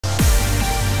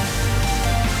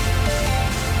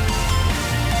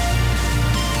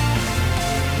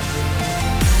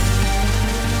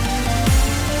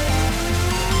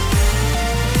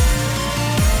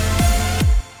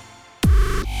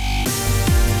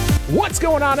What's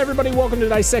going on, everybody? Welcome to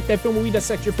Dissect That Film, where we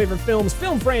dissect your favorite films,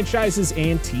 film franchises,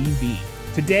 and TV.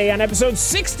 Today, on episode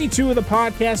 62 of the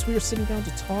podcast, we are sitting down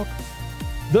to talk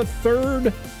the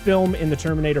third film in the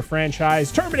Terminator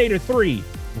franchise, Terminator 3,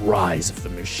 Rise of the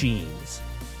Machines.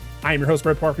 I am your host,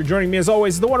 Brett Parker. Joining me, as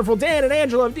always, the wonderful Dan and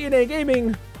Angela of DNA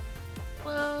Gaming.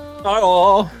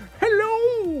 Hello.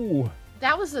 Hello.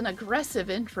 That was an aggressive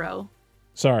intro.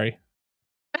 Sorry.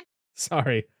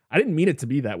 I didn't mean it to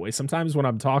be that way. Sometimes when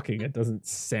I'm talking, it doesn't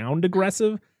sound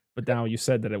aggressive, but now you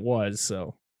said that it was,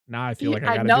 so now I feel like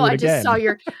I gotta do it again. I just saw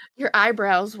your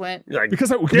eyebrows went.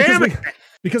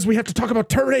 Because we have to talk about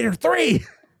Terminator 3.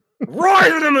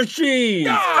 Rise of the Machines.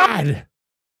 God.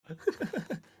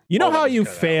 You know how you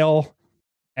fail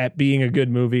at being a good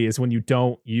movie is when you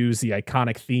don't use the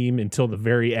iconic theme until the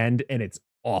very end, and it's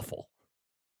awful.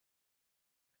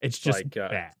 It's just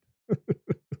bad.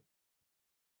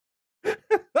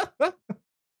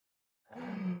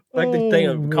 Like the thing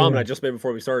of comment I just made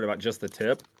before we started about just the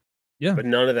tip. Yeah. But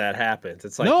none of that happens.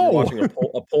 It's like you're watching a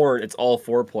porn, it's all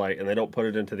foreplay, and they don't put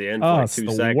it into the end for like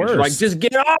 2 seconds. You're like, just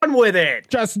get on with it.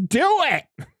 Just do it.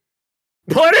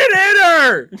 Put it in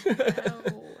her.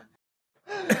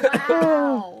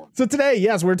 Wow. So today,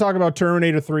 yes, we're talking about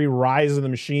Terminator 3, Rise of the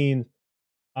Machine.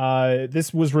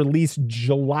 This was released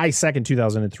July 2nd,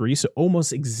 2003. So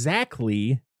almost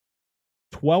exactly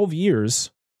 12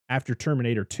 years after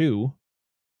Terminator 2.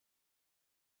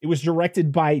 It was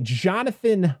directed by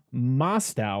Jonathan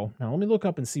Mostow. Now, let me look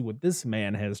up and see what this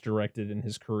man has directed in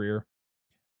his career.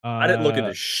 I didn't look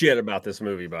into shit about this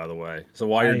movie, by the way. So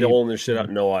while you're doling this shit, I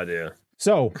have no idea.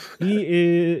 So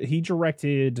he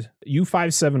directed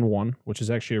U-571, which is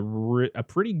actually a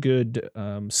pretty good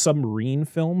submarine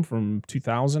film from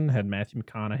 2000. Had Matthew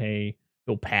McConaughey,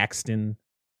 Bill Paxton,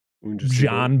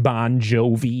 John Bon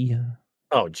Jovi.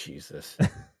 Oh, Jesus.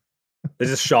 They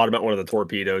just shot him at one of the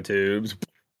torpedo tubes.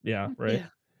 Yeah, right. Yeah.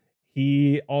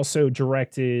 He also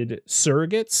directed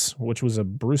Surrogates, which was a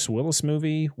Bruce Willis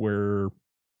movie where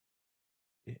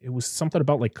it was something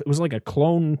about it was like a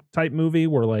clone type movie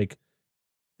where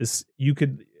it was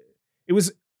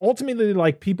ultimately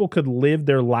like people could live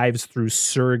their lives through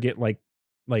surrogate, like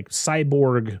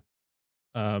cyborg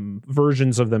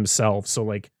versions of themselves.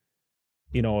 So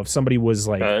if somebody was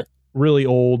really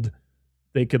old,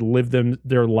 they could live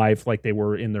their life like they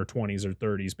were in their 20s or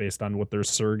 30s based on what their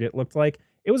surrogate looked like.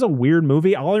 It was a weird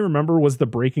movie. All I remember was the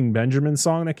Breaking Benjamin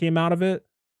song that came out of it,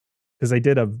 because they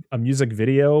did a music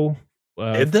video.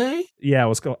 Did they? Yeah, it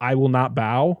was called "I Will Not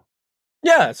Bow."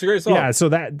 Yeah, it's a great song. Yeah, so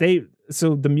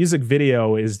the music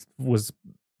video was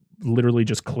literally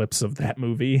just clips of that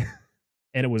movie,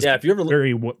 and it was if you ever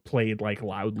played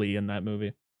loudly in that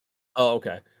movie. Oh,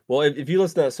 okay. Well, if you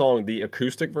listen to that song, the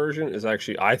acoustic version is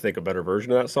actually, I think, a better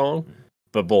version of that song,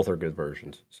 but both are good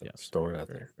versions. So yes, throwing it out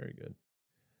there. Very good.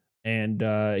 And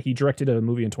he directed a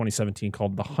movie in 2017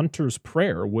 called The Hunter's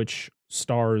Prayer, which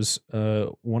stars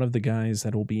one of the guys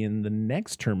that will be in the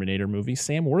next Terminator movie,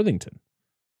 Sam Worthington.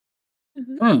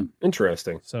 Mm-hmm.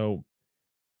 Interesting. So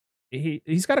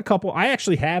he's got a couple. I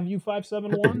actually have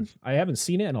U-571. I haven't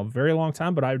seen it in a very long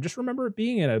time, but I just remember it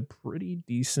being in a pretty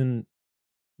decent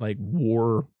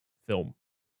war film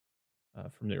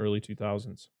from the early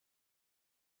 2000s.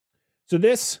 So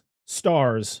this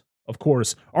stars, of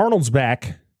course, Arnold's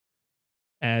back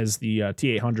as the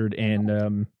T-800,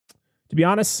 and to be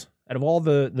honest, out of all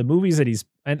the movies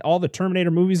and all the Terminator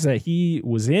movies that he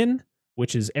was in,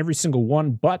 which is every single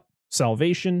one but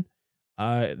Salvation,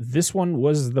 this one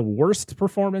was the worst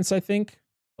performance, I think,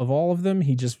 of all of them.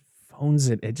 He just phones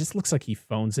it. It just looks like he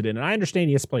phones it in. And I understand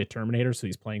he has to play a Terminator, so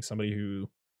he's playing somebody who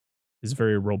is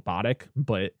very robotic,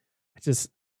 but he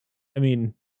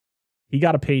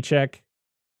got a paycheck.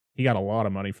 He got a lot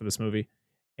of money for this movie.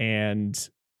 And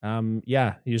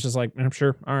he was just like, I'm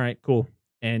sure. All right, cool.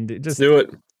 And Let's do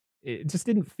it. It just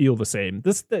didn't feel the same.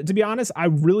 To be honest, I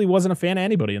really wasn't a fan of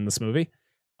anybody in this movie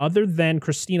other than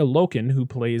Christina Loken, who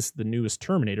plays the newest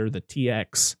Terminator, the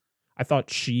TX. I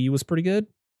thought she was pretty good,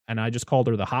 and I just called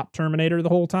her the hot Terminator the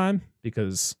whole time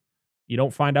because you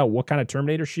don't find out what kind of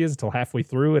Terminator she is until halfway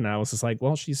through, and I was just like,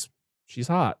 well, she's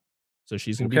hot, so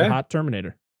she's gonna be the hot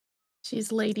Terminator.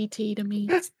 She's Lady T to me.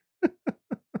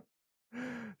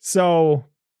 So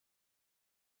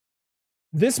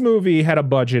this movie had a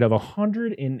budget of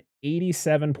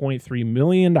 $187.3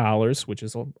 million, which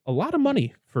is a lot of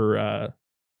money for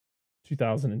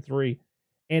 2003,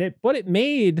 but it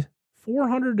made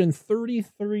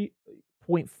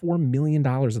 $433.4 million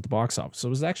at the box office. So it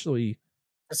was actually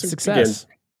a success.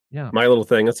 Again, yeah, my little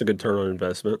thing. That's a good turn on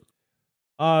investment.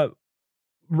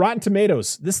 Rotten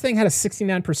Tomatoes. This thing had a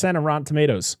 69% on Rotten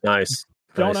Tomatoes. Nice.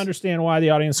 Don't Nice. understand why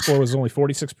the audience score was only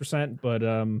 46%, but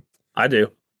I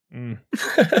do.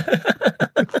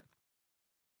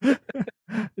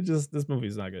 this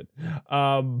movie's not good.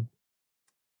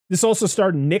 This also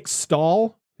starred Nick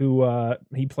Stahl, who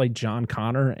he played John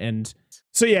Connor, and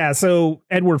so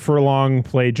Edward Furlong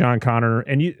played John Connor,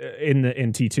 and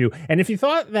in T2. And if you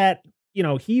thought that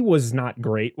he was not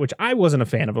great, which I wasn't a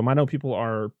fan of him, I know people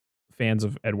are fans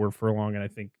of Edward Furlong, and I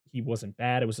think he wasn't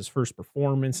bad. It was his first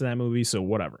performance in that movie, so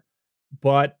whatever.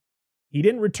 But he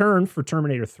didn't return for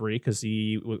Terminator 3 because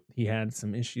he had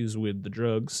some issues with the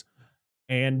drugs.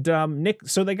 And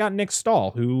so they got Nick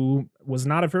Stahl, who was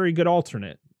not a very good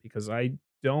alternate, because I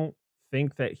don't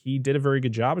think that he did a very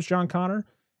good job as John Connor.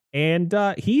 And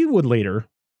he would later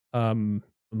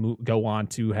go on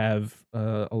to have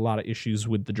a lot of issues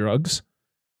with the drugs.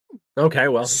 Okay,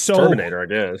 well, Terminator, I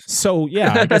guess. So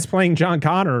yeah, I guess playing John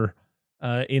Connor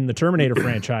in the Terminator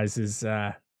franchise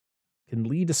can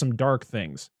lead to some dark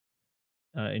things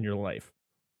in your life.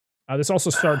 This also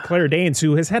starred Claire Danes,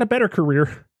 who has had a better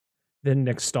career than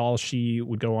Nick Stahl. She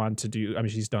would go on to do,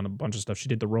 she's done a bunch of stuff. She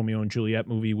did the Romeo and Juliet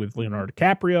movie with Leonardo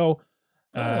DiCaprio.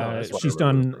 She's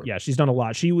done a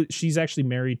lot. She's actually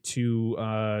married to,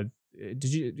 have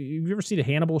you ever seen the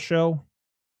Hannibal show?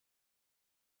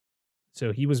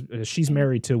 So she's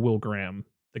married to Will Graham,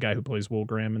 the guy who plays Will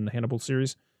Graham in the Hannibal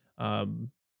series. And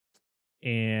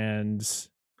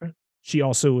she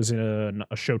also was in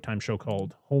a Showtime show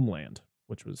called Homeland,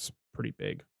 which was pretty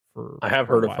big I have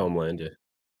heard of Homeland,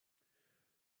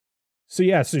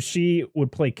 yeah. So she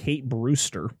would play Kate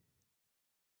Brewster.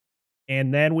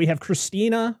 And then we have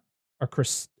Kristana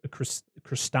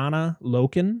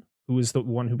Loken, who is the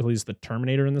one who plays the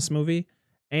Terminator in this movie.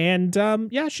 And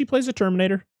she plays a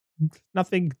Terminator.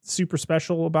 Nothing super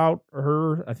special about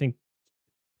her. I think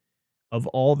of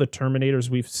all the Terminators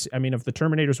we've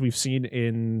seen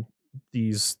in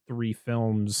these 3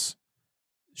 films,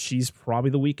 she's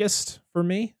probably the weakest for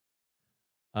me.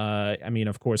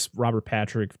 Of course, Robert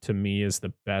Patrick to me is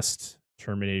the best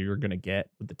Terminator you're going to get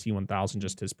with the T-1000,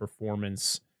 just his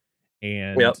performance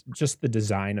and just the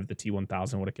design of the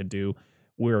T-1000, what it could do,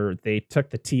 where they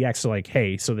took the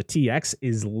TX, so the TX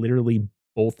is literally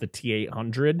both the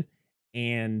T-800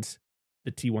 and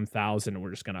the T-1000, and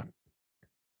we're just going to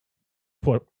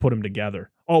put them together.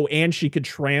 Oh, and she could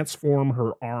transform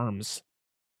her arms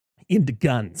into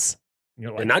guns.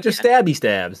 And not just stabby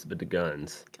stabs, but the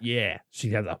guns. Yeah,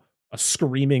 she has a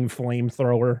screaming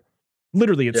flamethrower.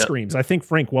 Literally, it screams. I think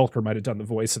Frank Welker might have done the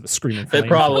voice of the screaming flamethrower. It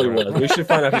probably was. We should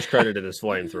find out who's credited as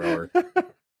flamethrower.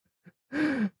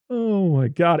 Oh my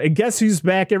God. And guess who's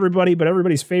back, everybody, but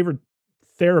everybody's favorite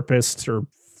therapist or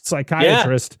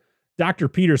psychiatrist, Dr.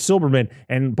 Peter Silberman.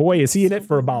 And boy, is he in it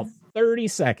for about 30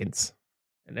 seconds.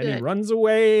 And then he runs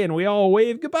away and we all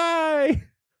wave goodbye.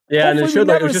 Yeah, Hopefully and it showed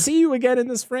we'll never see you again in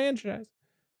this franchise.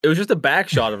 It was just a back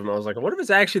shot of him. I was like, what if it's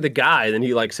actually the guy? And then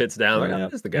he sits down and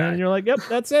that's the guy. And you're like, yep,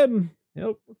 that's him. Yep.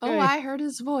 Okay. Oh, I heard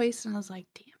his voice and I was like,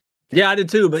 damn. Yeah, I did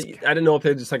too, but I didn't know if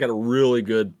they just got a really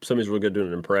good, somebody's really good doing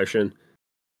an impression.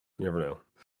 You never know.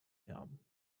 Yeah.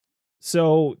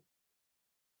 So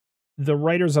the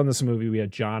writers on this movie, we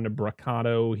had John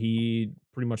Braccato. He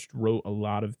pretty much wrote a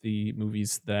lot of the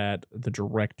movies that the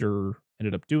director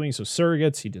ended up doing. So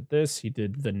Surrogates, he did this. He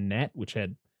did The Net, which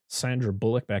had Sandra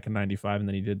Bullock back in 95. And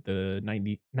then he did the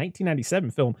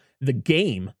 1997 film, The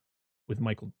Game, with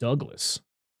Michael Douglas.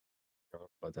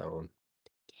 About that one.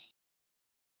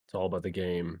 It's all about the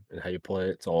game and how you play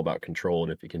it. It's all about control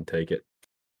and if you can take it.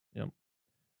 Yep.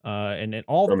 And then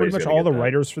pretty much all the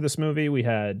writers for this movie, we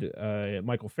had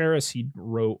Michael Ferris. He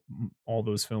wrote all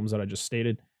those films that I just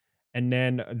stated. And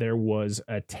then there was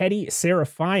Teddy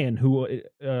Serafian, who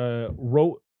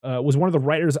was one of the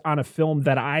writers on a film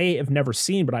that I have never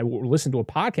seen, but I listened to a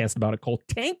podcast about it called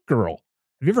Tank Girl.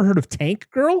 Have you ever heard of Tank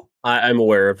Girl? I'm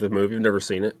aware of the movie. I've never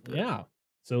seen it. Yeah.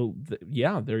 So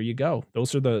there you go.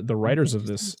 Those are the writers of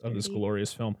this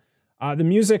glorious film. The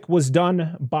music was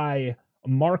done by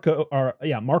Marco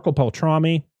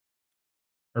Beltrami,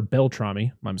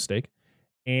 my mistake.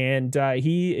 And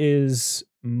he is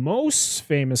most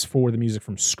famous for the music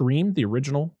from Scream, the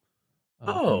original,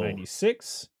 from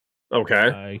 96.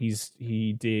 Okay.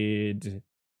 He did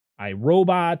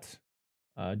iRobot.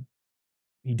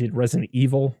 He did Resident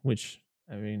Evil, which,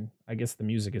 I guess the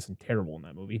music isn't terrible in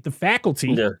that movie. The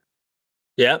Faculty.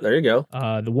 Yeah, there you go.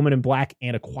 The Woman in Black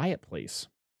and A Quiet Place.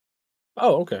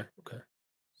 Oh, okay.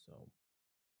 So,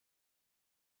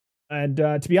 and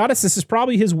to be honest, this is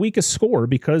probably his weakest score,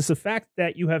 because the fact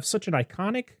that you have such an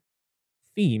iconic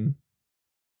theme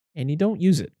and you don't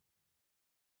use it.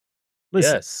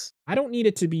 Listen, yes. I don't need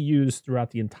it to be used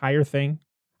throughout the entire thing.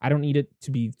 I don't need it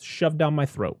to be shoved down my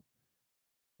throat.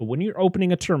 But when you're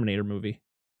opening a Terminator movie,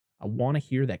 I want to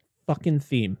hear that fucking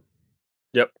theme.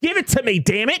 Yep. Give it to me,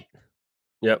 damn it.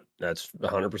 Yep. That's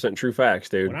 100% true facts,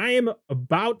 dude. When I am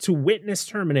about to witness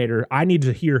Terminator, I need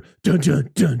to hear dun dun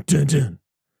dun dun dun.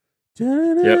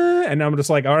 Dun, Yep. And I'm just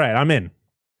like, all right, I'm in.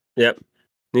 Yep.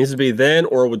 Needs to be then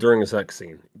or during a sex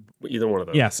scene. Either one of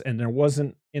those. Yes, and there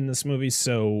wasn't in this movie,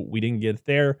 so we didn't get it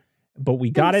there. But we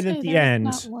got it at the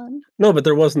end. No, but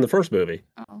there was in the first movie.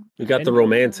 Oh. We got the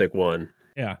romantic one.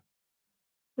 Yeah.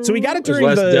 So we got it There's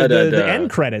during less the end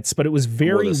credits, but it was more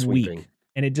very the sweeping. weak,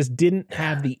 and it just didn't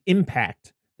have the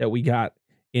impact that we got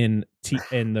in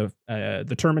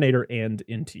the Terminator and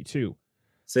in T2.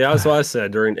 See, that's what I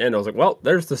said during the end. I was like, well,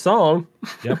 there's the song.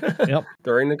 Yep.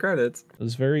 During the credits. It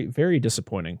was very, very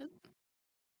disappointing.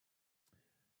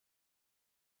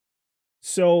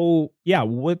 So yeah,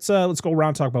 let's go around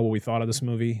and talk about what we thought of this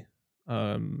movie.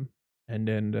 And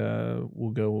then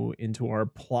we'll go into our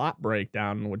plot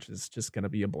breakdown, which is just gonna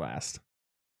be a blast.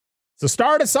 So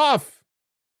start us off.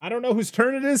 I don't know whose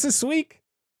turn it is this week.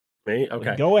 Me?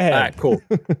 Okay. Go ahead. All right, cool.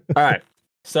 All right.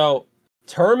 So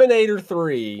Terminator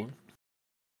 3,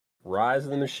 Rise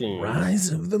of the Machines. Rise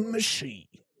of the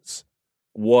Machines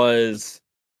was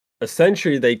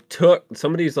essentially they took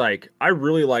somebody's like, I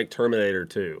really like Terminator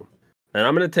 2. And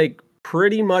I'm going to take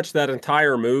pretty much that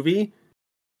entire movie,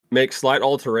 make slight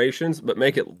alterations, but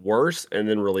make it worse and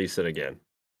then release it again.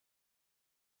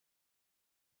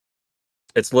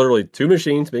 It's literally two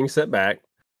machines being set back,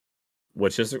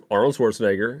 which is Arnold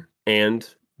Schwarzenegger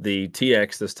and the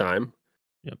TX this time.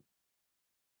 Yep.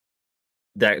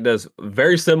 That does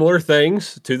very similar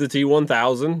things to the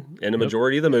T-1000 in the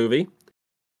majority of the movie.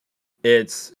 They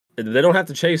don't have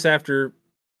to chase after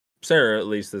Sarah, at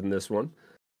least in this one.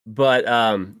 But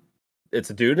it's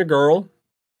a dude and a girl,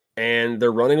 and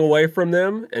they're running away from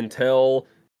them until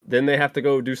then they have to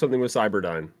go do something with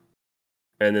Cyberdyne.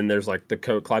 And then there's like the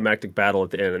climactic battle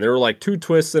at the end. And there were like two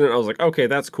twists in it. I was like, okay,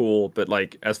 that's cool. But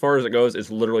like, as far as it goes,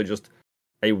 it's literally just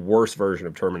a worse version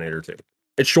of Terminator 2.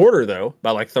 It's shorter though,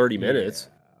 by like 30 minutes.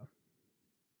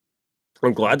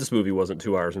 I'm glad this movie wasn't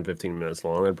 2 hours and 15 minutes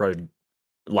long. I'd probably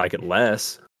like it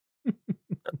less.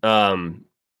 There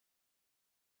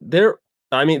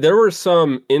were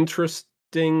some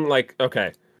interesting,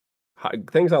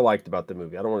 things I liked about the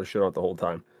movie. I don't want to shit on it the whole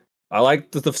time. I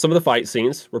liked some of the fight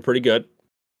scenes were pretty good.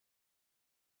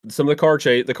 Some of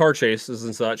the car chases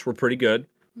and such were pretty good.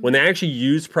 When they actually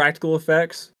used practical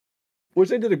effects, which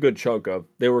they did a good chunk of,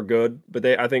 they were good. But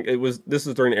this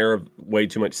is during an era of way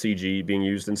too much CG being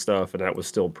used and stuff, and that was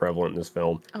still prevalent in this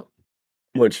film. Oh.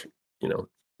 Which,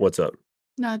 what's up?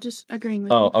 No, just agreeing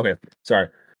with you. Oh, okay. Sorry.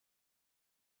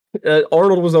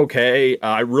 Arnold was okay.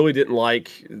 I really didn't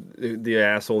like the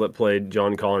asshole that played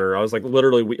John Connor. I was like,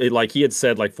 literally, he had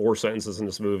said like 4 sentences in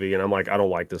this movie, and I'm like, I don't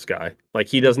like this guy. Like,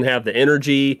 he doesn't have the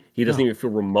energy. He doesn't even feel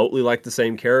remotely like the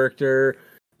same character.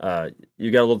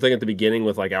 You got a little thing at the beginning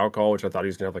with like alcohol, which I thought he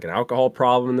was gonna have like an alcohol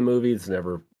problem in the movie. It's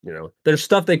never, there's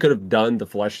stuff they could have done to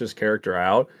flesh this character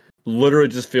out. Literally,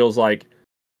 just feels like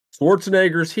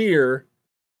Schwarzenegger's here.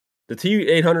 The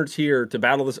T-800's here to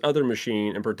battle this other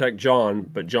machine and protect John,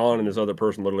 but John and this other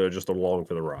person literally are just along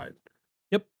for the ride.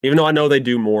 Yep. Even though I know they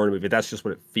do more in the movie, that's just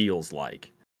what it feels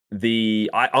like.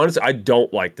 Honestly, I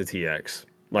don't like the TX.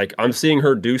 Like, I'm seeing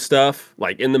her do stuff,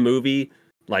 like, in the movie.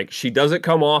 Like, she doesn't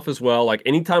come off as well. Like,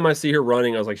 anytime I see her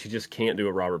running, I was like, she just can't do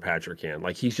what Robert Patrick can.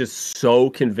 Like, he's just so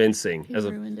convincing. He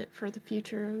ruined it for the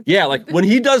future. Yeah, like, when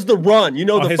he does the run,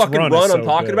 the fucking run I'm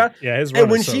talking about? Yeah, his run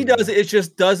and when is so she good. does it, it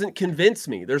just doesn't convince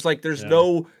me. There's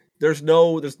the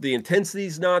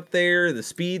intensity's not there, the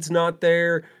speed's not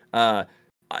there.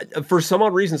 For some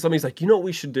odd reason, somebody's like, you know what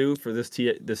we should do for this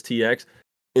TX?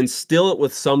 Instill it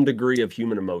with some degree of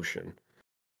human emotion.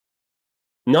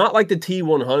 Not like the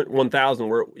T-1000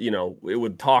 where, it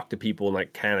would talk to people and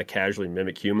like kind of casually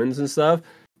mimic humans and stuff.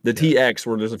 The TX,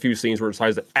 where there's a few scenes where it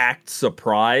tries to act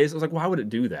surprised. I was like, why would it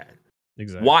do that?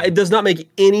 Exactly. Why? It does not make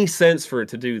any sense for it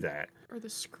to do that. Or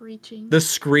the screeching. The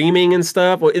screaming and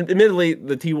stuff. Well, admittedly,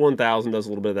 the T-1000 does a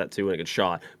little bit of that too when it gets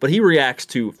shot. But he reacts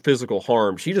to physical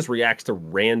harm. She just reacts to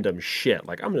random shit.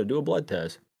 Like, I'm going to do a blood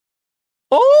test.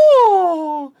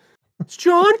 Oh, it's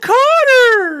John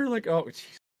Connor! Like, oh,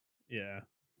 geez. Yeah.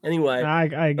 Anyway,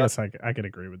 I guess I could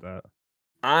agree with that.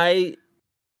 But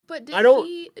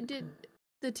did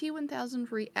the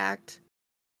T-1000 react?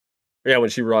 Yeah,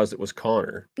 when she realized it was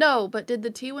Connor. No, but did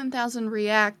the T-1000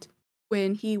 react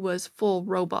when he was full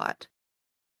robot?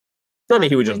 I mean,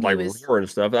 he would just roar and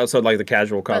stuff. Outside like the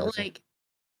casual conversation. But like,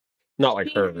 not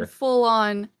like her. Full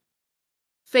on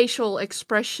facial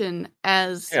expression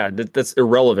as Yeah, that's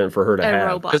irrelevant for her to a have.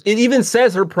 robot. 'Cause it even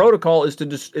says her protocol is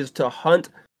to hunt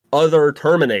other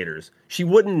Terminators. She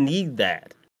wouldn't need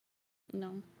that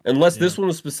no. unless Yeah. this one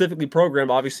was specifically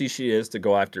programmed. Obviously, she is to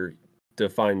go after to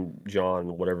find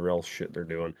John, whatever else shit they're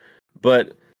doing.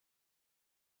 But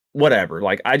whatever.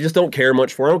 Like, I just don't care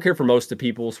much for. I don't care for most of the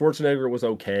people. Schwarzenegger was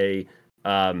okay.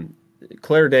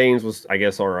 Claire Danes was, I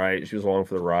guess, all right. She was along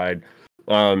for the ride.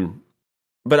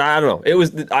 But I don't know. It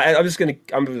was.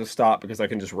 I'm gonna stop because I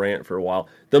can just rant for a while.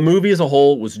 The movie as a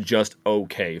whole was just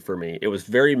okay for me. It was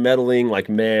very meddling, like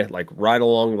meh, like right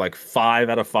along, like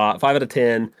 5 out of 5, 5 out of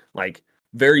 10, like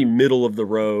very middle of the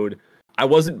road. I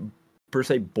wasn't per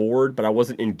se bored, but I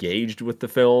wasn't engaged with the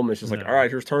film. It's just like, No. all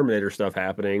right, here's Terminator stuff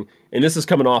happening, and this is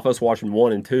coming off us watching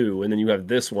 1 and 2, and then you have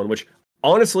this one, which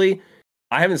honestly,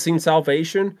 I haven't seen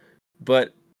Salvation,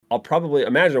 but I'll probably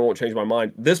imagine I won't change my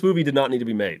mind. This movie did not need to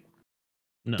be made.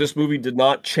 No. This movie did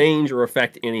not change or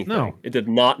affect anything. No. It did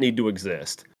not need to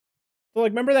exist. Well,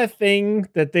 like, remember that thing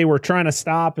that they were trying to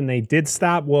stop and they did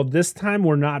stop? Well, this time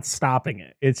we're not stopping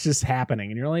it. It's just happening.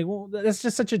 And you're like, well, that's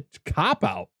just such a cop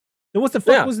out. Then what the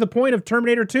fuck was the point of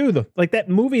Terminator 2? Like, that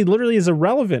movie literally is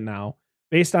irrelevant now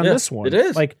based on this one. It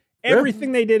is. Like,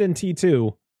 everything they did in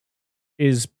T2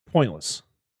 is pointless.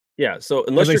 Yeah, so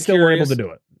unless they you're still curious, were able to do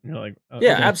it. You're like,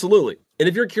 yeah, okay. absolutely. And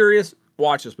if you're curious,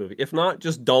 watch this movie. If not,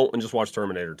 just don't and just watch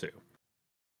Terminator 2.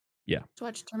 To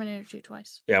watch Terminator 2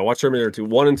 twice. Yeah, watch Terminator 2,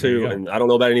 1 and There you 2, go. and I don't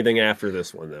know about anything after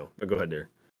this one, though. But go ahead, dear.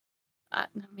 I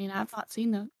mean, I've not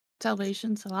seen the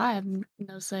Salvation, so I have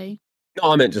no say.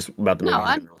 No, I meant just about the movie. No,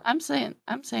 in general. I'm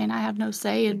saying I have no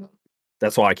say in.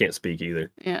 That's why I can't speak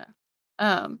either. Yeah.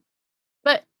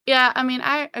 But yeah, I mean,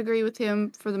 I agree with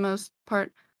him for the most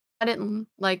part. I didn't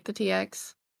like the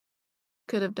TX.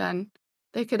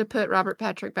 They could have put Robert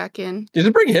Patrick back in.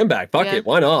 Just bring him back. Fuck Yeah. it.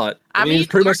 Why not? I mean, mean, he's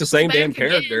pretty much the Arnold same back damn again.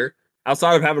 character.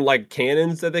 Outside of having like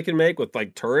cannons that they can make with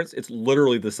like turrets, it's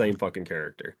literally the same fucking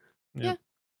character.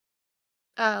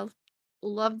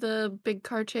 Love the big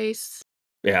car chase.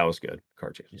 Yeah, it was good.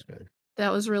 Car chase was good.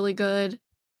 That was really good.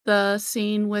 The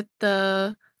scene with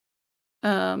the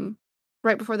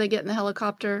right before they get in the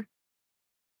helicopter.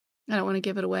 I don't want to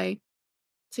give it away.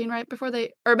 Scene right before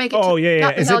they make it Oh, to, yeah, yeah.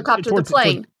 not the Is it helicopter, the towards-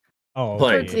 plane. Oh,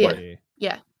 Plane, okay, plane.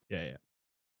 Yeah. Yeah.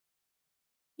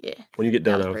 Yeah. When you get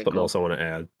That done, was I have pretty something cool. else I want to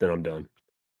add. Then I'm done.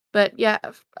 But yeah,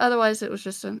 otherwise it was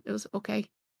just it was okay.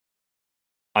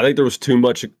 I think there was too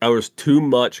much. There was too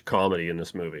much comedy in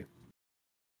this movie.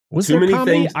 Was Too there many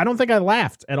comedy? things- I don't think I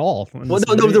laughed at all. in Well, this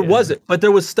no, movie. there wasn't. But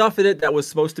there was stuff in it that was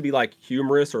supposed to be like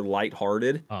humorous or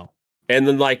lighthearted. Oh. And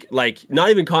then like not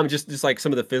even comedy, just like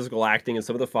some of the physical acting and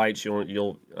some of the fights.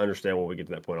 You'll understand when we get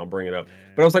to that point. I'll bring it up.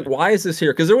 But I was like, why is this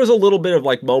here? Because there was a little bit of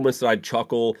like moments that I'd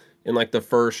chuckle in like the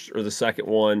first or the second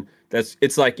one.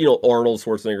 It's like, Arnold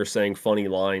Schwarzenegger saying funny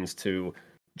lines to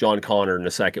John Connor in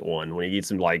the second one when he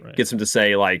gets him gets him to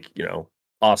say like,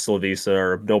 hasta la vista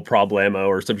or no problemo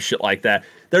or some shit like that.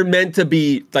 They're meant to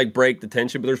be like break the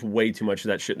tension, but there's way too much of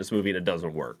that shit in this movie and it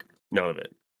doesn't work. None of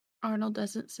it. Arnold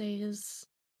doesn't say his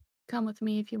 "come with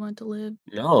me if you want to live."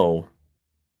 No.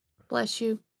 Bless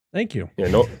you. Thank you. Yeah,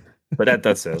 no. But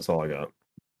that's it. That's all I got.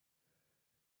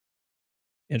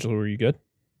 Angela, were you good?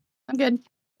 I'm good.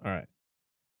 All right.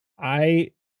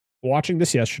 I watching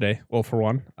this yesterday. Well, for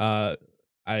one,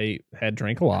 I had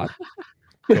drank a lot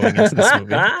going into this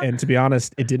movie, and to be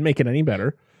honest, it didn't make it any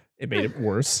better. It made it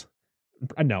worse.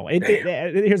 No,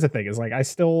 here's the thing: is like I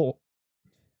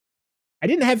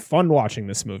didn't have fun watching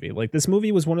this movie. Like this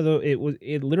movie was one of the.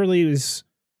 It literally was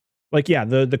like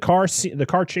the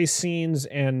car chase scenes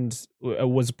and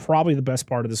was probably the best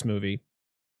part of this movie.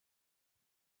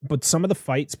 But some of the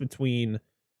fights between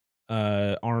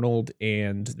Arnold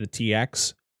and the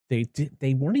TX,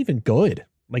 they weren't even good.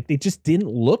 Like they just didn't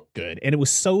look good, and it was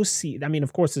so I mean,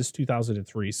 of course, it's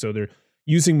 2003, so they're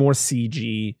using more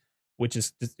CG, which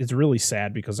is it's really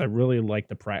sad because I really like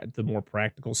the more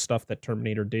practical stuff that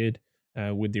Terminator did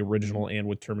with the original and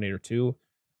with Terminator 2.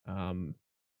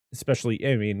 Especially,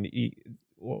 I mean,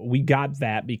 we got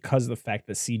that because of the fact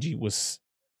that CG was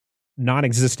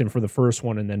non-existent for the first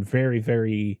one, and then very,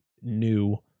 very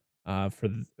new for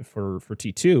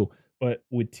T2. But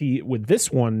with this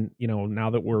one, now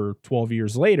that we're 12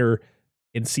 years later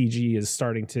and CG is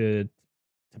starting to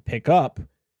pick up,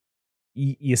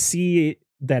 you see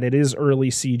that it is early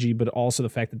CG, but also the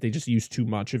fact that they just used too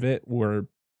much of it where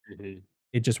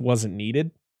it just wasn't needed.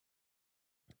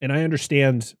 And I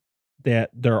understand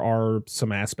that there are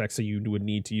some aspects that you would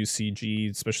need to use CG,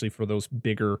 especially for those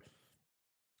bigger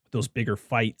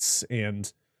fights.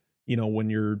 And, when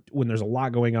there's a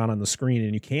lot going on the screen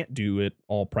and you can't do it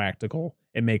all practical,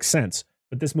 it makes sense.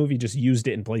 but this movie just used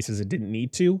it in places it didn't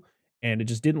need to, and it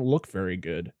just didn't look very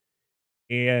good.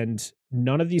 And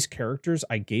none of these characters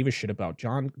I gave a shit about.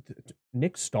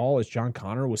 Nick Stahl as John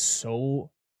Connor was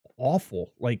so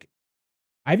awful. Like,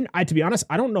 to be honest,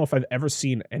 I don't know if I've ever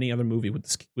seen any other movie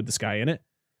with this guy in it.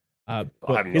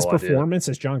 But his performance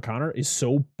as John Connor is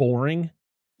so boring.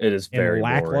 It is very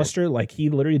lackluster. Boring. Like, he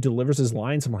literally delivers his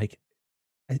lines. I'm like,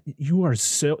 you are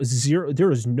so zero.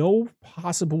 There is no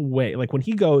possible way. Like, when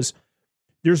he goes,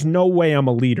 there's no way I'm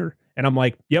a leader. And I'm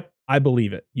like, yep, I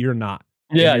believe it. You're not.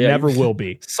 Yeah, you never will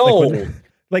be. Sold.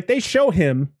 Like they show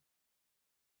him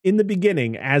in the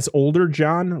beginning as older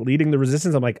John leading the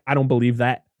resistance. I'm like, I don't believe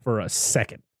that for a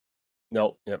second.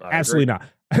 No, yep, absolutely not.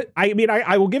 I mean,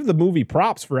 I will give the movie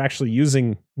props for actually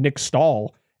using Nick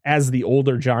Stahl as the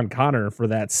older John Connor for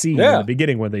that scene in the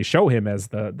beginning when they show him as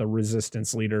the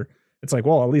resistance leader. It's like,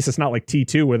 well, at least it's not like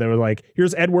T2 where they were like,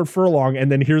 here's Edward Furlong,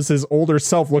 and then here's his older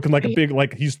self looking like a big,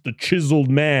 like he's the chiseled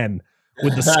man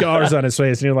with the scars on his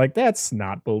face. And you're like, that's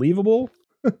not believable.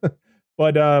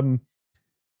 But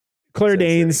Claire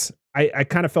Danes, I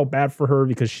kind of felt bad for her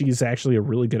because she's actually a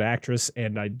really good actress.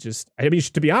 And I mean,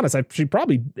 to be honest, she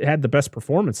probably had the best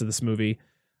performance of this movie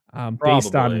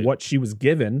based on what she was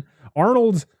given.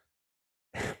 Arnold,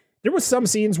 there was some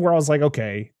scenes where I was like,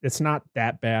 okay, it's not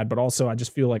that bad. But also I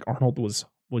just feel like Arnold was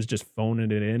just phoning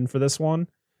it in for this one.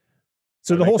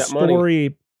 So the whole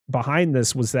story behind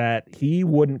this was that he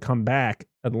wouldn't come back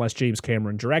unless James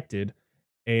Cameron directed.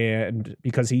 And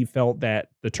because he felt that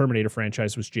the Terminator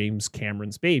franchise was James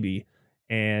Cameron's baby,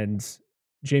 and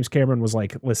James Cameron was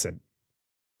like, listen,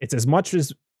 it's as much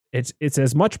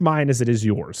mine as it is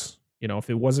yours. You know, if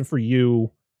it wasn't for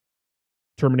you,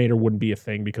 Terminator wouldn't be a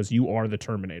thing because you are the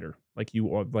Terminator.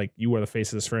 You are the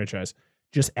face of this franchise.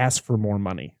 Just ask for more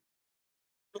money.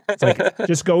 It's like,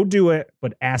 just go do it,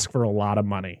 but ask for a lot of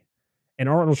money. And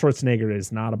Arnold Schwarzenegger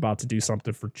is not about to do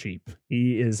something for cheap.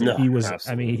 Absolutely.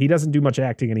 I mean, he doesn't do much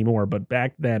acting anymore, but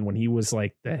back then when he was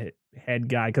like the head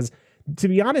guy, because to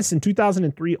be honest, in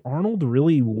 2003, Arnold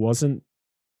really wasn't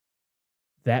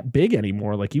that big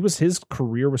anymore. Like his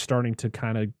career was starting to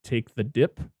kind of take the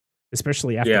dip,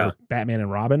 especially after Batman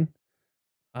and Robin.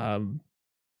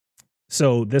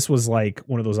 So this was like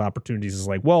one of those opportunities is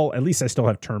like, well, at least I still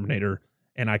have Terminator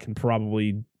and I can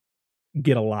probably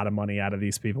get a lot of money out of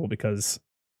these people because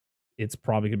it's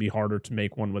probably gonna be harder to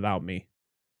make one without me,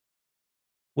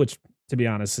 which to be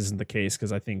honest isn't the case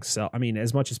because I think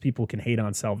as much as people can hate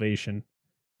on Salvation,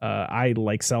 I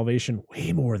like Salvation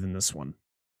way more than this one.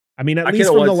 I mean, at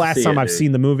least from the last time I've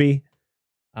seen the movie,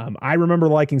 I remember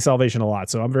liking Salvation a lot,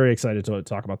 so I'm very excited to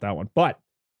talk about that one. But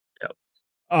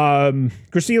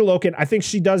Christina Loken, I think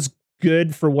she does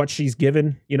good for what she's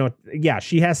given. You know,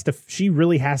 she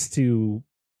really has to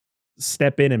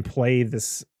step in and play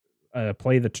this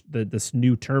this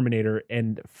new Terminator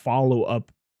and follow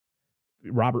up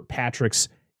Robert Patrick's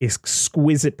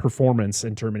exquisite performance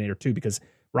in Terminator 2, because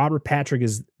Robert Patrick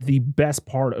is the best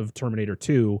part of Terminator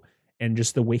 2, and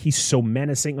just the way he's so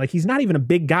menacing. Like, he's not even a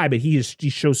big guy, but he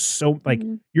shows so like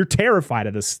you're terrified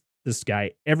of this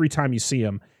guy every time you see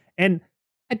him. And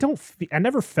I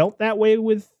never felt that way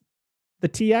with the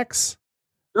TX.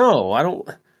 No, I don't.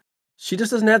 She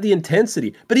just doesn't have the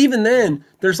intensity. But even then,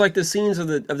 there's like the scenes of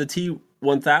the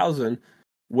T-1000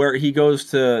 where he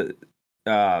goes to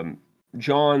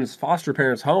John's foster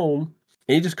parents' home,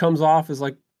 and he just comes off as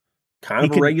like kind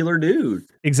of a regular dude.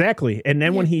 Exactly. And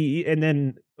then when he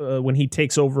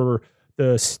takes over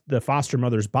the foster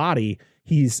mother's body,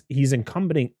 he's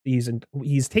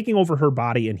taking over her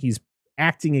body, and he's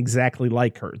acting exactly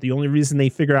like her. The only reason they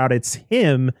figure out it's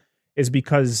him is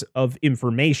because of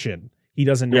information. He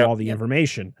doesn't know all the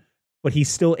information, but he's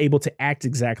still able to act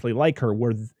exactly like her.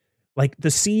 Where, like,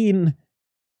 the scene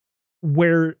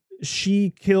where the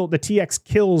TX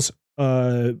kills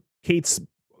Kate's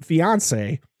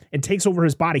fiance and takes over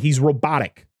his body, he's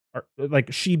robotic.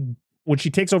 Like, when she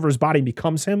takes over his body and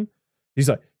becomes him, he's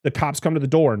like, the cops come to the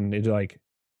door and they're like,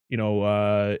 you know,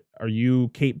 are you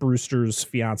Kate Brewster's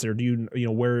fiance, or do you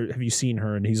know, where have you seen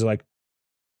her? And he's like,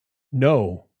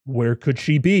 no, where could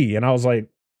she be? And I was like,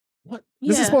 what?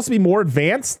 This is supposed to be more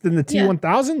advanced than the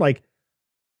T-1000? Like,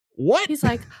 what? He's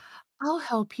like, I'll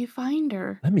help you find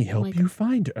her. Let me help you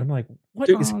find her. I'm like, what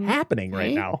is happening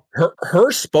right now?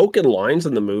 Her spoken lines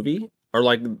in the movie are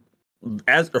like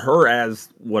as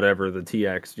whatever the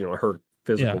TX, you know, her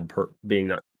physical being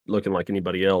not looking like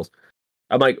anybody else.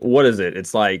 I'm like, what is it?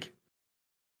 It's like,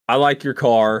 I like your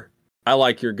car, I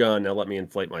like your gun. Now let me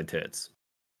inflate my tits.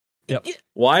 Yep.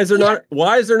 Why is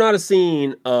there not a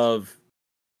scene of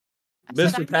said I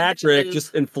Mr. need Patrick to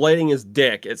just inflating his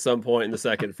dick at some point in the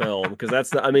second film because that's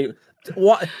the. I mean,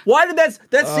 why did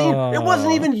that scene? It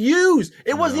wasn't even used.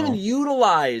 It wasn't even No.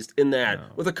 utilized in that. No.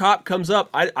 When the cop comes up,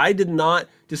 I did not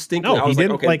distinctly. No, I was he like,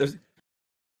 didn't, okay, like- there's-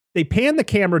 They pan the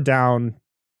camera down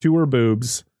to her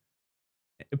boobs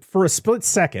for a split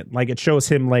second. Like it shows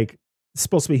him like it's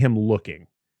supposed to be him looking,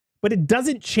 but it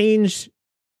doesn't change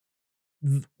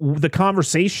the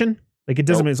conversation. Like it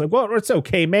doesn't Nope. mean it's like, well, it's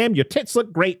okay, ma'am. Your tits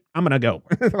look great. I'm gonna go.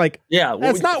 Like yeah,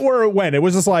 that's not where it went. It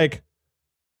was just like,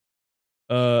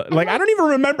 like I don't even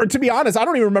remember. To be honest, I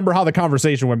don't even remember how the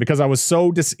conversation went because I was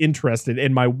so disinterested.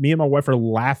 And me and my wife are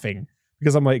laughing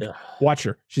because I'm like, Yeah. watch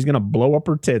her. She's gonna blow up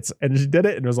her tits, and she did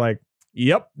it, and it was like,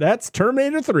 yep, that's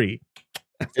Terminator 3.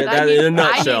 Yeah, I that need- in a I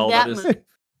need nutshell. that That is, movie.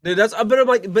 dude, that's but I'm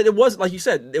like, but it was like you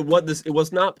said, it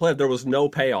was not planned. There was no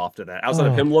payoff to that outside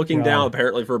of Oh, him looking God. down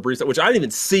apparently for a brief, which I didn't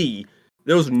even see.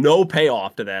 There was no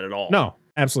payoff to that at all. No,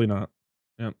 absolutely not.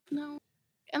 No.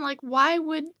 And like why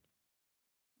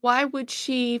would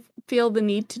she feel the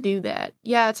need to do that?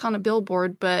 Yeah, it's on a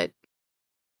billboard, but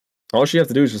All she have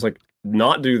to do is just like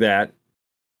not do that.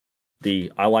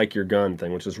 The "I like your gun"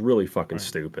 thing, which is really fucking Right.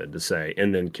 stupid to say,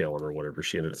 and then kill him or whatever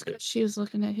she ended up doing. she was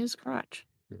looking at his crotch.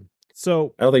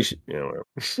 So I don't think she, you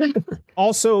know.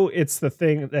 also, it's the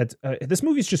thing that this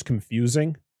movie's just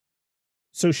confusing.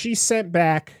 So she's sent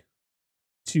back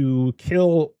to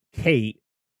kill Kate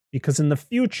because in the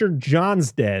future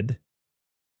John's dead,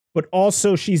 but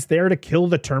also she's there to kill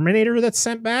the Terminator that's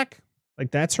sent back.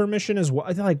 Like that's her mission as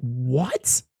well. Like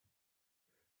what?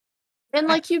 And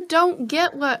like you don't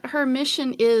get what her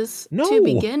mission is No. to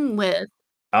begin with.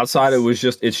 Outside,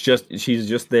 she's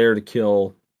just there to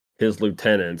kill his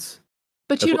lieutenants.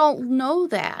 But That's you what- don't know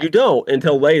that. You don't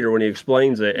until later when he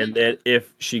explains it, and then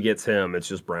if she gets him, it's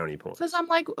just brownie points. Because I'm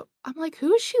like,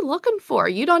 who is she looking for?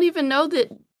 You don't even know that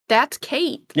that's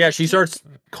Kate. Yeah, she starts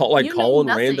You know calling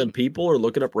nothing. random people or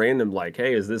looking up random like,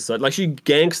 hey, is this like she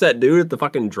ganks that dude at the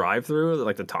fucking drive-through,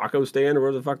 like the taco stand or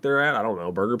where the fuck they're at? I don't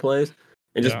know, burger place,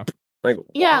 and just Yeah. like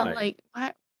Yeah, why? like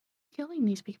why killing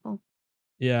these people?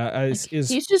 Yeah, Like, is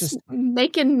he's just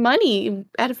making money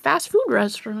at a fast food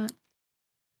restaurant.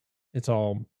 it's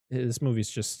all this movie's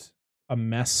just a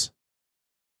mess.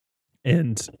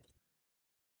 And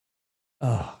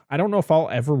I don't know if I'll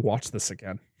ever watch this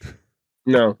again.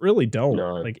 No, Really don't.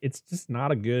 No. Like it's just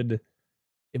not it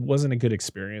wasn't a good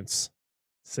experience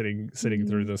sitting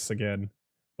through this again.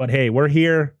 But hey, we're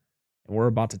here and we're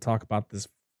about to talk about this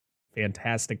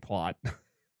fantastic plot.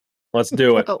 let's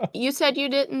do it. Oh, you said you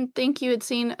didn't think you had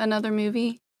seen another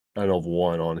movie I know of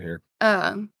one on here.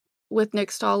 with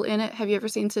Nick Stahl in it. Have you ever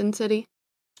seen Sin City?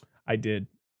 I did.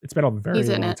 It's been a very He's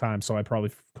in long it. time, so I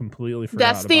probably completely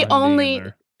forgot. That's the about him being in only-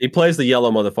 there. He plays the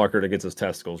yellow motherfucker that gets his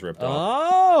testicles ripped off.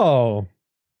 Oh,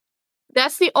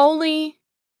 That's the only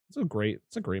it's a great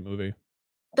movie.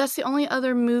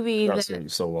 other movie Not that seen it in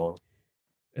so long.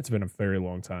 It's been a very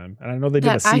long time, and I know they did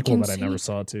a That I sequel can that I never see.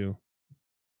 saw too.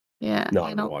 yeah. No, I I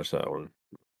haven't don't watched that one.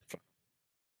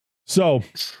 So,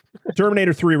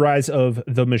 Terminator 3: Rise of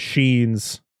the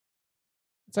Machines.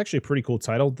 It's actually a pretty cool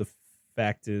title. The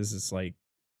fact is, it's like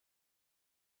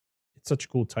it's such a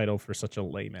cool title for such a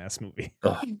lame ass movie.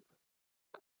 Ugh.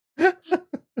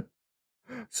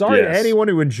 Sorry to Yes. anyone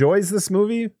who enjoys this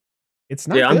movie. It's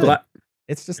not. Yeah, I'm good. glad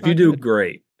It's just if you not do good.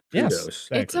 great. Yes, Kudos.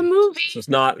 it's a exactly. movie. So it's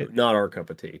not our cup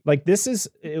of tea. Like this is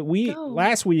we Go.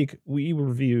 last week we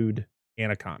reviewed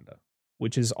Anaconda,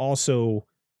 which is also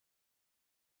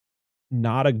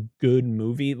not a good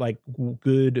movie. Like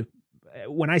good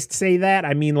when I say that,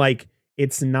 I mean like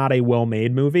it's not a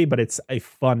well-made movie, but it's a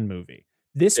fun movie.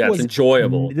 This Yeah, was it's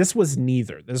enjoyable. This was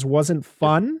neither. This wasn't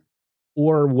fun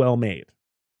or well-made.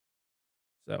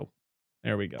 So,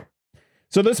 there we go.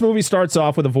 So this movie starts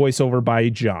off with a voiceover by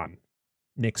John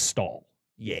Nick Stahl.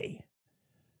 Yay.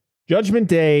 Judgment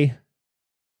Day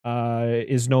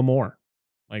is no more.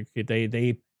 Like they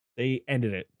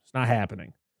ended it. It's not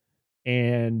happening.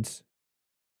 And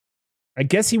I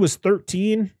guess he was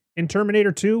 13 in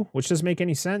Terminator 2, which doesn't make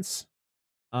any sense.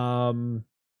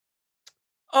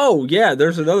 Oh yeah,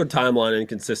 there's another timeline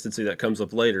inconsistency that comes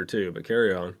up later too. But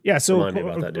carry on. Yeah, so Remind me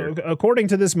about that, dude. according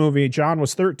to this movie, John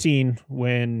was 13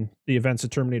 when the events of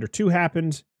Terminator 2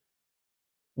 happened,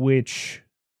 which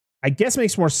I guess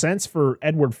makes more sense for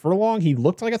Edward Furlong. He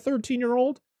looked like a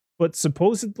 13-year-old, but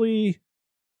supposedly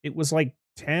it was like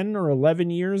 10 or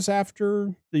 11 years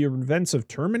after the events of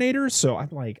Terminator. So I'm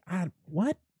like,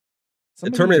 what?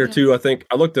 In Somebody- Terminator 2, I think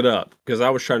I looked it up because I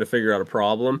was trying to figure out a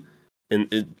problem and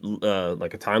it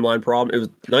like a timeline problem. It was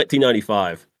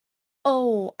 1995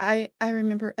 Oh, I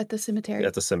remember at the cemetery.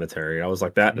 at the cemetery. I was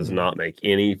like, that does not make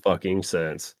any fucking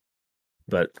sense.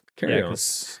 But carry on.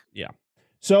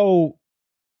 So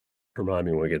remind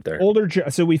me when we get there.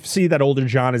 So we see that older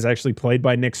John is actually played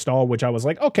by Nick Stahl, which I was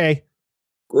like, okay,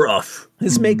 rough.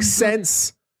 This makes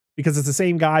sense because it's the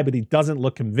same guy, but he doesn't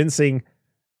look convincing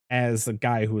as the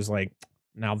guy who's like,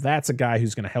 now that's a guy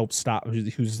who's going to help stop,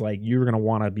 who's like, you're going to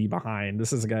want to be behind.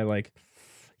 This is a guy like,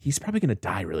 he's probably going to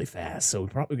die really fast. So we're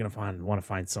probably going to want to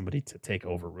find somebody to take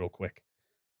over real quick.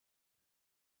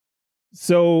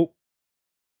 So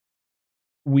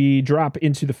we drop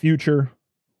into the future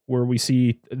where we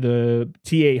see the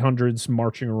T-800s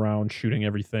marching around, shooting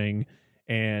everything.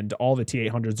 And all the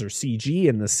T-800s are CG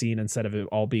in this scene instead of it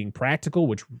all being practical,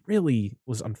 which really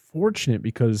was unfortunate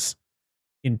because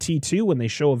in T2, when they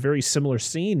show a very similar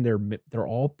scene, they're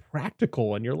all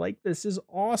practical. And you're like, this is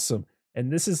awesome.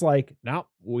 And this is like, no,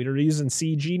 we're using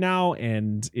CG now.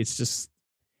 And it's just,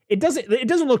 it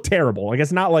doesn't look terrible. Like,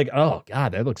 it's not like, oh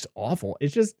God, that looks awful.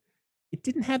 It's just, it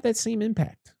didn't have that same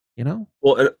impact, you know?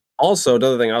 Well, and also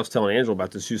another thing I was telling Angela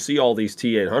about this, you see all these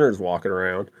T-800s walking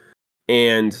around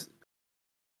and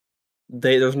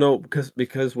there's no,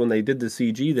 because when they did the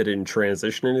CG, they didn't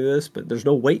transition into this, but there's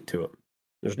no weight to them.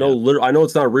 There's no, I know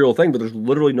it's not a real thing, but there's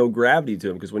literally no gravity to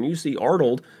him. Because when you see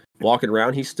Arnold walking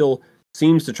around, he still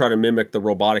seems to try to mimic the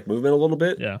robotic movement a little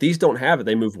bit. Yeah. These don't have it.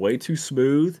 They move way too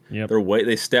smooth. Yep.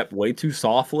 They step way too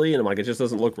softly, and I'm like, it just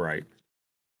doesn't look right.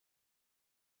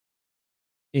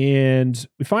 And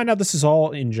we find out this is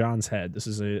all in John's head. This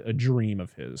is a dream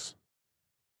of his.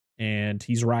 And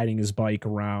he's riding his bike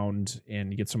around,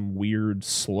 and you get some weird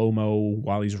slow-mo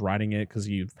while he's riding it because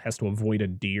he has to avoid a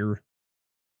deer.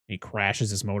 He crashes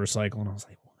his motorcycle, and I was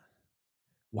like,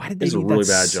 why did they need a really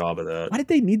bad job of that? Why did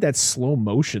they need that slow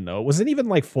motion, though? It wasn't even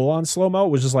like full-on slow-mo. It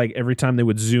was just like every time they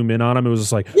would zoom in on him, it was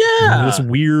just like, this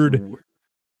weird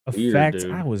effect.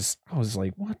 Dude. I was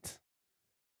like, what?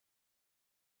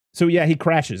 So yeah, he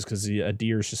crashes because a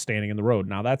deer is just standing in the road.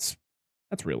 Now that's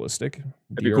realistic.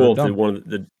 It'd be cool if one of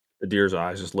the deer's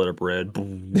eyes just lit up red.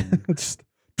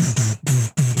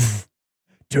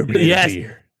 Terminator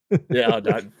deer. Yeah,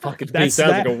 that fucking sounds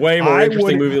like a way more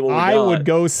interesting movie than what we got. I would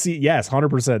go see, yes,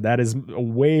 100%. That is a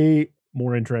way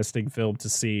more interesting film to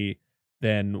see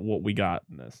than what we got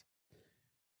in this.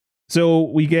 So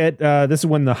we get, this is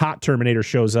when the hot Terminator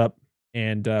shows up,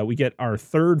 and we get our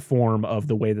third form of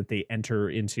the way that they enter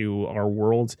into our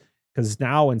world. Because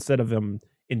now instead of them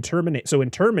in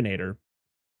Terminator,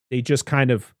 they just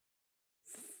kind of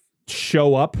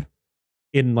show up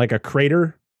in like a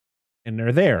crater, and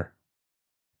they're there.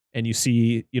 And you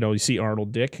see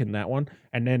Arnold Dick in that one.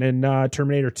 And then in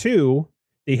Terminator 2,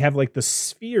 they have like the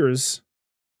spheres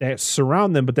that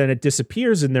surround them, but then it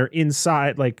disappears and they're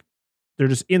inside, like they're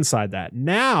just inside that.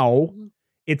 Now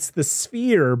it's the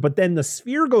sphere, but then the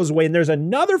sphere goes away and there's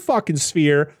another fucking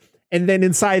sphere. And then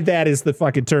inside that is the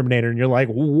fucking Terminator. And you're like,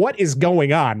 what is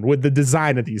going on with the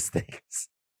design of these things?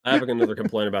 I have another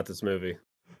complaint about this movie.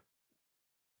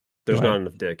 There's not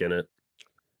enough dick in it.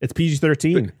 It's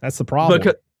PG-13. That's the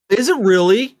problem. Is it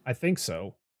really? I think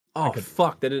so. Oh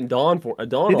fuck! That didn't dawn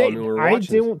on me when we were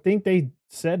watching. I don't think they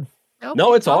said.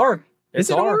 No, it's R. Is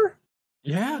it R?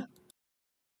 Yeah.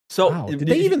 So wow. Did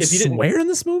they even swear in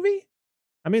this movie?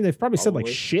 I mean, they've probably said like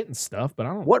shit and stuff, but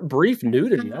I don't. What brief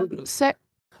nudity?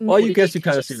 Well, you guess you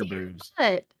kind of see her boobs.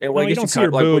 And you don't see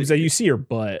her boobs. You see her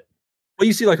butt. Well,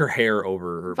 you see like her hair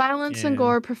over her. Violence and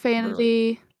gore,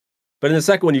 profanity. But in the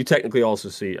second one, you technically also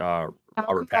see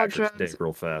Robert Patrick's dick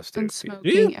real fast. And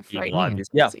smoking and frightening.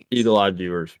 Eagle-eyed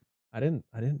viewers. I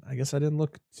guess I didn't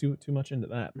look too much into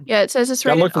that. Yeah, it says it's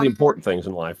rated. I look for the important things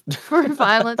in life. For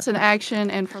violence and action,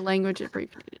 and for language and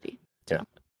brief nudity. Yeah.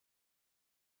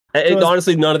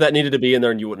 Honestly, none of that needed to be in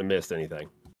there, and you wouldn't have missed anything.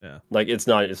 Yeah. Like it's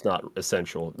not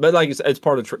essential, but like it's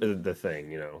part of the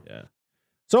thing, you know. Yeah.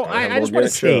 So I just want to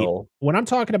state, when I'm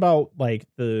talking about like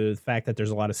the fact that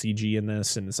there's a lot of CG in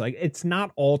this, and it's like it's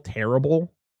not all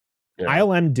terrible. Yeah.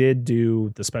 ILM did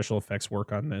do the special effects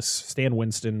work on this. Stan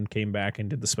Winston came back and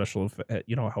did the special,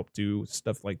 helped do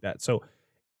stuff like that. So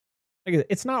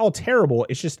it's not all terrible.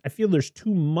 It's just I feel there's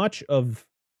too much of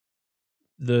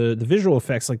the visual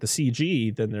effects, like the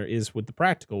CG, than there is with the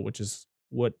practical, which is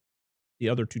what the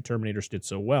other two Terminators did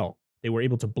so well. They were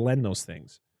able to blend those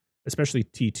things, especially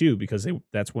T2, because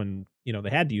that's when they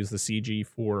had to use the CG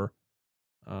for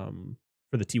the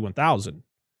T1000.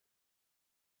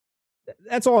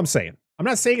 That's all I'm saying. I'm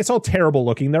not saying it's all terrible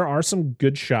looking. There are some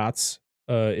good shots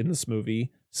in this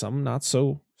movie, some not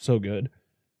so good.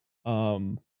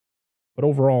 But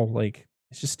overall, like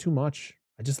it's just too much.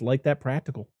 I just like that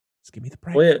practical. Just give me the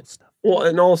practical stuff. Well,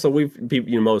 and also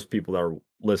most people that are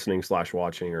listening /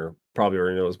 watching or probably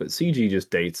already knows, but CG just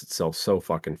dates itself so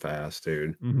fucking fast,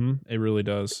 dude. Mm-hmm. It really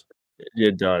does.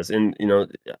 It does, and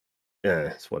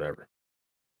it's whatever.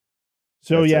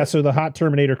 So That's yeah, it. so the hot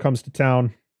Terminator comes to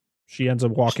town. She ends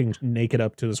up walking naked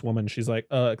up to this woman. She's like,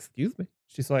 excuse me.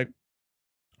 She's like,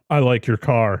 I like your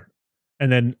car.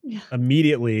 And then Yeah.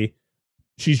 immediately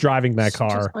she's driving that It's car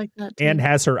just like that, and too.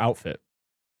 has her outfit.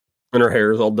 And her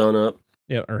hair is all done up.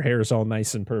 Yeah, her hair is all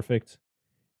nice and perfect.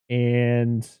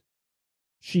 And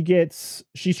she's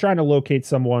trying to locate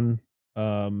someone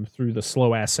through the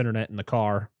slow ass internet in the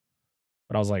car.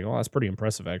 But I was like, oh, that's pretty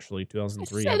impressive, actually.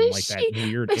 2003 said, having is like that she-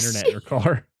 weird is internet she- in her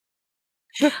car.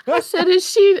 I said, is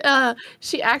she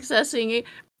accessing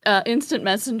instant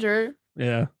messenger?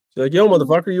 Yeah. She's like, yo,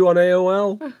 motherfucker, you on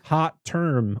AOL? Hot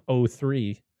term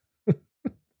 03. That's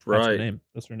her Right. name.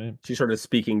 That's her name. She started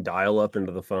speaking dial up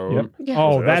into the phone. Yep. Yeah.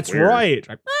 Oh, like, that's that's weird. right.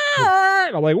 Like,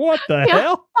 I'm like, what the Yeah.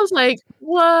 hell? I was like,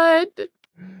 what?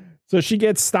 So she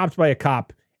gets stopped by a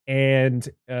cop and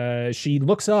she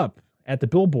looks up at the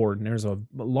billboard and there's a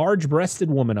large breasted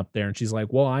woman up there. And she's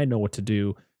like, well, I know what to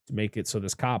do to make it so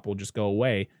this cop will just go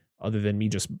away other than me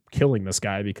just killing this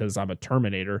guy because I'm a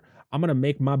Terminator. I'm going to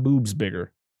make my boobs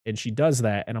bigger. And she does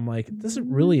that. And I'm like, it doesn't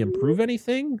really improve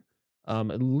anything.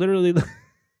 Literally,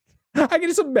 I can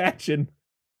just imagine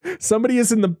somebody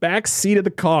is in the back seat of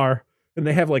the car and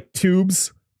they have like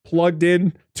tubes plugged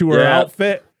in to her Yeah.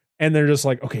 outfit. And they're just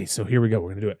like, okay, so here we go. We're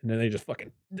going to do it. And then they just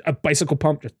fucking a bicycle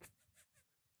pump. Just,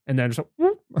 and then just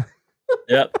like,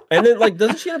 Yep. And then, like,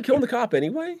 doesn't she end up killing the cop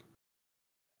anyway?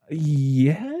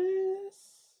 yes.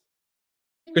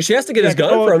 Because she has to get his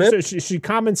gun Oh, from him. so she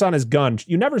comments on his gun.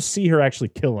 You never see her actually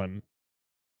kill him.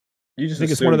 You just I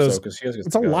think it's assume one of those- so, 'cause she has to get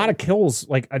It's the a gun. lot of kills.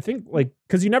 Like, I think, like,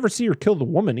 because you never see her kill the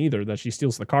woman either that she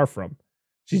steals the car from.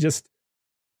 It's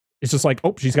just like,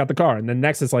 oh, she's got the car. And then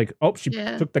next it's like, oh, she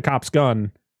Yeah. took the cop's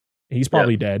gun. He's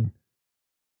probably dead.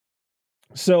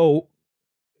 So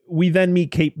we then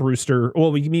meet Kate Brewster.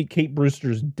 Well, we meet Kate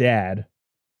Brewster's dad.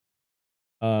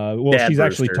 Well, Dad she's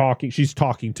actually Brewster. talking. She's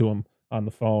talking to him on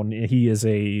the phone. He is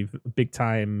a big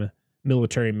time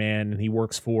military man, and he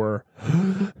works for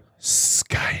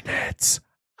Skynet.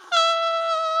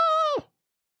 Ah!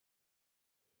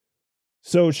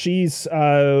 So she's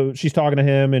talking to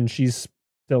him, and she's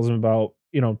tells him about,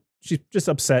 she's just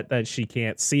upset that she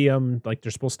can't see him. Like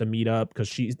they're supposed to meet up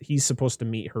because he's supposed to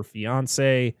meet her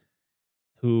fiance,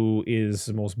 who is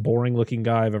the most boring looking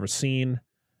guy I've ever seen.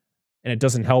 And it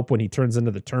doesn't help when he turns into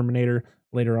the Terminator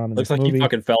later on in Looks this like movie. he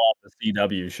fucking fell off the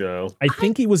CW show. I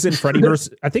think he was in Freddy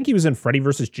versus. I think he was in Freddy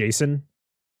versus Jason.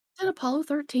 Is that Apollo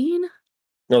 13?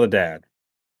 No, the dad.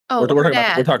 Oh,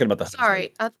 we're talking about the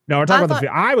Sorry. No, we're talking I about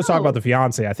I was talking oh. about the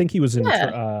fiance. I think he was in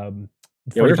Yeah, Freddy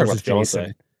we were talking versus about the Jason.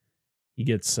 fiance. He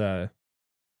gets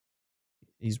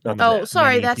he's Oh, one of the sorry,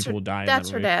 many that's people who die in That's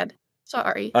that her movie. dad.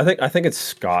 Sorry. I think it's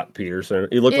Scott Peterson.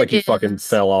 He looked It like he fucking is.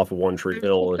 fell off of One Tree There's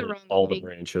Hill the and hit wrong all the movie.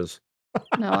 branches.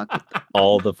 No.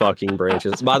 All the fucking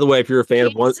branches. By the way, if you're a fan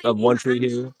of Can't One say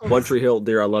Tree Hill,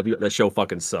 dear, I love you. That show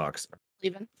fucking sucks.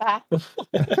 Leaving. Bye.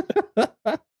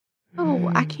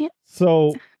 Oh, I can't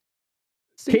So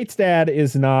see. Kate's dad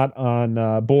is not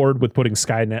on board with putting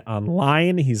Skynet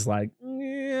online. He's like,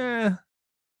 yeah,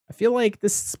 I feel like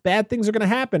bad things are going to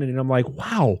happen. And I'm like,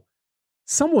 wow,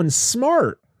 someone's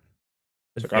smart.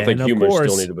 Like, I think And of humans still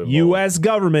course, need to be involved. U.S.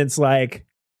 government's like,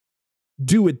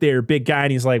 do it there, big guy.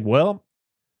 And he's like, well,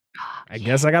 I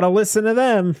guess I got to listen to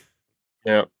them.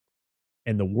 Yeah.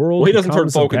 And the world Well, he doesn't turn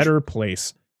becomes a full better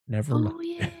place. Never mind. Oh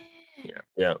yeah.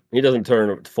 Yeah. He doesn't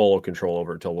turn full control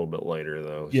over until a little bit later,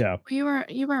 though. So. Yeah. You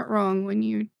weren't wrong when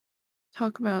you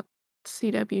talk about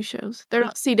CW shows. They're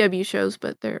not CW shows,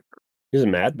 but they're He's a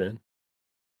madman.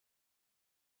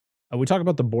 Are we talking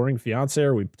about the boring fiance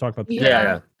or we talk about the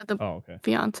Yeah. the Oh, okay.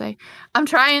 fiance. I'm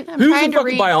trying Who's trying in to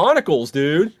fucking read. Bionicles,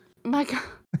 dude? My God.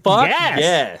 Fuck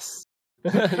Yes!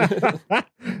 yes.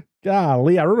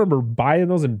 Golly, I remember buying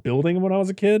those and building them when I was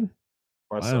a kid.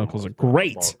 My son Bionicles are loves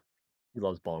great. Bonk. He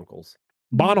loves bonkles.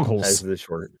 As Bonacles. this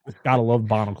short. Gotta love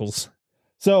bonacles.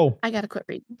 So I gotta quit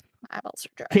reading. My eyeballs are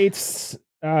dry. Kate's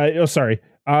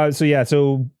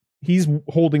so he's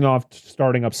holding off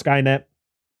starting up Skynet.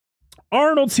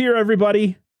 Arnold's here,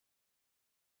 everybody.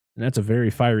 And that's a very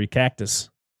fiery cactus.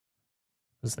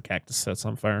 Because the cactus sets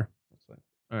on fire.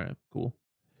 All right, cool.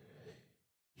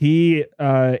 He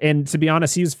and to be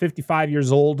honest, he was 55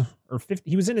 years old, or 50.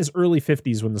 He was in his early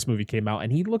 50s when this movie came out,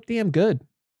 and he looked damn good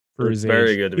for his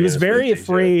Very age. good to He be was in his very 50s, yeah.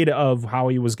 afraid of how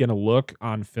he was going to look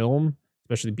on film,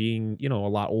 especially being, a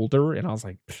lot older. And I was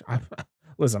like,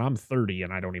 listen, I'm 30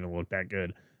 and I don't even look that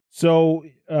good. So,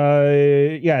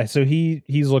 so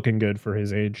he's looking good for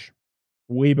his age.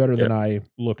 Way better than I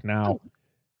look now.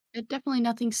 Definitely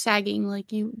nothing sagging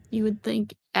like you would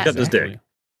think. Got this dick.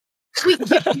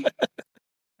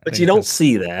 But you don't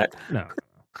see that. No.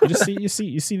 You just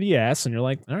see the ass, and you're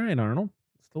like, all right, Arnold,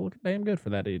 still looking damn good for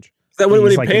that age. That I mean,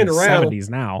 when he's he like panned in his around, 70s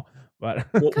now, but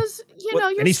Because your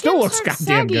and he still skin looks starts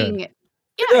goddamn good. sagging. it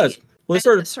Yeah, does. Well, at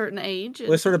a certain age.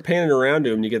 they started panning around to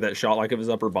him, and you get that shot like of his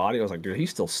upper body. I was like, dude,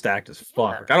 he's still stacked as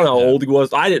fuck. Yeah. Like, I don't know how Yeah. old he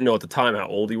was. I didn't know at the time how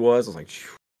old he was. I was like, phew.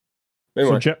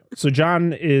 Anyway. So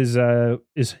John is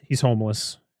he's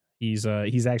homeless. He's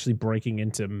actually breaking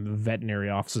into veterinary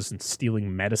offices and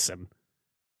stealing medicine,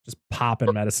 just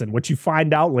popping medicine. What you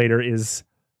find out later is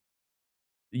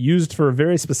used for a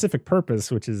very specific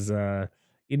purpose, which is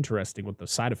interesting. What the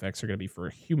side effects are going to be for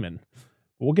a human.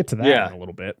 We'll get to that in a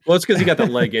little bit. Well, it's because he got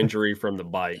that leg injury from the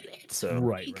bike. So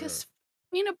Right. Because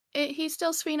he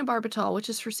steals phenobarbital, which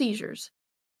is for seizures.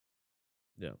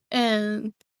 Yeah.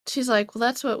 And she's like, well,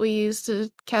 that's what we use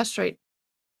to castrate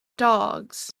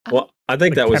dogs. Well, I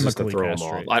think Like that was just to chemically throw him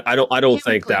castrate. off. I don't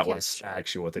think Chemically that was castrate.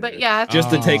 actually what they But did. yeah, Just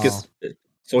to take Oh. his,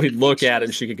 so he'd I look think she at it and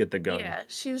was- she could get the gun, yeah,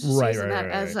 she was just Right, using right, that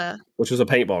right, as a which was a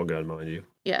paintball gun, mind you.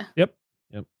 yeah. Yep.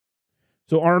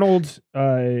 So Arnold,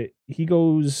 he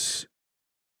goes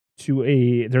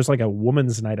to there's like a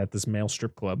woman's night at this male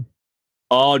strip club.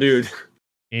 Oh, dude.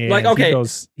 And Like, okay, he go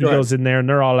ahead. goes in there and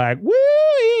they're all like,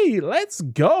 woo, let's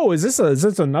go. Is this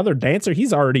another dancer?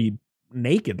 He's already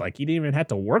naked. Like he didn't even have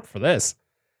to work for this.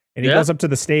 And he Yeah. goes up to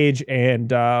the stage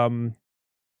and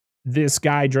this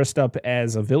guy dressed up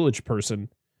as a village person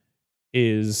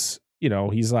is,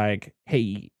 he's like,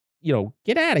 hey,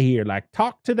 get out of here. Like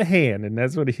talk to the hand. And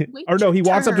that's what he, Wait or no, your he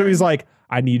walks up to him. He's turn. like,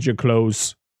 I need your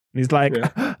clothes. And he's like,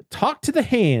 Yeah. talk to the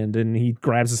hand. And he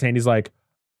grabs his hand. He's like,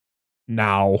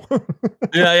 now.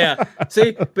 Yeah.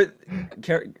 See, but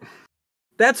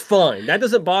that's fine. That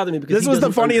doesn't bother me because This he was the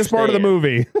doesn't funniest part of the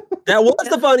understand. movie. That was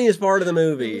the funniest part of the It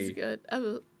was movie. good.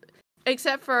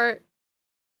 Except for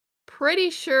pretty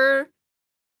sure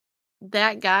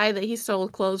that guy that he stole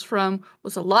clothes from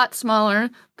was a lot smaller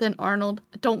than Arnold.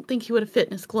 I don't think he would have fit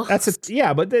in his clothes. That's it.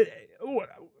 Yeah, but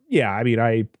yeah, I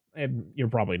mean, you're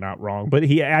probably not wrong, but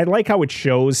I like how it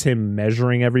shows him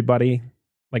measuring everybody.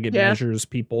 Like it Yeah. measures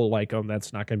people like, oh,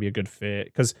 that's not going to be a good fit.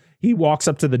 Because he walks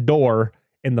up to the door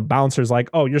and the bouncer's like,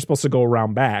 oh, you're supposed to go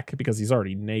around back because he's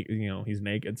already naked. He's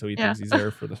naked, so he Yeah. thinks he's there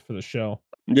for the show.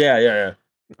 Yeah.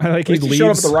 I like At he least he showed up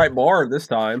at leaves, the right bar this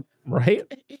time. right?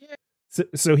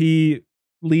 So he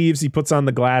leaves. He puts on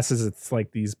the glasses. It's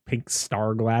like these pink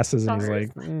star glasses, and he's Stars.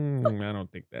 like, I don't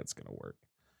think that's gonna work.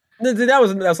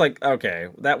 That's like, okay,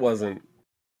 that wasn't.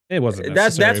 It wasn't.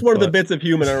 That's necessary, one of the but- bits of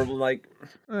humor. I'm like,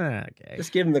 Okay.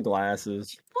 just give him the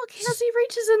glasses. Well, because he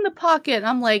reaches in the pocket, and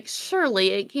I'm like,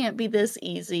 surely it can't be this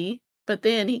easy. But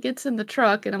then he gets in the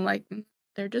truck, and I'm like,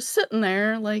 they're just sitting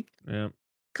there. Like, Yeah.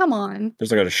 come on.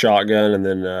 There's like a shotgun, and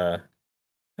then the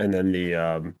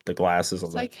glasses.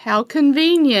 It's like, how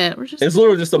convenient. We're just It's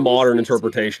literally just a totally modern fancy.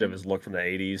 interpretation of his look from the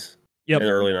 80s Yep. and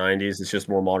the early 90s. It's just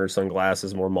more modern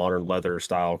sunglasses, more modern leather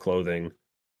style clothing.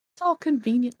 It's all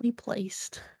conveniently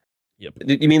placed. Yep.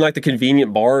 You mean like the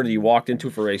convenient bar that you walked into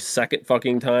for a second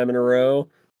fucking time in a row?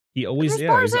 He always, There's yeah,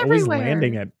 bars he's always everywhere.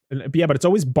 landing at, yeah, but it's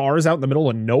always bars out in the middle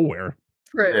of nowhere.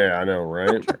 True. Yeah, I know,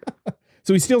 right?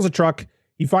 So he steals a truck.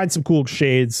 He finds some cool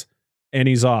shades, and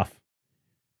he's off.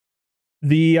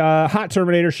 The hot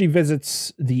Terminator, she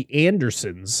visits the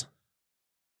Andersons.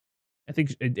 I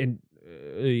think, and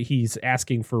he's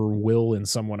asking for Will and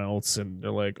someone else, and they're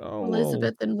like, "Oh, well,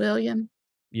 Elizabeth and William.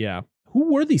 yeah."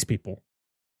 Who were these people?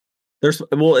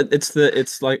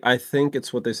 It's like I think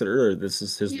it's what they said earlier. This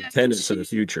is his Yeah, lieutenants of the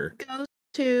she- future. Goes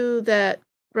to that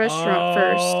restaurant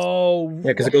first. Oh, Yeah,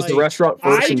 because it goes to the restaurant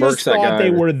I first and just murks that thought guy.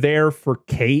 they were there for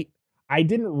Kate. I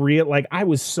didn't I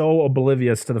was so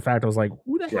oblivious to the fact. I was like,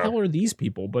 who the Yeah. hell are these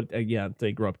people? But yeah,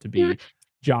 they grew up to be You-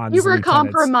 John's You were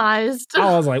lieutenants. compromised.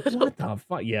 I was like, what the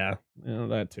fuck? Yeah,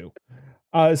 that too.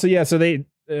 So they,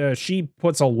 she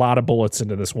puts a lot of bullets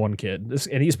into this one kid.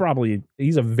 And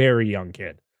he's a very young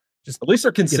kid. Just At least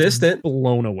they're gets consistent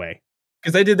blown away.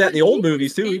 because they did that in the But old he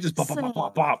movies too. was He just pop, pop, pop,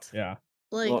 pop, pop. Yeah.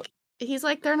 Like, Well- he's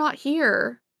like, they're not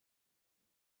here.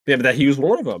 Yeah, but he was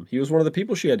one of them. He was one of the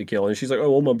people she had to kill, and she's like,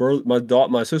 "Oh, well,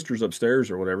 my sister's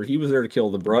upstairs or whatever." He was there to kill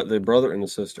the brother and the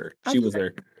sister. She was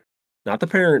there, not the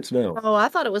parents. No, Oh, I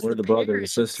thought it was or the the brother and the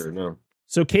parents. sister. No,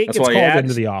 So Kate That's gets why he called adds-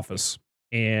 into the office,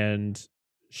 and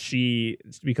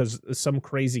because some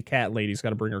crazy cat lady's got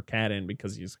to bring her cat in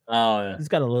because he's oh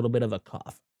got a little bit of a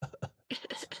cough. yeah,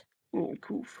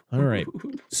 Coof. All right.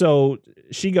 So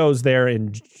she goes there,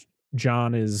 and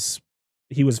John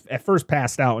he was at first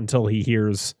passed out until he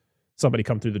hears somebody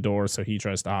come through the door, so he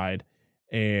tries to hide,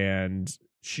 and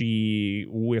she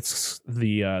whisks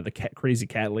the crazy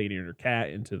cat lady and her cat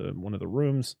into one of the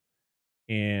rooms,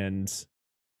 and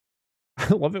I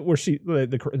love it where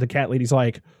the cat lady's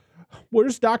like,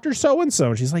 "Where's Dr. So-and-so?"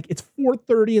 And she's like, "It's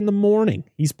 4:30 in the morning.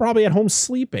 He's probably at home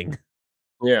sleeping."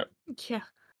 Yeah. Yeah.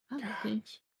 Okay.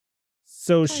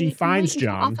 So Sorry, she they can finds wait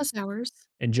until John, office hours.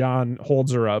 and John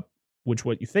holds her up, which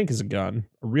what you think is a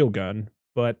real gun,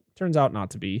 but turns out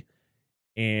not to be.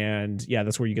 And yeah,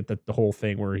 that's where you get the whole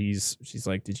thing where she's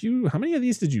like, how many of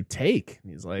these did you take?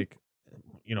 And he's like,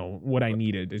 what I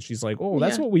needed. And she's like, oh,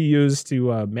 that's Yeah. what we use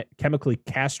to chemically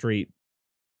castrate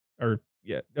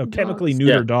chemically Dogs.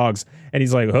 neuter dogs. And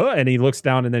he's like, huh? And he looks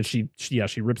down, and then she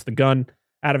rips the gun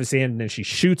out of his hand, and then she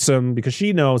shoots him because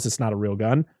she knows it's not a real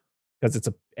gun because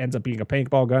ends up being a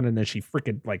paintball gun. And then she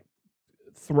freaking like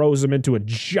throws him into a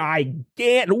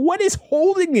gigantic. What is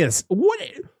holding this?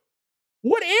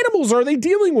 What animals are they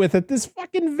dealing with at this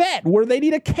fucking vet where they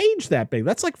need a cage that big?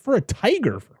 That's like for a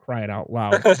tiger, for crying out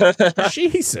loud.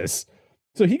 Jesus.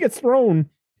 So he gets thrown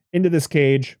into this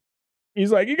cage.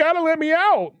 He's like, you gotta let me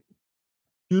out.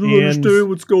 You don't understand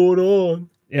what's going on.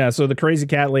 Yeah, so the crazy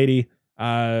cat lady,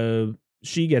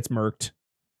 she gets murked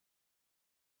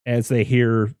as they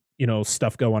hear,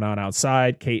 stuff going on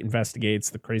outside. Kate investigates.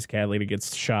 The crazy cat lady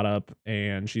gets shot up,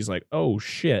 and she's like, oh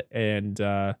shit. And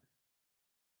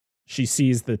she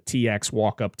sees the TX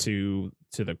walk up to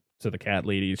the cat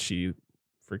lady. She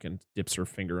freaking dips her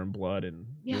finger in blood and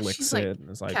licks she's it, and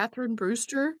is like, Catherine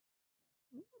Brewster.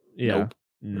 yeah,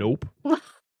 nope.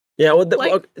 Yeah, well,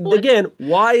 Like, again,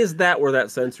 why is that where that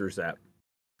sensor's at?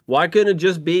 Why couldn't it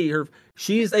just be her?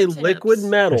 She's a liquid Fingertips.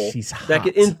 metal She's hot. that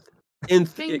could, in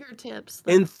Fingertips.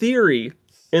 in theory,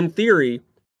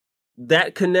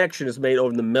 that connection is made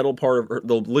over the metal part of her,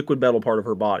 the liquid metal part of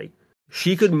her body.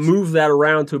 She could move that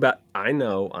around to about. I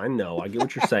know. I get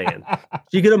what you're saying.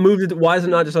 She could have moved it. Why is it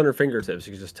not just on her fingertips?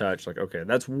 She could just touch. Like, okay,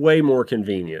 that's way more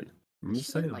convenient. I'm She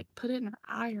just didn't, saying. like put it in her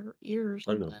eye or ear or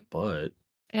I know, something. but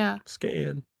Yeah.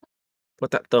 scan.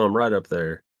 Put that thumb right up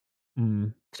there.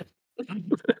 Mm.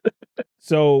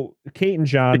 So Kate and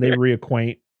John, they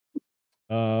reacquaint.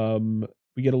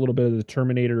 We get a little bit of the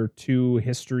Terminator 2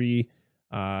 history.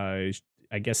 I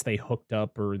guess they hooked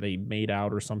up or they made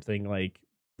out or something like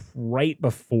right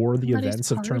before the Somebody's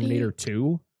events of party. Terminator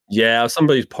 2. Yeah,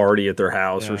 somebody's party at their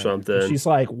house or And something. she's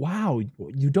like, wow,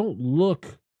 you don't look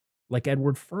like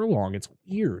Edward Furlong. It's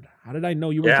weird. How did I know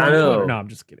you were Yeah, I John Connor? know. No, I'm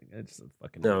just kidding. It's a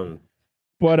fucking No,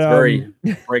 but very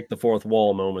break the fourth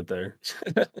wall moment there.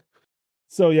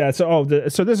 So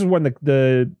this is when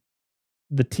the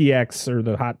TX or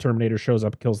the hot Terminator shows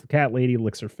up, kills the cat lady,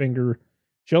 licks her finger.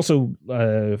 She also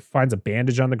finds a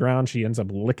bandage on the ground. She ends up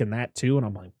licking that too, and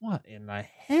I'm like, what in the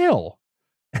hell?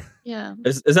 Yeah.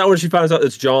 Is that when she finds out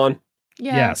it's John?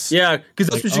 Yeah. Yes. Yeah, because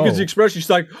that's Like, when she gets the expression. She's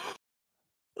like,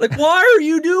 why are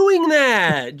you doing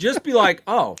that? Just be like,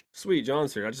 oh, sweet,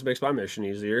 John's here. That just makes my mission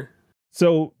easier.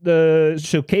 So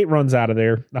Kate runs out of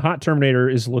there. The hot Terminator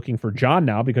is looking for John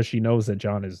now because she knows that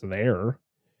John is there.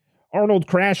 Arnold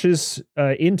crashes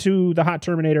into the hot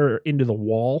Terminator into the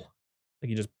wall. Like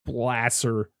he just blasts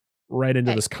her right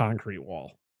into this concrete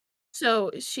wall. So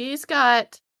she's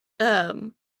got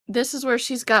this is where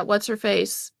she's got what's her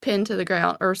face pinned to the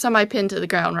ground or semi pinned to the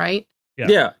ground, right?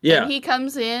 Yeah. And he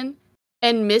comes in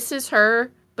and misses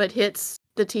her but hits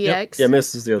the TX. Yeah,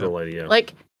 misses the other lady. Yeah,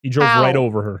 Like he drove how? right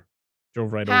over her.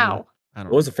 Over her. How? I don't it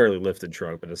know. was a fairly lifted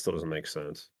truck, but it still doesn't make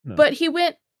sense. No. But he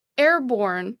went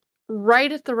airborne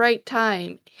right at the right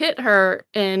time, hit her,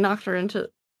 and knocked her into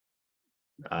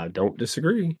I don't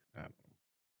disagree.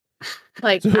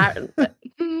 like.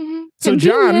 So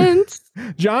John convenience.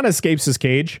 John escapes his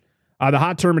cage. The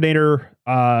hot Terminator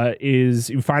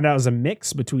you find out is a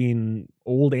mix between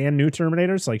old and new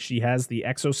Terminators. Like she has the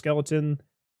exoskeleton,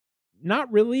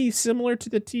 not really similar to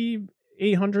the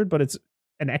T-800, but it's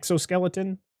an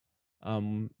exoskeleton.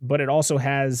 But it also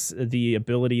has the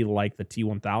ability like the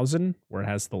T-1000, where it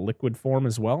has the liquid form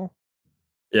as well.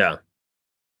 Yeah.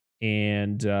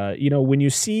 And when you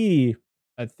see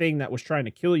a thing that was trying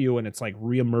to kill you and it's like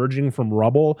reemerging from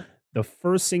rubble, the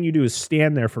first thing you do is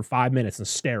stand there for 5 minutes and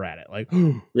stare at it. Like,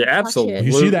 Yeah, absolutely.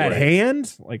 you see that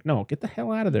hand? Like, no, get the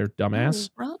hell out of there, dumbass.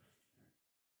 Oh,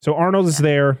 So Arnold is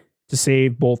there to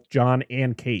save both John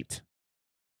and Kate.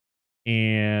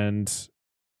 And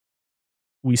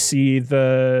we see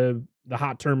the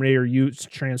hot Terminator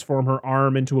transform her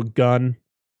arm into a gun.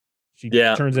 She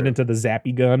turns it into the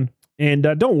zappy gun. And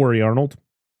don't worry, Arnold.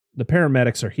 The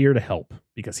paramedics are here to help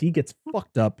because he gets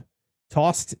fucked up,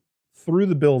 tossed through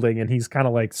the building, and he's kind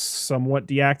of like somewhat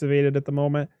deactivated at the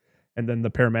moment. And then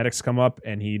the paramedics come up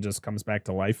and he just comes back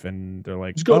to life, and they're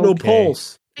like, he's got no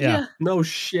pulse. Yeah. No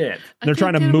shit. They're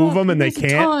trying to move him and they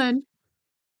can't.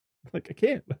 Like,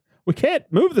 we can't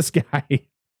move this guy.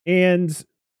 And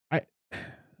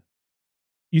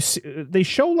you see, they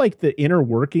show like the inner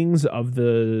workings of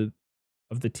the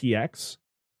TX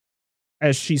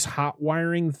as she's hot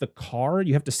wiring the car.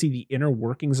 You have to see the inner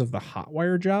workings of the hot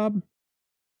wire job.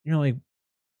 You're like,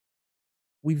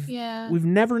 we've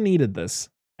never needed this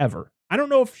ever. I don't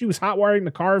know if she was hot wiring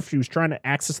the car, if she was trying to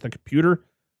access the computer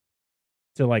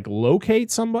to like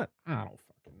locate somebody. I don't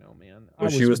fucking know, man. Well,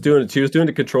 she was doing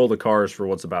to control the cars for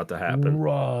what's about to happen.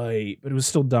 Right, but it was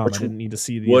still dumb. Which I didn't need to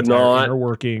see the would not inner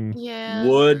working. Yeah.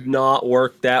 Would not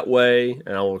work that way,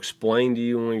 and I will explain to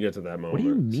you when we get to that moment. What do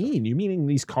you mean? You meaning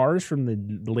these cars from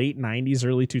the late 90s,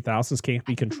 early 2000s can't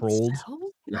be controlled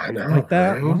I know, like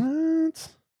that? right? What?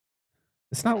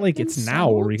 It's not like it's now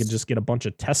where we could just get a bunch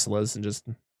of Teslas and just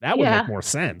that would make more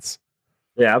sense.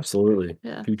 Yeah, absolutely.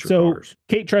 Yeah. Future So cars.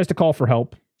 Kate tries to call for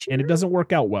help, and it doesn't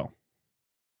work out well.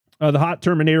 The hot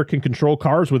Terminator can control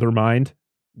cars with her mind.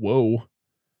 Whoa.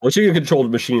 Well, she can control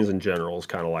machines in general. Is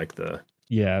kind of like the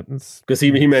because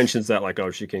he mentions that like,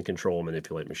 oh, she can control and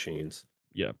manipulate machines.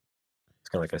 Yeah, it's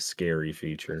kind of like a scary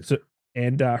feature. So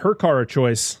and her car of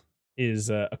choice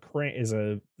is a crane, is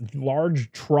a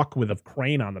large truck with a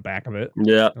crane on the back of it.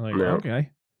 Yeah, like, yeah. Okay.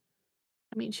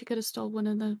 I mean, she could have stole one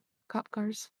of the cop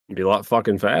cars. It'd be a lot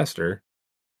fucking faster.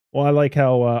 Well, I like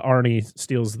how Arnie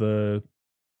steals the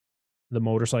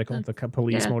motorcycle, the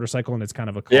police motorcycle, and it's kind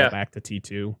of a callback to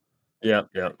T2. Yeah,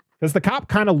 yeah. Because the cop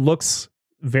kind of looks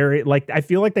very like, I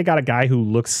feel like they got a guy who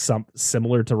looks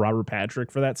similar to Robert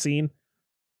Patrick for that scene.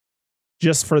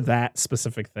 Just for that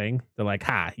specific thing. They're like,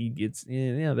 he gets,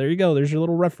 yeah, there you go. There's your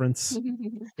little reference.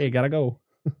 Hey, gotta go.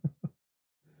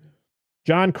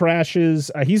 John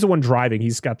crashes. He's the one driving.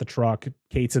 He's got the truck.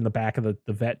 Kate's in the back of the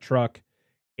vet truck.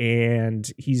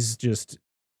 And he's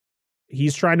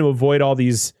trying to avoid all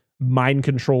these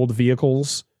mind-controlled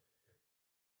vehicles.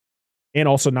 And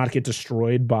also not get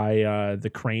destroyed by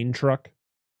the crane truck.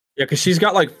 Yeah, because she's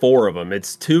got like 4 of them.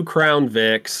 It's 2 Crown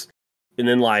Vics, and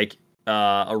then like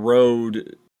a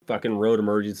road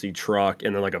emergency truck,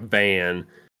 and then like a van.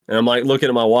 And I'm like looking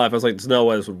at my wife. I was like, "There's no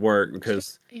way this would work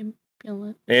because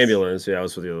ambulance." Yeah, I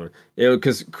was with the other one.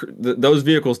 Because those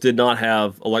vehicles did not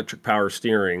have electric power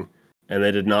steering, and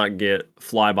they did not get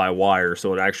fly-by-wire,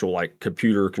 so an actual like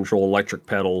computer control electric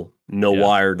pedal, no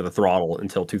wire to the throttle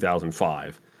until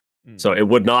 2005. So it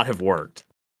would not have worked.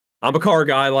 I'm a car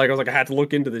guy. Like I was like, I had to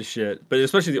look into this shit, but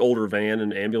especially the older van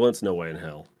and ambulance, no way in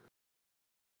hell.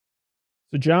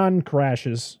 So John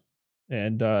crashes,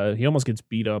 and he almost gets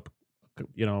beat up,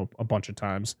 a bunch of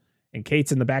times. And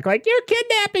Kate's in the back, like, "You're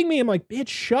kidnapping me." I'm like, "Bitch,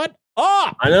 shut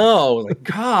up." I know, like,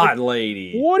 God,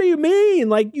 lady. What do you mean?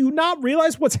 Like, you not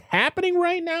realize what's happening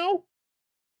right now?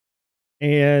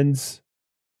 And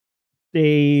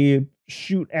they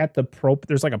shoot at the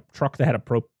there's like a truck that had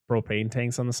a propane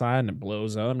tanks on the side, and it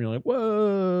blows up. And you're like,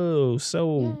 whoa,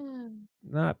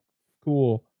 not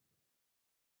cool.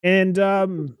 And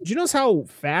do you notice how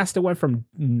fast it went from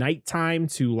nighttime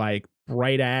to like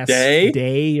bright ass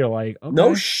day? You're like, okay.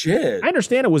 No shit. I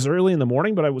understand it was early in the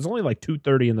morning, but it was only like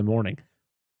 2:30 in the morning.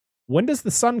 When does the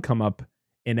sun come up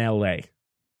in LA?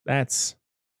 That's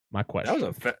my question.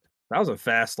 That was a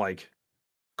fast like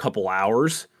couple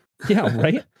hours. Yeah,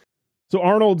 right. So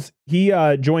Arnold, he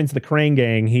joins the crane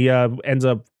gang. He ends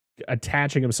up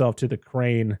attaching himself to the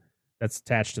crane that's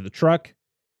attached to the truck.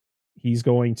 He's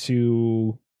going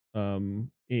to,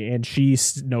 and she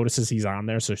notices he's on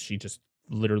there, so she just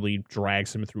literally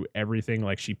drags him through everything.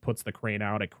 Like she puts the crane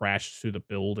out, it crashes through the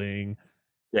building.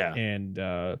 Yeah, and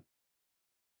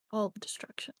all the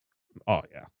destruction. Oh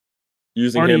yeah,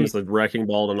 using him as the wrecking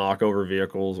ball to knock over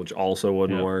vehicles, which also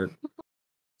wouldn't work.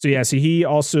 So yeah,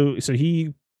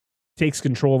 he takes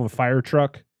control of a fire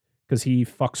truck because he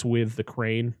fucks with the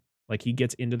crane. Like he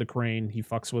gets into the crane, he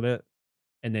fucks with it,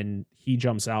 and then he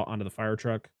jumps out onto the fire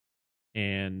truck.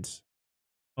 And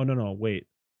wait,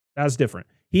 that was different.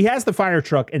 He has the fire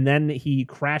truck, and then he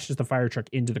crashes the fire truck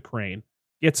into the crane,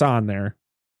 gets on there,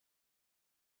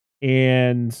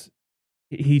 and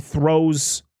he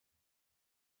throws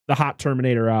the hot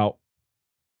Terminator out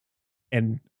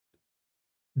and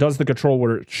does the control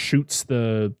where it shoots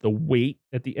the weight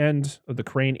at the end of the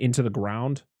crane into the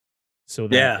ground so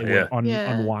that it would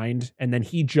unwind, and then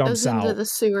he jumps out into the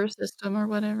sewer system or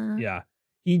whatever. Yeah,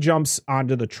 he jumps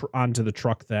onto the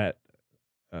truck that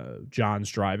John's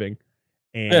driving,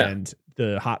 and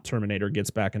the hot Terminator gets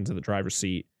back into the driver's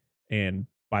seat, and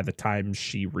by the time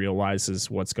she realizes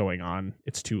what's going on,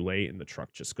 it's too late, and the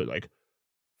truck just goes like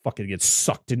fucking gets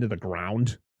sucked into the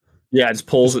ground. Yeah, it just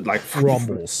pulls it like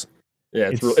rumbles. Yeah,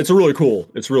 it's really cool.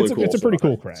 It's really cool. It's a pretty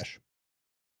cool crash.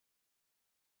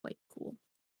 Quite cool.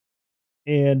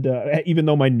 And even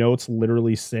though my notes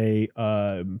literally say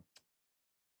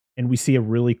and we see a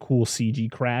really cool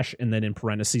CG crash, and then in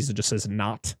parentheses it just says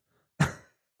 "not."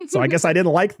 So I guess I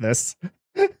didn't like this.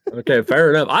 Okay,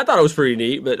 fair enough. I thought it was pretty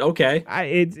neat, but okay.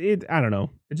 I don't know.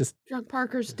 It just Drunk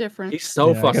Parker's different. He's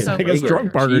so fucking. I guess big.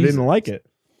 Drunk Parker Jesus. didn't like it.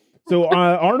 So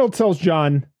Arnold tells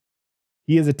John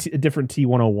he has a different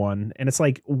T-101, and it's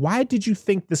like, why did you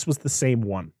think this was the same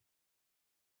one?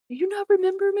 Do you not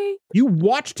remember me? You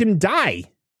watched him die.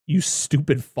 You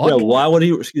stupid fuck. Yeah, why would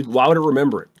he? Why would it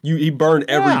remember it? He burned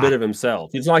every Yeah. bit of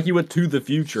himself. It's not like he went to the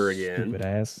future again. Stupid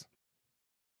ass.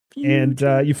 And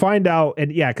you find out,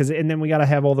 and then we got to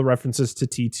have all the references to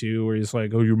T2 where he's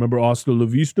like, oh, you remember Hasta La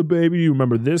Vista, baby? You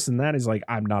remember this and that? He's like,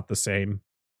 I'm not the same.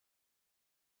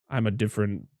 I'm a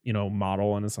different,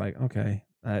 model. And it's like, okay,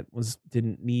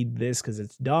 didn't need this because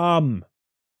it's dumb.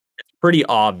 Pretty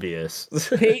obvious.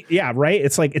 Hey, yeah, right.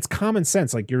 It's like, it's common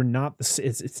sense. Like you're not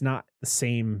it's not the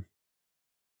same.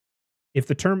 If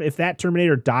that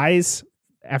Terminator dies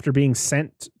after being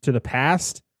sent to the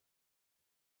past,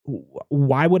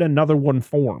 why would another one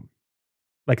form?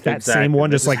 Like that same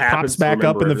one just like pops back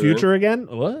up in the future again?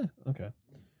 What? Okay.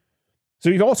 So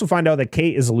you also find out that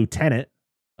Kate is a lieutenant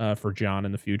for John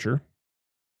in the future.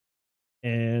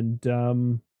 And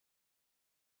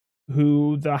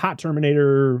who the hot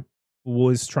Terminator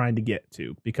was trying to get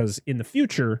to, because in the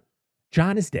future,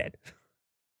 John is dead.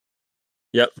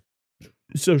 Yep.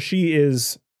 So she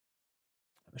was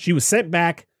sent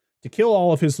back to kill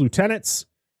all of his lieutenants,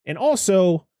 and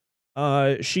also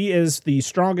she is the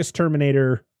strongest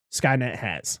Terminator Skynet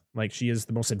has. Like she is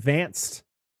the most advanced.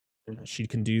 She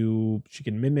can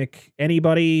mimic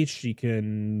anybody. She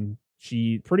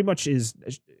pretty much is.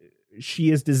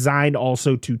 She is designed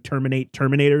also to terminate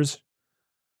Terminators.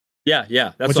 Yeah.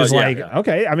 That's which is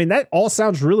okay. I mean, that all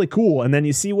sounds really cool. And then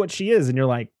you see what she is, and you're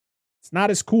like, it's not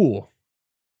as cool.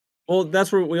 Well,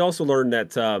 that's where we also learned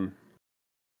that.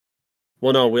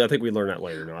 Well, no, I think we learned that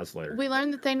later. No, that's later. We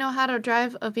learned that they know how to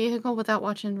drive a vehicle without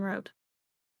watching the road.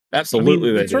 Absolutely,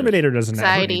 I mean, the Terminator doesn't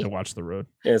ever need to watch the road.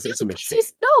 Yeah, it's a machine.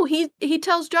 No, he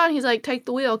tells John, he's like, take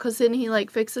the wheel, because then he like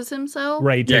fixes himself.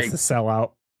 Right, he takes the cell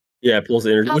out. Yeah, it pulls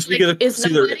the energy. Which we get to is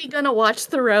see nobody gonna watch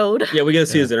the road? Yeah, we get to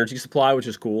see his energy supply, which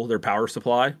is cool. Their power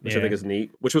supply, which I think is neat,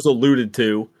 which was alluded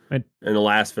to in the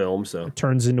last film. So it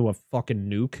turns into a fucking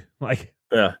nuke, like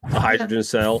a hydrogen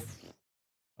cell.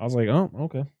 I was like, oh,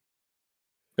 okay.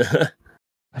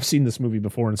 I've seen this movie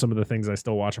before, and some of the things I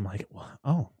still watch, I'm like,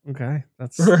 oh, okay,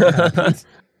 that's.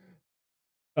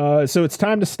 So it's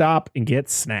time to stop and get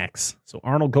snacks. So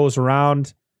Arnold goes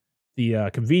around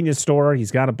the convenience store.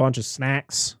 He's got a bunch of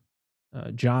snacks.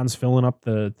 John's filling up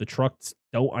the truck.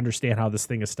 Don't understand how this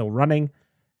thing is still running.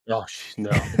 Oh no,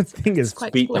 this thing is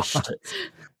beat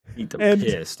the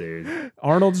piss, dude.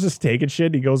 Arnold's just taking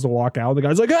shit. He goes to walk out. The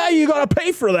guy's like, "Hey, you gotta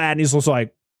pay for that." And he's just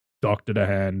like, "Duck to the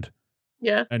hand."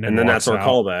 Yeah, and then that's our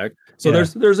callback. So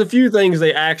there's a few things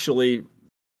they actually,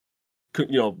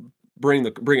 bring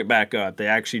it back up. They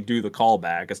actually do the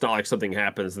callback. It's not like something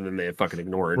happens and then they fucking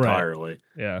ignore it entirely.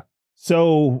 Yeah.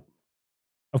 So,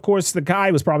 of course, the guy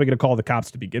was probably going to call the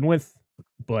cops to begin with.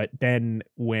 But then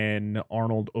when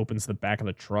Arnold opens the back of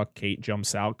the truck, Kate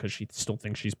jumps out because she still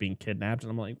thinks she's being kidnapped. And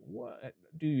I'm like, what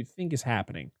do you think is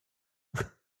happening?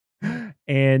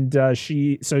 And so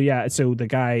the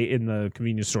guy in the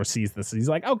convenience store sees this. And he's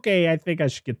like, okay, I think I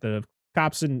should get the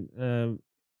cops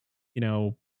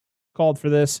called for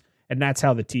this. And that's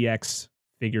how the TX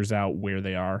figures out where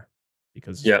they are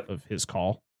because of his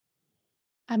call.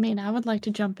 I mean, I would like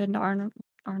to jump into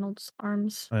Arnold's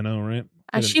arms. I know, right?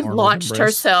 She launched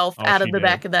herself out of the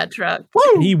back of that truck.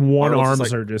 He one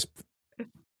arms her, just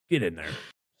get in there.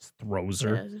 Just throws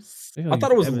her. Yes. I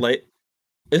thought it was late.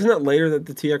 Isn't it later that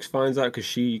the TX finds out because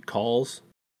she calls?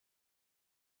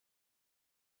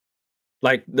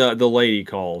 Like the lady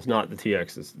calls, not the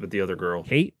TXs, but the other girl.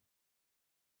 Kate?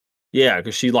 Yeah,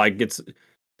 because she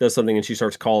does something and she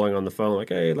starts calling on the phone, like,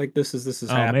 hey, like this is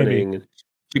happening. And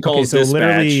she calls dispatch.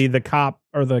 Literally the cop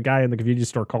or the guy in the convenience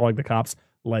store calling the cops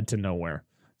led to nowhere.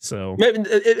 So maybe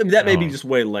that may be just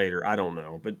way later. I don't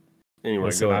know. But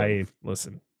anyway,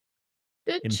 listen.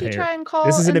 Did she try and call?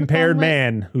 This is an impaired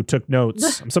man who took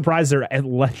notes. I'm surprised they're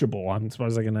legible. I'm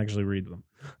surprised I can actually read them.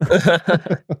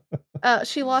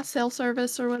 She lost cell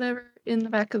service or whatever in the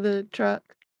back of the truck.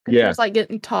 Yeah. She was like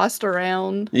getting tossed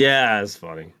around. Yeah, it's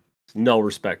funny. No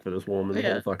respect for this woman in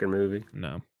the whole fucking movie.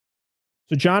 No.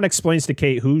 So John explains to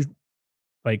Kate who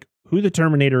the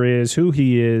Terminator is, who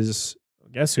he is. I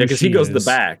guess who because he goes to the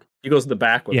back. He goes to the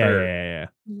back with her. Yeah.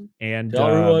 And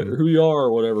tell who you are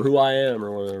or whatever, who I am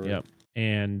or whatever. Yep.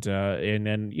 And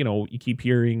then you keep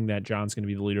hearing that John's going to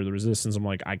be the leader of the resistance. I'm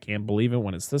like, I can't believe it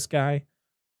when it's this guy.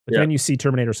 But then you see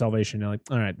Terminator Salvation, you're like,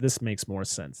 all right, this makes more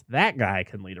sense. That guy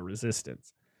can lead a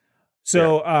resistance.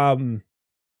 So, and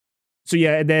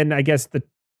then I guess this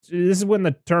is when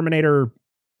the Terminator,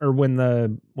 or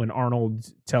when Arnold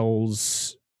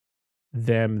tells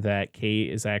them that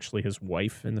Kate is actually his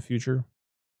wife in the future.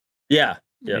 Yeah.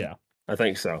 I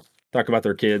think so. Talk about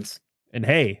their kids. And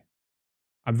hey,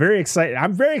 I'm very excited.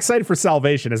 I'm very excited for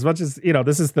Salvation. As much as,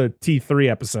 this is the T3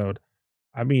 episode.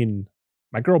 I mean,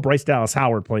 my girl Bryce Dallas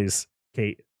Howard plays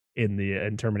Kate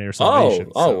in Terminator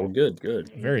Salvation. Good.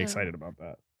 Very excited about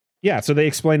that. Yeah, so they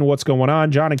explain what's going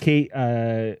on. John and Kate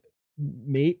they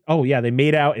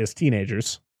made out as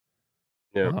teenagers.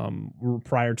 Yeah.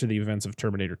 Prior to the events of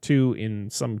Terminator 2 in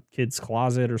some kid's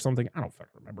closet or something. I don't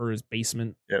fucking remember, his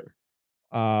basement. Yeah.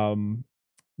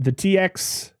 The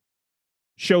TX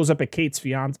shows up at Kate's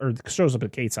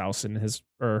house, and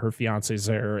her fiance's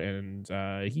there,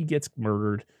 and he gets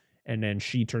murdered, and then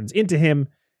she turns into him,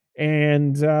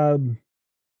 and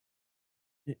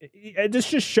this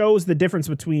just shows the difference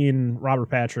between Robert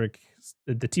Patrick,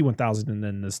 the T-1000, and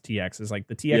then this TX. Is like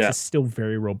the TX is still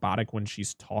very robotic when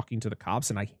she's talking to the cops,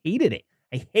 and I hated it.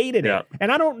 It.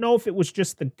 And I don't know if it was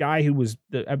just the guy who was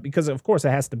because of course it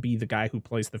has to be the guy who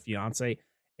plays the fiance.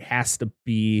 It has to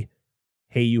be,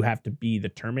 hey, you have to be the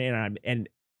Terminator,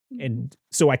 and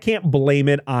so I can't blame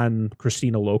it on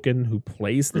Christina Loken who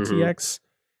plays the TX.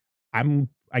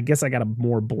 I guess I gotta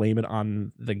more blame it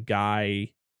on the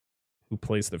guy who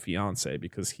plays the fiance,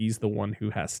 because he's the one who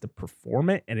has to perform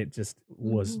it, and it just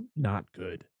was not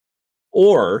good.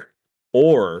 Or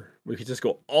we could just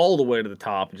go all the way to the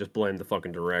top and just blame the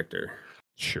fucking director.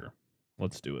 Sure,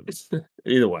 let's do it.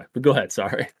 Either way, but go ahead.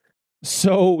 Sorry.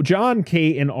 So John,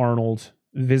 Kate, and Arnold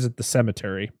visit the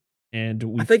cemetery,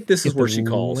 and I think this is where she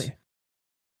calls.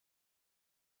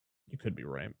 You could be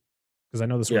right, because I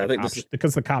know this.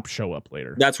 Because the cops show up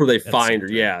later. That's where they find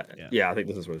her. Yeah. I think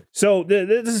this is where. So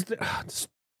this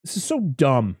is so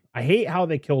dumb. I hate how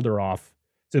they killed her off.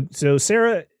 So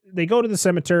Sarah, they go to the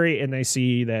cemetery and they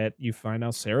see that you find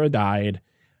out Sarah died,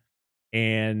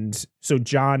 and so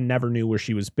John never knew where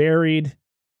she was buried,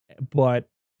 but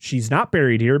she's not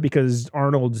buried here because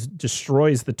Arnold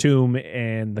destroys the tomb,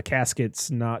 and the casket's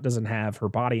doesn't have her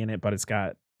body in it, but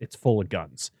it's full of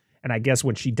guns. And I guess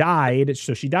when she died,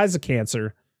 so she dies of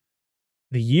cancer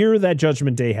the year that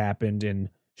Judgment Day happened, and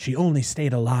she only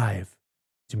stayed alive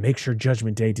to make sure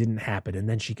Judgment Day didn't happen, and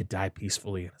then she could die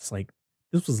peacefully. And it's like,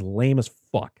 this was lame as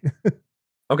fuck.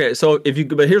 Okay, so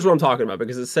but here's what I'm talking about,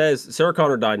 because it says Sarah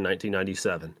Connor died in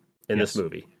 1997 in this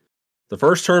movie. The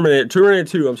first Terminator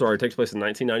 2, takes place in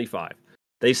 1995.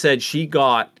 They said she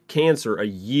got cancer a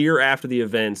year after the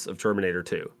events of Terminator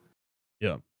 2.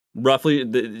 Yeah.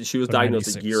 Roughly, she was diagnosed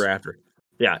 96. A year after.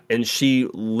 Yeah, and she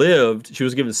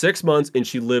was given 6 months, and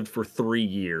she lived for 3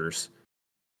 years.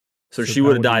 So she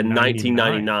would have died in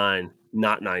 1999,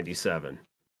 not 97.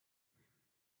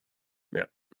 Yeah.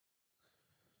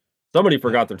 Somebody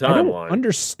forgot their timeline. I don't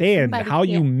understand how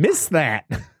you miss that.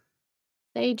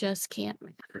 They just can't.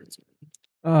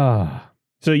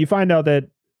 So you find out that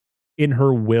in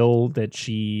her will that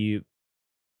she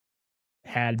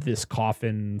had this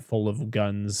coffin full of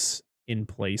guns in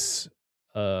place,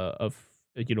 put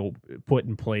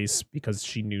in place because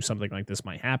she knew something like this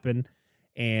might happen,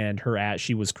 and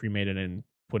she was cremated and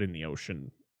put in the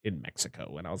ocean in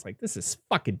Mexico. And I was like, this is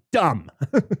fucking dumb.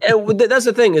 And that's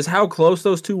the thing, is how close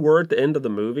those two were at the end of the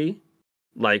movie.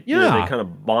 Like, they kind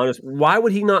of bonded. Why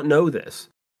would he not know this?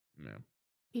 Yeah.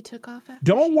 He took off after.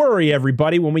 Don't worry,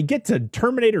 everybody. When we get to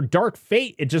Terminator Dark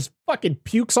Fate, it just fucking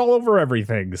pukes all over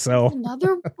everything. So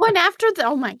another one after the.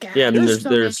 Oh my god! Yeah, I mean,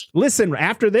 there's. Listen,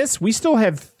 after this, we still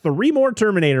have 3 more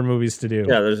Terminator movies to do.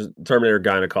 Yeah, there's a Terminator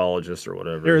gynecologist or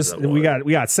whatever.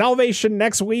 We got Salvation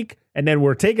next week, and then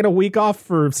we're taking a week off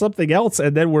for something else,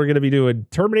 and then we're going to be doing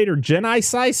Terminator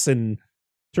Genisys and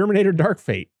Terminator Dark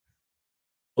Fate.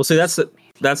 Well, see, that's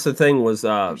the thing was.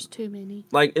 There's too many.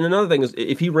 Like, and another thing is,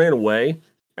 if he ran away.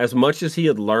 As much as he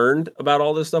had learned about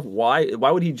all this stuff, why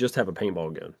would he just have a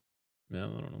paintball gun? No,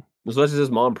 I don't know. As much as his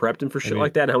mom prepped him for shit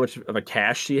like that, and how much of a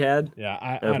cash she had. Yeah,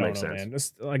 I don't know, man.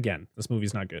 This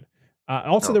movie's not good.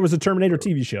 There was a Terminator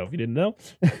TV show, if you didn't know.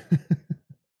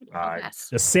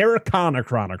 The Sarah Connor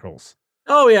Chronicles.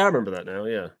 Oh, yeah, I remember that now,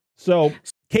 yeah. So,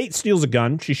 Kate steals a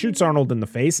gun, she shoots Arnold in the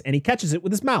face, and he catches it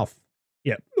with his mouth.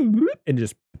 Yeah. And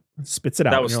just spits it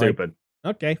out. That was stupid.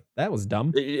 Okay, that was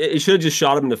dumb. It should have just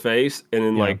shot him in the face and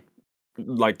then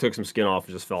like took some skin off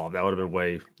and just fell off. That would have been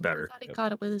way better. I thought he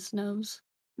caught it with his nose.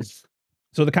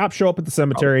 So the cops show up at the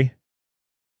cemetery.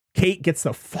 Kate gets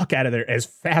the fuck out of there as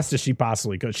fast as she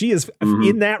possibly could. She is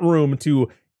in that room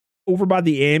over by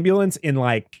the ambulance in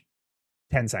like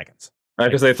 10 seconds.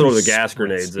 Because they throw the gas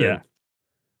grenades in. Yeah.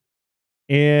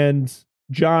 And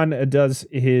John does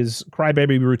his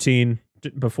crybaby routine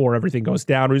before everything goes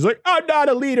down. Where he's like, I'm not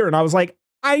a leader. And I was like,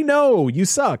 I know, you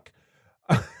suck.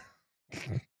 And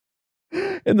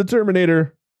the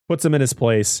Terminator puts him in his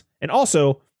place and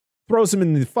also throws him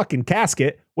in the fucking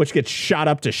casket, which gets shot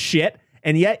up to shit.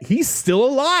 And yet he's still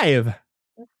alive.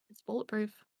 It's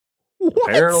bulletproof. What?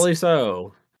 Apparently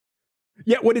so.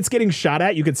 Yet when it's getting shot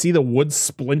at, you can see the wood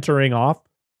splintering off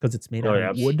because it's made out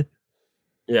of wood.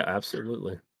 Yeah,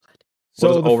 absolutely.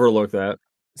 So we'll overlook that.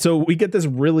 So we get this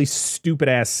really stupid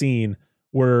ass scene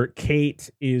where Kate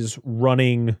is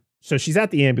running. So she's at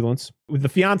the ambulance with the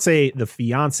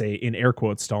fiance in air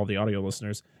quotes to all the audio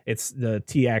listeners. It's the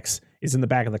TX is in the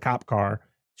back of the cop car,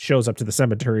 shows up to the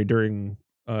cemetery during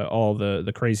all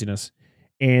the craziness.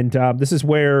 And this is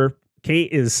where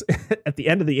Kate is at the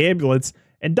end of the ambulance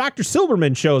and Dr.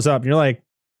 Silverman shows up and you're like,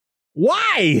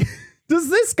 why does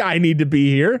this guy need to be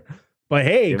here? But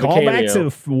hey, call back to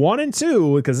 1 and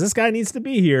 2 because this guy needs to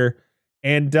be here.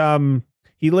 And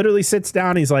he literally sits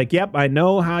down. He's like, yep, I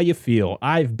know how you feel.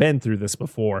 I've been through this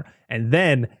before. And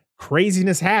then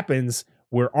craziness happens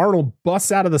where Arnold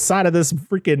busts out of the side of this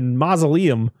freaking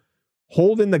mausoleum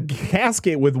holding the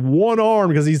casket with one arm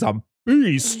because he's a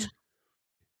beast.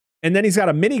 And then he's got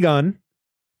a minigun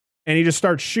and he just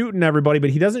starts shooting everybody,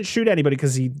 but he doesn't shoot anybody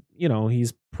because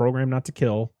he's programmed not to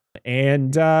kill.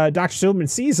 And Dr. Silverman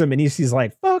sees him and he's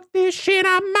like, fuck this shit,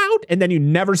 I'm out. And then you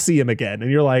never see him again.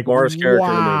 And you're like,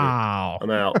 wow. I'm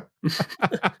out.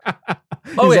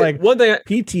 Like, one thing,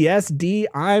 PTSD,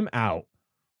 I'm out.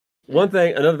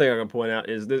 Another thing I can point out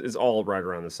is this is all right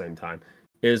around the same time,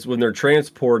 is when they're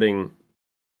transporting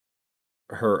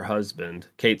her husband,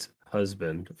 Kate's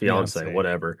husband, fiance,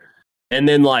 whatever. And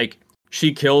then like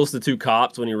she kills the 2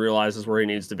 cops when he realizes where he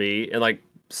needs to be and like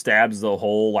stabs the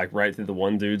hole like right through the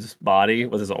one dude's body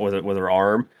with her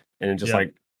arm and it just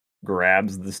like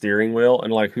grabs the steering wheel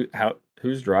and like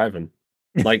who's driving?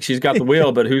 Like she's got the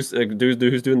wheel, but who's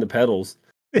doing the pedals?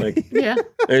 Like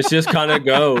it just kind of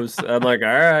goes. I'm like, all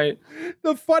right.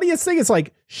 The funniest thing is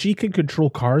like she can control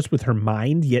cars with her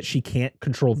mind, yet she can't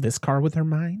control this car with her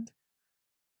mind.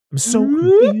 I'm so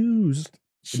confused.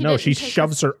 She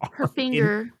shoves her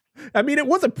finger. I mean, it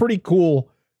was a pretty cool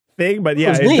thing, but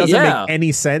yeah, it doesn't make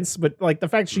any sense. But like the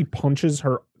fact she punches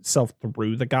herself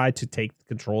through the guy to take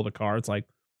control of the car, it's like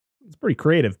it's pretty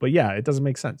creative. But yeah, it doesn't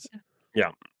make sense.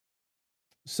 Yeah.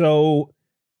 So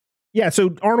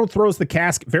Arnold throws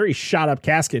the very shot up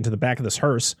casket into the back of this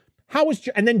hearse.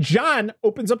 And then John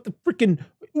opens up the freaking.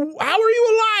 How are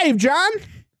you alive, John?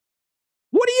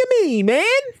 What do you mean, man?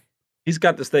 He's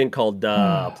got this thing called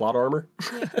plot armor.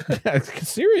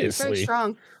 Seriously, very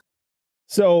strong.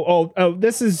 So,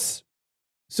 this is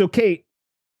Kate.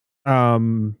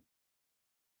 This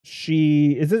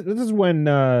is when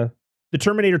the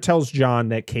Terminator tells John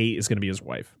that Kate is going to be his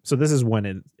wife. So this is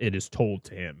when it is told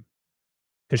to him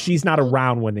because she's not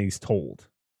around when he's told.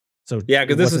 So yeah,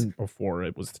 because this isn't before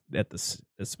it was at this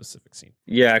specific scene.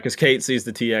 Yeah, because Kate sees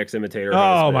the TX imitator.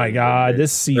 Oh my god,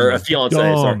 this scene or a fiance.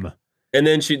 Dumb. And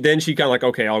then she kind of like,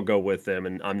 okay, I'll go with them,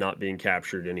 and I'm not being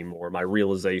captured anymore. My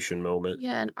realization moment.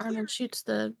 Yeah, and Arnold shoots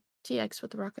the TX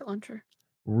with the rocket launcher.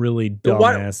 Really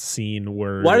dumbass scene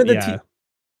where why did the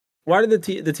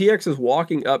TX is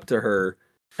walking up to her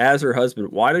as her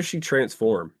husband? Why does she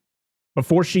transform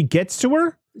before she gets to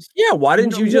her? Yeah, why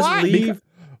didn't you just leave?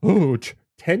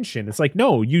 Tension. It's like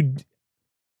no, you.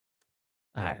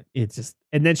 It's just,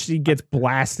 and then she gets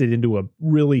blasted into a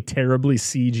really terribly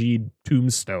CG'd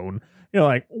tombstone. You're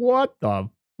like, what the?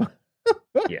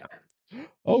 Yeah.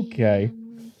 Okay.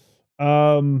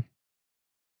 And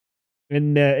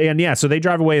yeah, so they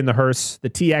drive away in the hearse. The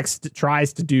TX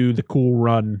tries to do the cool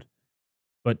run,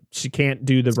 but she can't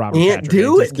do the Robert Patrick.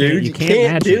 Do it, dude. You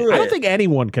can't do it. I don't think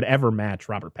anyone could ever match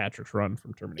Robert Patrick's run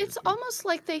from Terminator. It's almost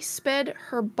like they sped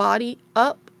her body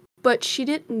up, but she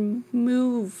didn't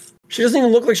move. She doesn't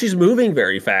even look like she's moving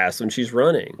very fast when she's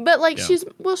running. But like she's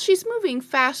moving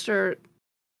faster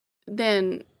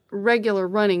than regular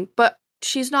running, but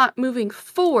she's not moving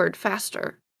forward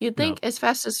faster. You'd think as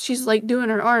fast as she's like doing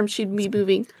her arms, she'd be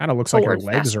moving. Kind of looks like her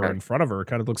legs are in front of her.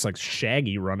 Kind of looks like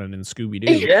Shaggy running in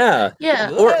Scooby-Doo. Yeah. Yeah.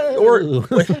 Or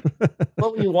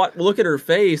well, when you look at her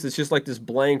face, it's just like this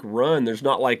blank run. There's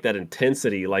not like that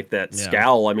intensity, like that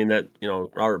scowl. I mean, that,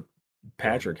 Robert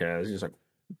Patrick has. He's like.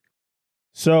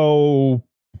 So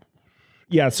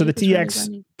the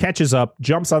TX catches up,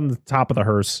 jumps on the top of the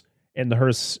hearse, and the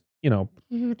hearse,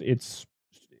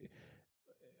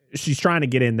 she's trying to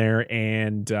get in there,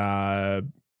 and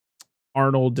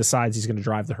Arnold decides he's going to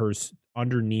drive the hearse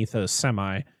underneath a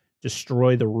semi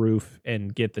destroy the roof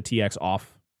and get the TX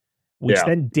off, which Yeah.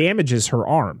 then damages her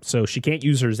arm. So she can't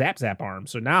use her Zap Zap arm.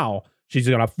 So now she's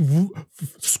going to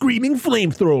screaming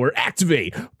flamethrower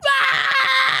activate.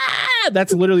 Ah!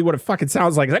 That's literally what it fucking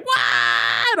sounds like. It's like,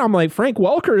 Wah! And I'm like, Frank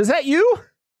Welker, is that you?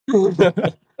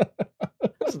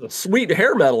 This is a sweet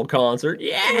hair metal concert. Oh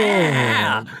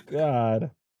Yeah. my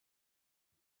God.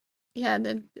 Yeah, and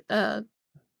then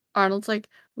Arnold's like,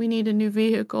 we need a new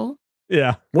vehicle.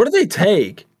 Yeah. What did they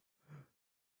take?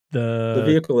 The The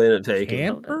vehicle they ended up taking.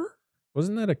 camper?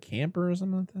 Wasn't that a camper or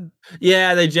something like that?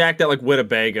 Yeah, they jacked out like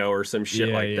Winnebago or some shit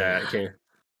Yeah, like yeah. that.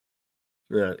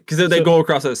 Yeah, because they So- go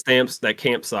across that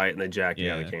campsite and they jack out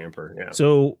Yeah. the camper. Yeah.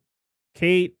 So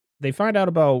Kate, they find out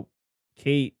about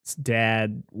Kate's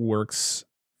dad works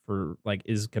for like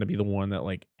is gonna be the one that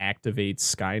like activates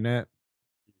Skynet.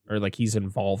 Or like he's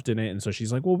involved in it. And so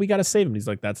she's like, well, we gotta save him. He's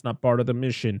like, that's not part of the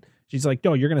mission. She's like,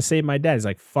 no, you're gonna save my dad. He's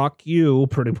like, fuck you,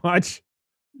 pretty much.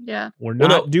 Yeah. We're Well,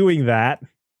 not no. doing that.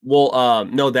 Well,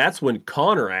 no, that's when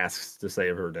Connor asks to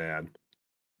save her dad.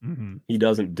 Mm-hmm. He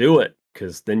doesn't do it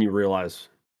because then you realize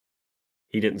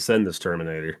he didn't send this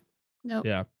Terminator. No,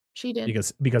 Yeah. she did.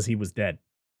 Because he was dead.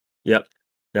 Yep.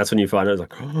 That's when you find out. It's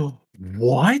like, oh,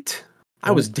 what? I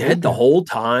Oh, was dead the goodness. whole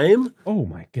time. Oh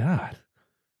my God.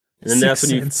 And then that's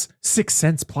when you. Sixth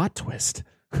Sense plot twist.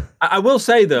 I will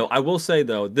say though,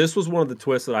 this was one of the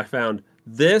twists that I found.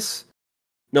 There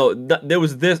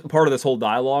was this part of this whole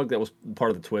dialogue that was part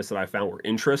of the twist that I found were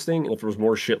interesting. And if there was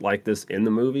more shit like this in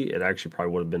the movie, it actually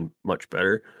probably would have been much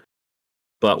better.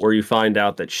 But where you find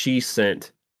out that she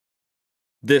sent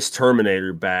this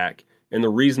Terminator back, and the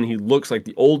reason he looks like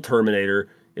the old Terminator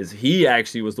is he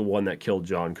actually was the one that killed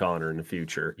John Connor in the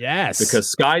future. Yes.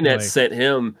 Because Skynet Like- sent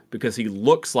him because he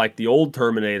looks like the old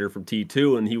Terminator from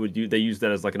T2, and they used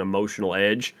that as like an emotional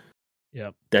edge.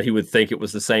 Yep. That he would think it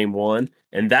was the same one,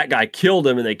 and that guy killed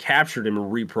him, and they captured him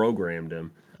and reprogrammed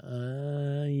him,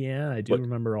 Yeah, I do What-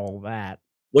 remember all that.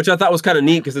 which I thought was kind of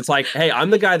neat because it's like, hey, I'm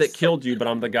the guy that killed you, but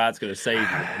I'm the guy that's going to save you.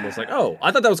 And it's like, oh,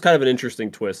 I thought that was kind of an interesting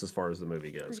twist as far as the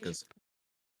movie goes, because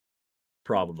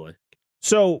probably.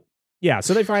 So yeah,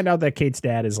 so they find out that Kate's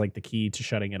dad is like the key to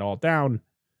shutting it all down.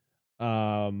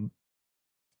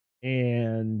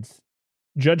 And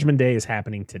Judgment Day is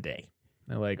happening today.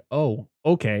 They're like, oh,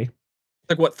 okay.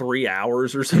 Like what, 3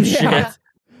 hours or some Yeah. shit?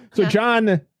 So Yeah.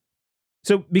 John,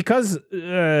 because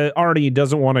Arnie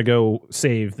doesn't want to go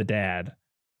save the dad,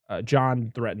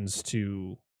 John threatens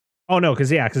to. Oh no,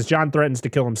 because John threatens to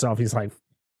kill himself. He's like,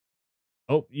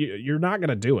 "Oh, you're not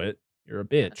gonna do it. You're a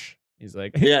bitch." He's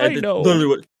like, Yeah, I know. literally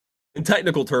what. In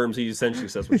technical terms, he essentially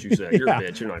says what you said. You're Yeah. a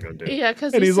bitch. You're not going to do it. Yeah,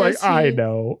 because And he's like, I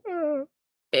know.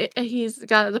 he's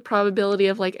got the probability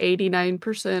of like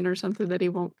 89% or something that he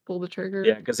won't pull the trigger.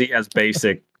 Yeah, because he has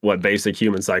basic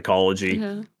human psychology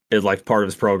Yeah. is like part of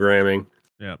his programming.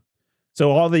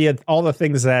 So all the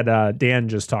things that Dan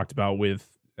just talked about with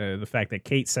the fact that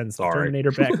Kate sends the Sorry.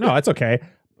 Terminator back. No, it's okay.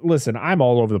 Listen, I'm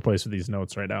all over the place with these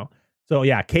notes right now. So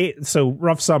yeah, Kate. So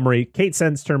rough summary: Kate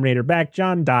sends Terminator back.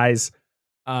 John dies.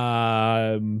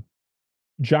 John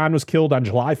was killed on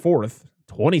July 4th,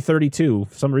 2032.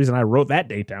 For some reason, I wrote that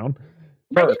date down.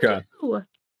 America. Ooh.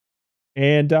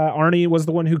 And Arnie was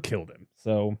the one who killed him.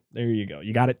 So there you go.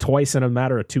 You got it twice in a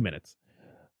matter of 2 minutes.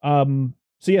 So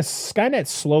yes, Skynet's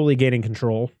slowly gaining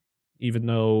control, even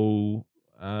though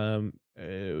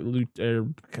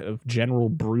General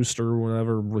Brewster,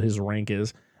 whatever his rank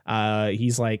is,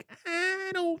 he's like,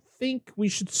 I don't think we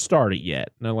should start it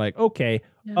yet. And they're like, okay,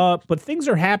 Yeah. but things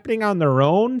are happening on their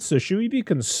own. So should we be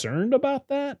concerned about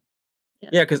that?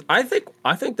 Yeah, because I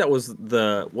think that was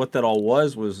what that all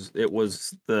was it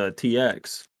was the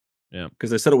TX. Yeah. Because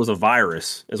they said it was a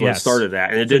virus is what it Yes. started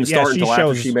at. And it didn't yeah, start she until after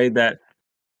shows- she made that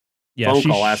Yeah, phone she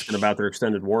call sh- asking about their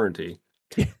extended warranty.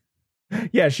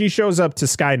 Yeah, she shows up to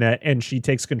Skynet and she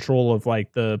takes control of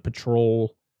like the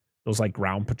patrol, those like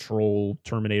ground patrol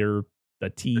Terminator, the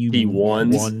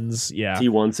T1s. Yeah.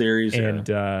 T1 series. And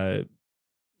so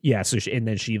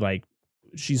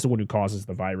she's the one who causes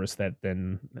the virus that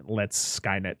then lets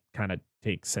Skynet kind of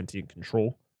take sentient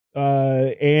control.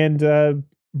 And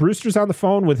Brewster's on the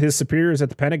phone with his superiors at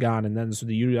the Pentagon, and then so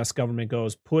the U.S. government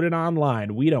goes, put it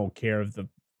online. We don't care of the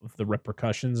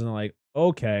repercussions. And they're like,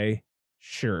 okay,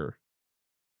 sure.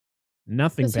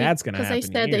 Nothing bad's gonna happen. Because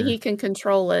they said here. that he can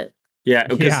control it. yeah.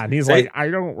 'cause Yeah, and he's they- like, I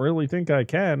don't really think I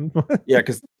can. yeah,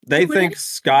 because they What? think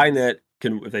Skynet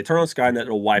can, if they turn on Skynet,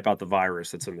 it'll wipe out the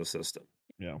virus that's in the system.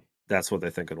 Yeah. That's what they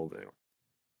think it'll do.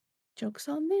 Joke's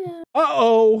on them.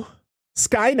 Uh-oh.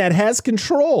 Skynet has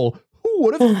control. Who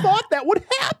would have thought that would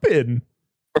happen?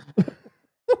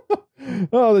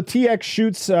 Oh, the TX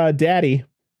shoots Daddy.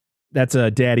 That's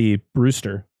Daddy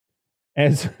Brewster.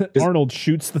 as Arnold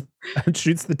shoots the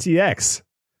TX.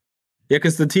 Yeah,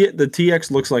 because the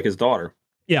TX looks like his daughter.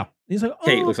 Yeah, he's like,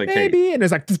 Kate looks like baby, Kate. and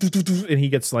it's like, and he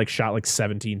gets like shot like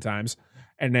 17 times,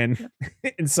 and then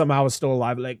and somehow is still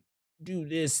alive. Like, do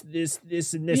this, and this,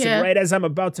 and right as I'm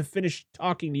about to finish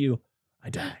talking to you,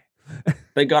 I die.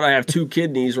 Thank God I have 2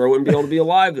 kidneys, or I wouldn't be able to be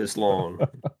alive this long.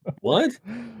 What?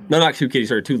 No, not 2 kidneys,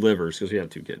 sorry, 2 livers, because we have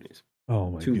 2 kidneys.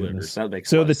 Oh my 2 goodness. livers. That makes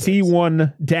so the sense.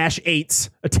 T1-8s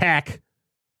attack,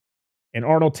 and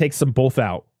Arnold takes them both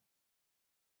out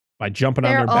by jumping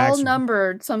on their backs. They're all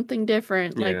numbered something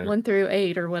different, like 1 through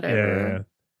 8 or whatever. Yeah.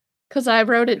 Because I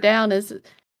wrote it down as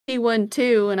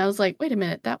T12, and I was like, wait a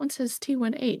minute, that one says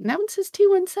T18, and that one says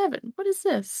T17. What is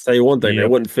this? Tell you one thing, Yep. they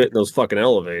wouldn't fit in those fucking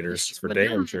elevators for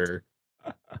damn sure.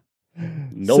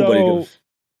 Nobody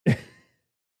could.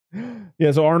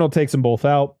 Yeah, so Arnold takes them both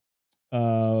out.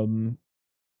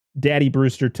 Daddy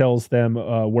Brewster tells them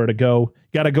where to go.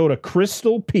 Got to go to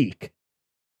Crystal Peak.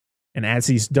 And as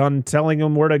he's done telling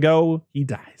him where to go, he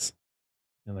dies.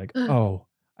 You're like, oh,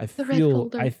 I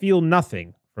feel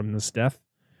nothing from this death.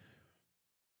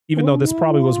 Even though this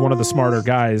probably was one of the smarter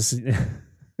guys. They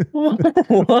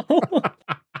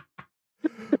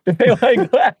like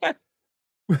that.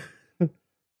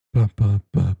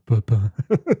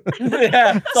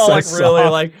 Yeah, it's all like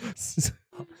really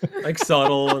like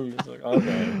subtle and it's like,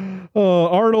 okay.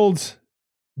 Arnold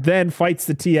then fights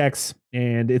the TX,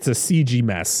 and it's a CG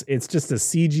mess. It's just a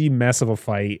CG mess of a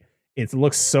fight. It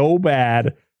looks so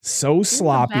bad, so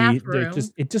sloppy.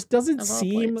 It just doesn't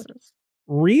seem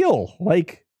real.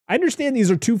 Like, I understand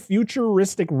these are 2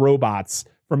 futuristic robots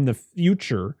from the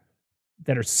future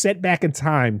that are set back in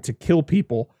time to kill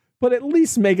people, but at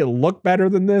least make it look better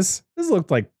than this. This looked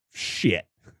like shit.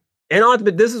 And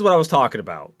this is what I was talking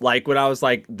about. Like, when I was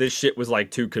like, this shit was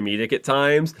like too comedic at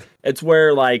times. It's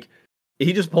where like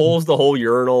he just pulls the whole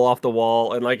urinal off the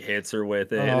wall and like hits her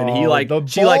with it, and then he like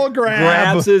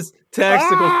grabs his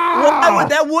testicles. Why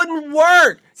that wouldn't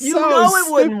work? You know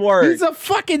it wouldn't work. He's a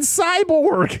fucking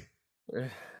cyborg.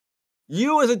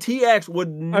 You as a TX would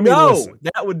know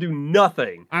that would do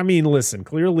nothing. I mean, listen.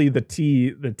 Clearly, the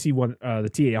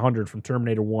T-800 from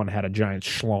Terminator 1 had a giant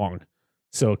schlong,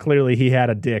 so clearly he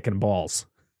had a dick and balls.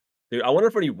 Dude, I wonder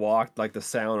if when he walked, like the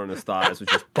sound on his thighs was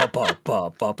just pa pa pa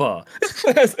pa pa.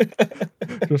 It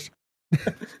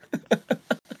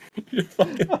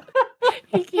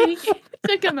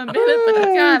took him a minute, but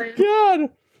he got it. God.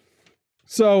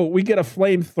 So we get a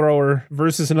flamethrower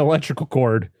versus an electrical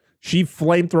cord. She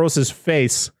flamethrows his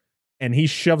face, and he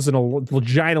shoves a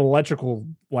giant electrical,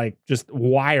 like, just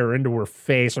wire into her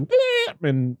face,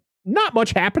 and not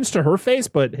much happens to her face,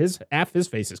 but half his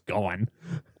face is gone.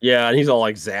 Yeah, and he's all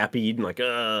like zappy and like,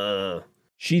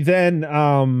 She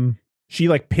then she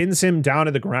like pins him down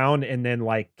to the ground and then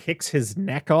like kicks his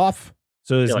neck off.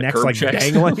 So his neck's like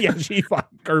dangling. Yeah, she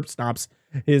curb stomps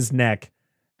his neck.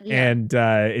 Yeah. And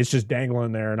it's just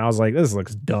dangling there. And I was like, this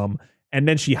looks dumb. And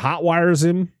then she hot wires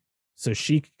him so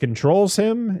she controls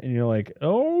him. And you're like,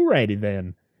 alrighty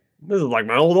then. This is like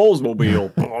my old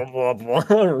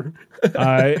Oldsmobile.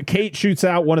 Kate shoots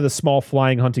out one of the small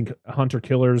flying hunter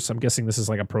killers. I'm guessing this is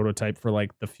like a prototype for like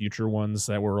the future ones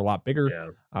that were a lot bigger.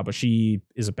 Yeah. But she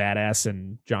is a badass,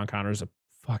 and John Connor's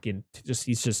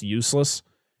he's just useless.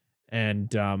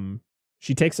 And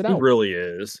she takes it out. He really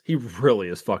is. He really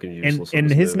is fucking useless. And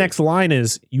his next line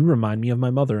is, "You remind me of my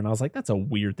mother." And I was like, that's a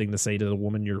weird thing to say to the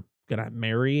woman you're gonna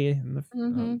marry in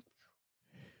the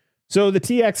So the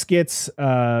TX gets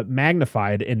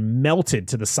magnified and melted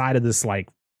to the side of this like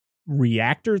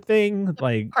reactor thing,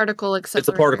 like particle accelerator. It's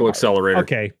a particle accelerator.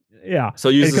 Okay, yeah. So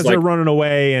because they're running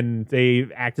away and they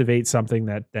activate something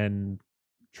that then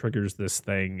triggers this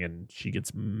thing, and she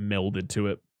gets melded to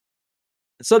it.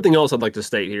 Something else I'd like to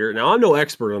state here. Now, I'm no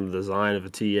expert on the design of a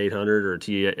T800 or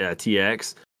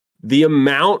TX. The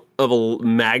amount of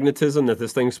magnetism that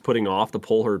this thing's putting off to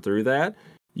pull her through that.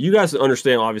 You guys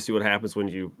understand obviously what happens when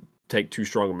you take too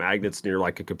strong magnets near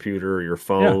like a computer or your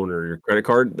phone or your credit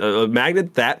card. A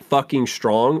magnet that fucking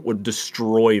strong would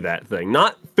destroy that thing.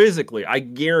 Not physically. I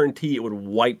guarantee it would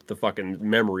wipe the fucking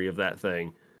memory of that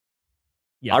thing.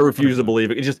 Yeah, I refuse to believe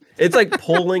it. It's like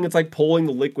pulling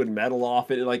the liquid metal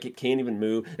off it. Like it can't even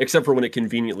move, except for when it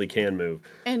conveniently can move.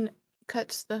 And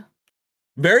cuts the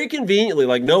very conveniently,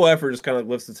 like no effort, just kind of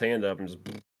lifts its hand up and just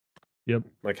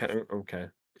like okay.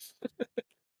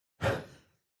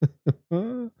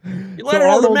 You let her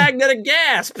hold the magnetic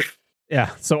gas.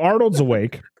 Yeah, so Arnold's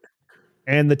awake,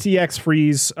 and the TX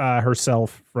frees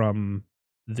herself from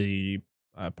the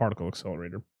particle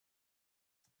accelerator.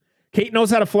 Kate knows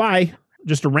how to fly,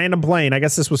 just a random plane. I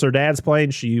guess this was her dad's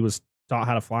plane. She was taught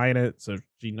how to fly in it, so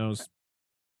she knows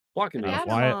Blocking me. Dad or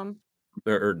Wyatt. mom?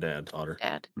 Or dad, taught her.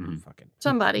 Dad. Mhm. Fucking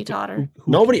Somebody taught her.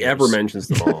 who Nobody ever cares? mentions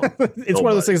the mom. It's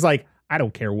one of those Nobody. things like I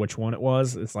don't care which one it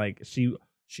was. It's like she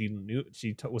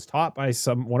was taught by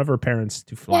one of her parents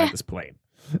to fly Yeah. this plane.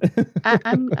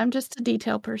 I'm just a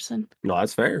detail person. No,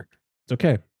 that's fair. It's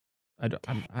okay.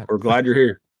 We're glad you're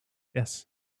here. Yes.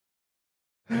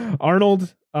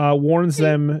 Arnold warns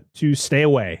them to stay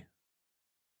away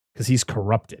because he's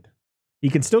corrupted. He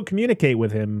can still communicate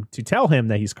with him to tell him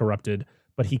that he's corrupted,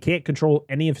 but he can't control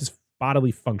any of his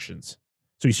bodily functions.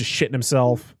 So he's just shitting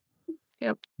himself.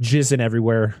 Yep. Jizzing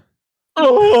everywhere.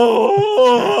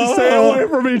 Oh, Stay away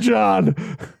from me, John.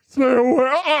 Stay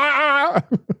away. Ah!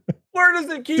 Where does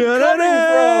it keep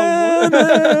coming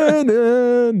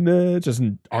from? Just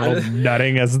Arnold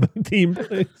nutting as the theme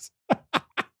plays.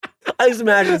 I just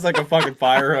imagine it's like a fucking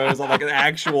fire hose on like an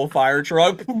actual fire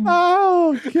truck.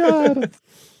 Oh god.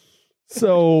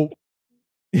 So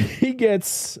he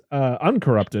gets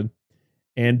uncorrupted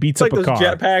and beats It's like up a those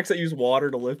car. jetpacks that use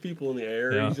water to lift people in the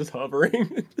air. Yeah. He's just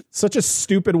hovering. Such a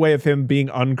stupid way of him being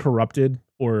uncorrupted,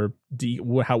 or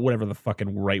whatever the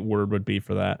fucking right word would be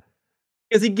for that.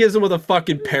 Because he gives him with a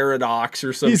fucking paradox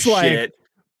or some He's shit. like,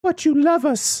 but you love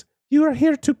us. You are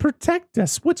here to protect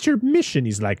us. What's your mission?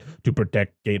 He's like, to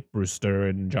protect Kate Brewster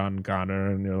and John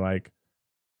Connor. And you're like,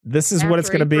 this is what it's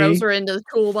going to After he be. throws her into the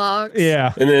toolbox.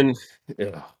 Yeah. And then,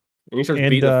 and he starts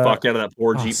beating the fuck out of that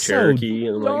poor Jeep so Cherokee.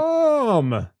 And like,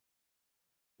 dumb.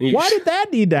 Why did that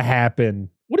need to happen?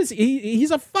 What is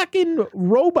he's a fucking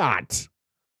robot.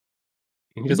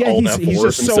 he just Yeah, all he's- that he's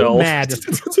force just so himself? mad.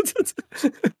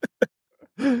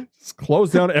 Just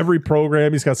close down every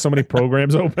program. He's got so many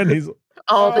programs open. He's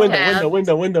All the tabs.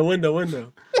 window. Why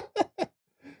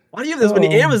do you have this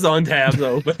many Amazon tabs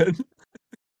open?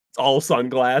 It's all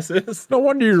sunglasses. no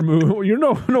wonder you're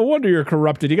no wonder you're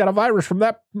corrupted. You got a virus from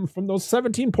those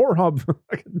 17 Pornhub.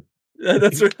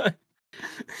 That's right.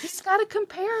 He's got to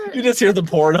compare it. You just hear the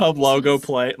Pornhub logo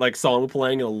play, like song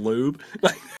playing in a loop.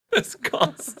 Like that's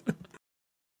constant.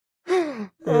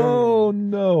 Oh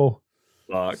no.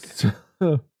 Fuck.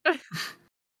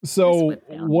 So went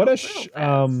down what a real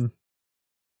fast.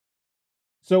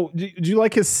 so do you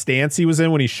like his stance he was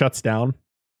in when he shuts down?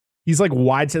 He's like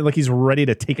wide, like he's ready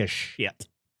to take a shit.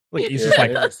 Like he's just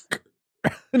like,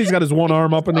 and he's got his one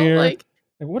arm up in the air. Like,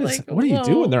 What like, are you whoa.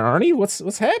 doing there, Arnie?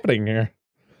 What's happening here?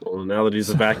 Well, now that he's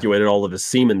evacuated all of his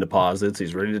semen deposits,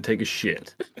 he's ready to take a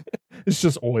shit. It's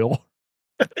just oil.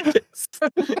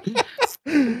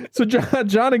 So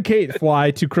John and Kate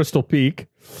fly to Crystal Peak.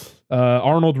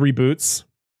 Arnold reboots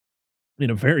in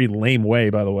a very lame way,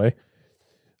 by the way.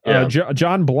 Yeah.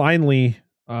 John blindly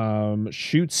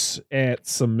shoots at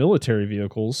some military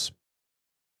vehicles.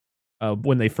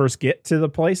 When they first get to the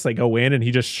place, they go in and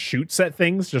he just shoots at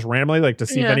things just randomly, like to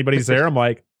see if Yeah. anybody's there. I'm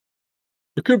like,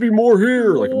 There could be more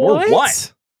here. Like more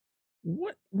what?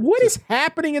 What is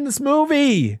happening in this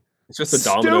movie? It's just a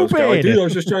Domino's guy. Like, Stupid. dude, I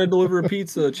was just trying to deliver a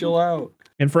pizza. Chill out.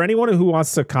 And for anyone who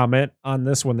wants to comment on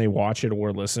this when they watch it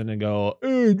or listen and go,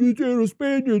 hey,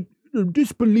 suspend your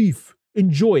disbelief,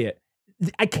 enjoy it.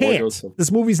 I can't. goes so-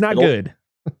 This movie's not It only- good.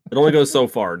 It only goes so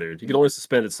far, dude. You can only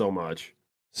suspend it so much.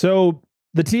 So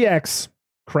the TX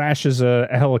crashes a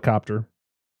helicopter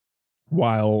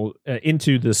while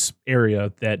into this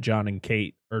area that John and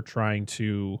Kate are trying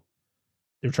to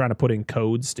put in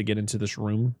codes to get into this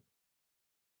room.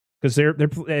 Because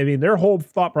their whole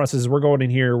thought process is we're going in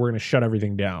here, we're going to shut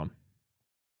everything down.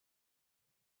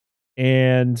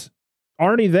 And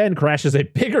Arnie then crashes a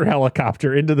bigger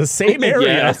helicopter into the same area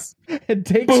Yes. and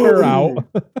takes her out.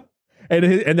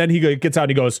 and then he gets out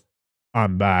and he goes,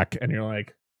 I'm back. And you're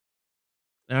like,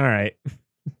 all right,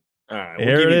 All right.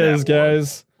 there it is,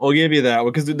 guys. We'll give you that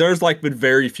one because there's like been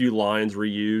very few lines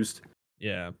reused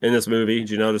Yeah. in this movie. Did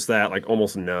you notice that? Like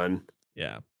almost none.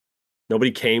 Yeah.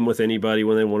 Nobody came with anybody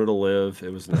when they wanted to live.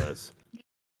 It was nuts.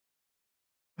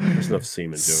 There's enough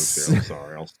semen jokes here. I'm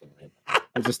sorry. I'll stop.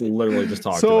 I just literally just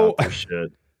talked So- about this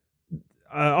shit.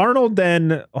 Arnold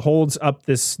then holds up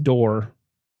this door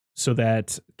so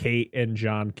that Kate and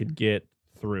John could get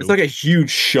through. It's like a huge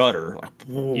shutter. Like,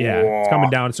 yeah, it's coming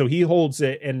down. So he holds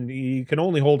it and he can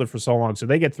only hold it for so long. So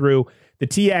they get through. The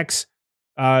TX,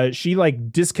 she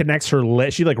like disconnects her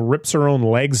leg. She like rips her own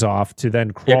legs off to then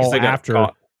Yeah, 'cause crawl they got after.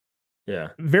 caught. Yeah.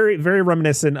 Very, very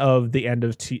reminiscent of the end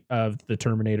of the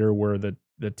Terminator where the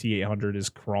T-800 is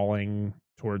crawling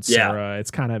towards Yeah. Sarah. It's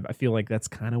kind of, I feel like that's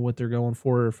kind of what they're going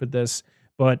for this.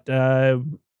 But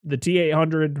the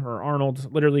T-800 or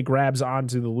Arnold literally grabs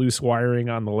onto the loose wiring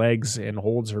on the legs and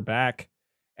holds her back,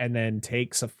 and then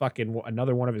takes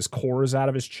another one of his cores out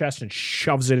of his chest and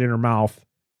shoves it in her mouth,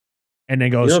 and then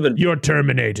goes, You know, "You're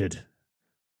terminated."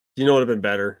 You know what would have been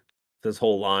better? This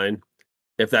whole line.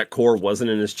 If that core wasn't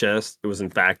in his chest, it was in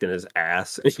fact in his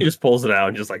ass. And he just pulls it out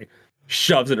and just like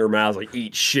shoves it in her mouth, like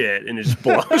eat shit, and it just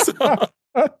blows up.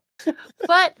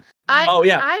 But Oh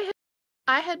yeah.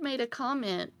 I had made a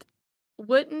comment.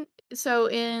 So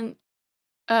in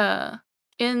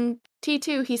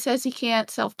T2 he says he can't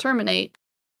self-terminate.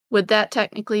 Would that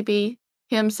technically be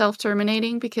him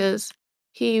self-terminating because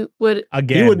he would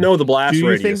Again, He would know the blast do you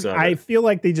radius think? of I it. feel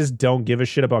like they just don't give a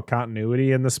shit about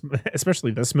continuity in this,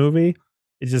 especially this movie.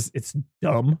 It's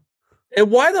dumb.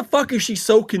 And why the fuck is she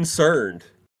so concerned?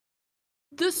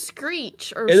 the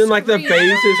screech or And then like the scream.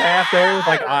 face is half there with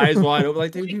like eyes wide open.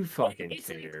 Like, dude, you fucking It's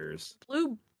like- cares.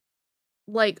 blue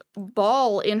like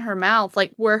ball in her mouth,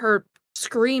 like where her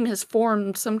scream has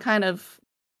formed some kind of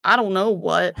I don't know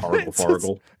what. Hargle It's just-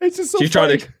 fargle. It's just so She's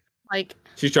funny. trying to Like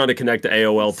she's trying to connect to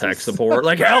AOL It's tech just- support.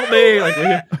 Like, help me! Like,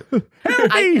 Help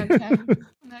me!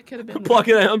 that could have been plug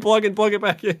it, unplug it, plug it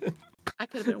back in. I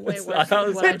could have been way It's- worse. I than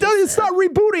was- what I It does, just it's said. not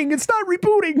rebooting. It's not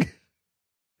rebooting.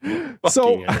 So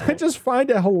Fucking I hell. just find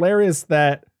it hilarious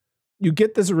that you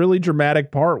get this really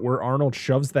dramatic part where Arnold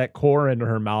shoves that core into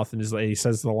her mouth and he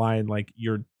says the line like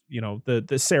you're,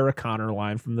 the Sarah Connor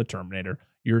line from the Terminator,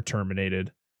 you're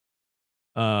terminated.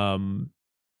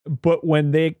 But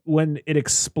when it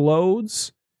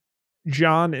explodes,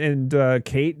 John and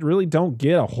Kate really don't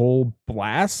get a whole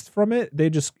blast from it.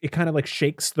 It kind of like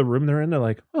shakes the room they're in. They're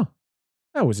like, oh,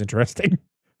 that was interesting.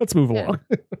 Let's move Yeah. along.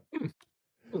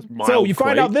 So Mild you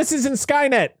find quake. out this isn't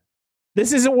Skynet.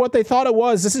 This isn't what they thought it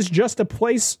was. This is just a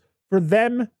place for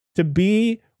them to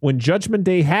be when Judgment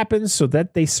Day happens so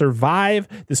that they survive.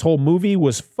 This whole movie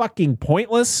was fucking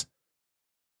pointless.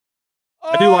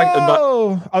 I do like-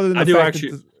 other than the I do fact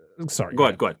actually- sorry. Go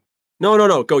ahead.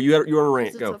 No. Go. You want to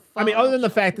rant. Because Go. it's a I mean, other than the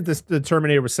fallout fact shelter. that the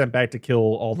Terminator was sent back to kill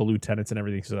all the lieutenants and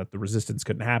everything so that the resistance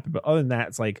couldn't happen. But other than that,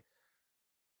 it's like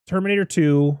Terminator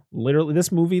 2,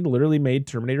 this movie literally made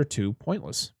Terminator 2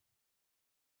 pointless.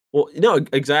 Well, no,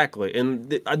 exactly. And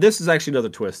this is actually another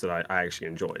twist that I actually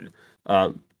enjoyed.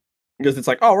 Because it's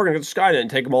like, oh, we're going to get Skynet and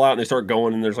take them all out. And they start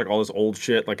going, and there's like all this old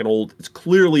shit, like it's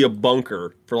clearly a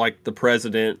bunker for like the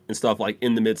president and stuff, like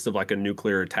in the midst of like a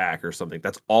nuclear attack or something.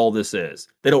 That's all this is.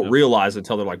 They don't Yep. realize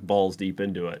until they're like balls deep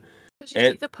into it. 'Cause you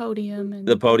and see the podium and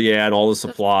The podium and all the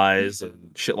supplies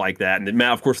and shit like that. And then,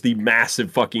 of course, the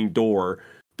massive fucking door.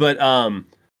 But I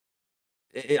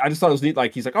just thought it was neat.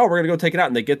 Like, he's like, oh, we're going to go take it out.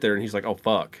 And they get there, and he's like, oh,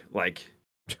 fuck. Like,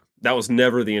 that was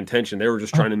never the intention. They were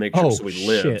just trying to make sure so we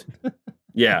lived.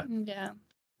 Yeah. Yeah.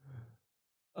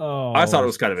 Oh, I thought it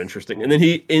was kind of interesting. And then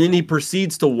he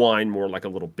proceeds to whine more like a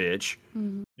little bitch.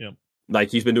 Mhm. Like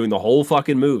he's been doing the whole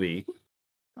fucking movie.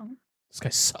 This guy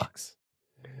sucks.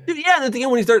 Dude, yeah, and at the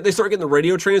end when they start getting the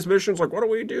radio transmissions, like, what do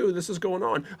we do? This is going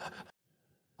on.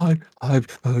 I'm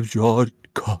John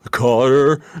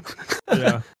Connor.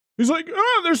 Yeah. He's like,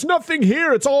 oh, there's nothing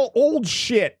here. It's all old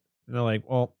shit. And they're like,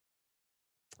 well,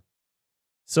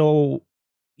 so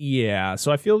yeah.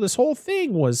 So I feel this whole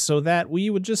thing was so that we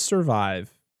would just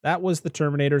survive. That was the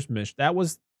Terminator's mission. That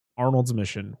was Arnold's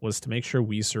mission, was to make sure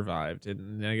we survived.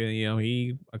 And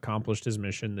he accomplished his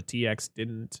mission. The TX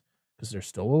didn't because they're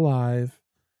still alive.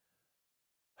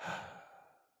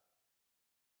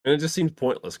 And it just seems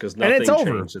pointless because And nothing it's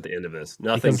over. changed at the end of this.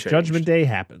 Nothing Because changed. Judgment Day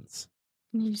happens.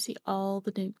 And you see all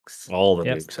the nukes. All the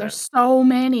Yep. nukes. There's so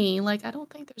many. Like I don't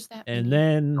think there's that many. And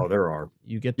then Oh, there are.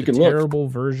 you get You the can look. terrible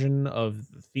version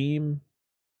of the theme.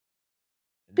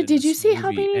 And But then did you this see how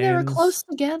movie many they were ends. close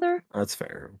together? That's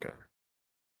fair. Okay.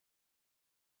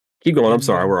 Keep going. I'm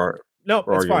sorry. No,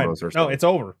 We're it's arguing fine. amongst No, ourselves. it's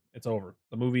over. It's over.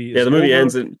 The movie is Yeah, the movie over,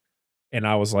 ends in. and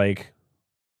I was like,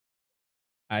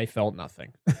 I felt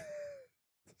nothing.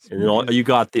 And then you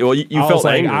got the. Well, you I was felt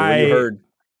like, angry when you heard.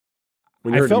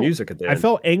 When you I heard felt- the music at the I end.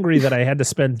 felt angry that I had to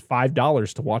spend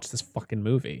 $5 to watch this fucking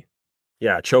movie.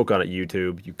 Yeah, choke on it,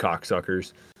 YouTube, you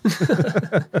cocksuckers.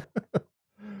 But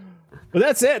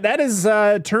that's it. That is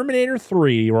Terminator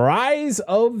 3, Rise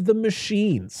of the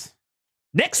Machines.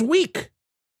 Next week,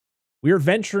 we are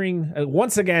venturing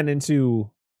once again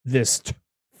into this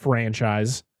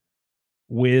franchise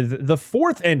with the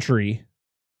fourth entry,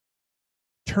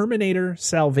 Terminator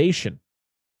Salvation,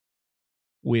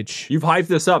 which You've hyped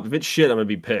this up. If it's shit, I'm gonna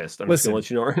be pissed. I'm just gonna let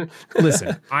you know.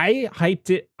 listen, I hyped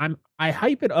it. I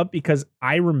hype it up because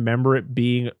I remember it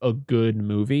being a good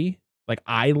movie. Like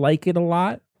I like it a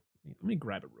lot. Let me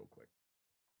grab it real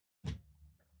quick.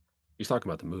 He's talking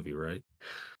about the movie, right?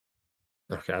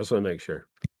 Okay, I just want to make sure.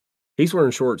 He's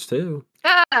wearing shorts too.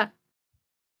 Ah,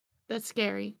 that's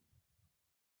scary.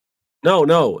 No.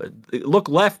 Look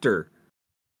lefter.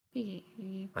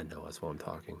 He- I know that's why I'm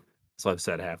talking. So I've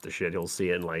said half the shit. He'll see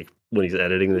it, and like when he's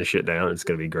editing this shit down, it's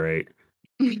gonna be great.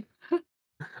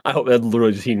 I hope that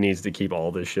literally he needs to keep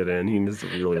all this shit in. He needs to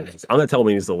really. I'm gonna tell him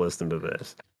he needs to listen to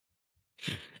this.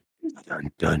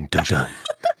 Dun dun dun dun.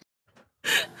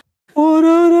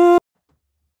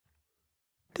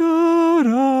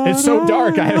 It's so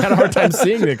dark. I had a hard time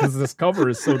seeing it because this cover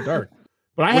is so dark.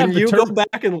 But I when you go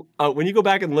back and when you go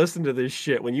back and listen to this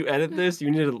shit, when you edit this,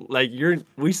 you need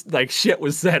to shit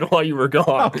was said while you were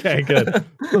gone. Okay, good.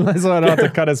 So I don't have to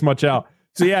cut as much out.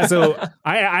 So yeah,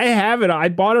 I have it. I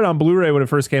bought it on Blu-ray when it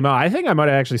first came out. I think I might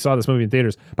have actually saw this movie in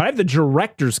theaters, but I have the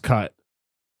director's cut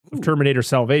of Terminator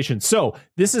Salvation. So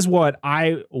this is what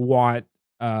I want.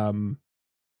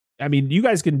 I mean, you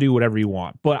guys can do whatever you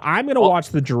want, but I'm going to watch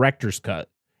the director's cut.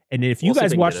 And if you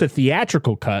guys watch the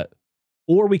theatrical cut,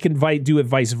 or we can do it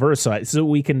vice versa, so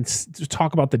we can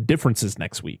talk about the differences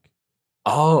next week.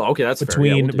 Oh, okay, that's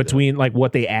between like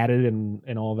what they added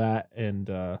and all that.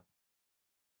 And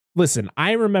listen,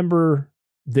 I remember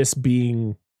this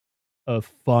being a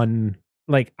fun.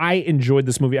 Like, I enjoyed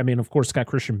this movie. I mean, of course, it's got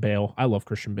Christian Bale. I love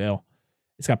Christian Bale.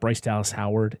 It's got Bryce Dallas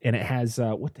Howard, and it has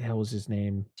what the hell is his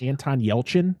name? Anton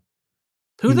Yelchin.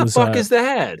 Who the fuck is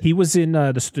that? He was in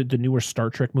the newer Star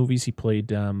Trek movies. He played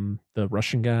the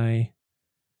Russian guy.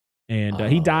 And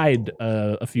he died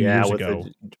a few years ago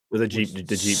with the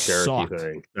Jeep Cherokee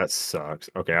thing. That sucks.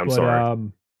 Okay, I'm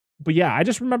sorry. But yeah, I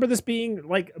just remember this being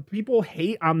like, people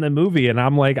hate on the movie, and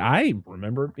I'm like, I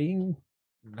remember it being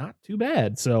not too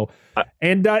bad. So,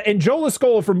 and Joe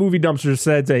Lascola from Movie Dumpster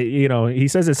said that, he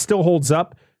says it still holds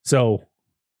up. So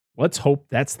let's hope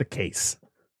that's the case.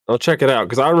 I'll check it out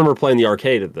because I remember playing the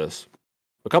arcade at this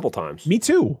a couple times. Me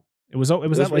too. It was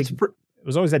always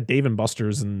at Dave and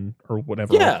Buster's or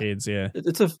whatever arcades. Yeah,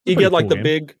 you get like cool the game.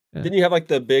 Big. Yeah. Didn't you have like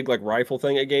the big like rifle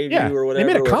thing it gave you or whatever?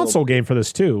 They made a console game for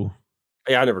this too.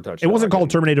 Yeah, I never touched it. It wasn't called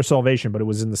Terminator Salvation, but it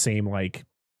was in the same like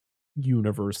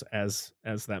universe as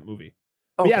that movie.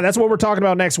 Okay. Yeah, that's what we're talking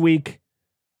about next week,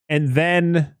 and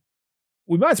then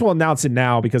we might as well announce it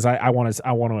now because I want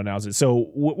to announce it. So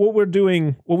what we're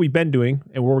doing, what we've been doing,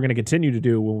 and what we're going to continue to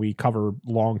do when we cover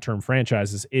long-term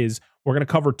franchises is we're going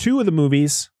to cover 2 of the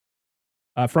movies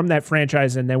from that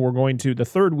franchise, and then the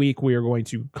third week we are going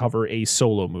to cover a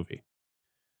solo movie,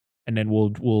 and then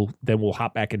we'll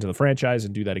hop back into the franchise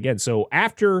and do that again. So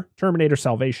after Terminator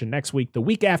Salvation next week, the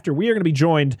week after, we are going to be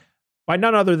joined by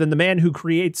none other than the man who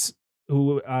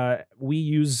we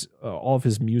use all of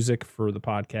his music for the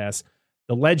podcast.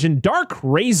 The legend Dark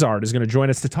Razard is going to join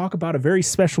us to talk about a very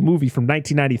special movie from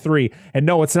 1993. And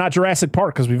no, it's not Jurassic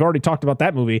Park because we've already talked about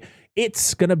that movie.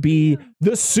 It's going to be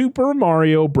the Super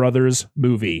Mario Brothers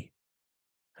movie.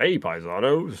 Hey,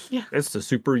 paisanos. Yeah. It's the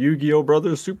Super Yu-Gi-Oh!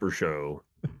 Brothers Super Show.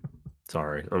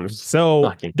 Sorry.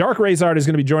 Dark Razard is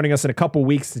going to be joining us in a couple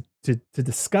weeks to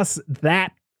discuss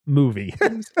that movie.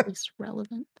 It's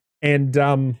relevant. And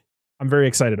I'm very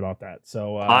excited about that.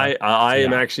 So I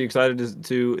am actually excited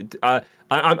to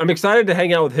I'm excited to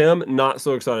hang out with him. Not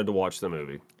so excited to watch the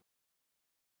movie,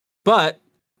 but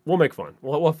we'll make fun.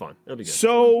 We'll have fun. It'll be good.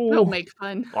 So we'll make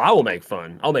fun. I will make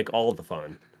fun. I'll make all of the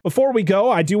fun. Before we go,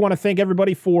 I do want to thank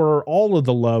everybody for all of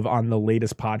the love on the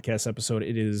latest podcast episode.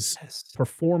 It is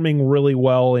performing really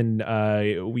well, and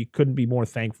we couldn't be more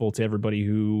thankful to everybody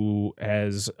who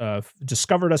has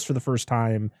discovered us for the first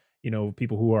time.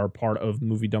 People who are part of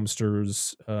Movie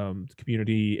Dumpster's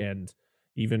community, and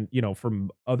even, from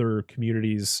other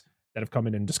communities that have come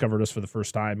in and discovered us for the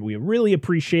first time. We really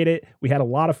appreciate it. We had a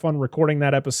lot of fun recording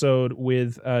that episode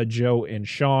with Joe and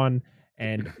Sean,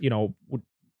 and,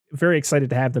 very excited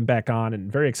to have them back on,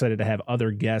 and very excited to have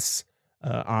other guests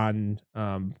on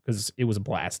because it was a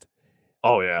blast.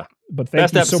 Oh, yeah. But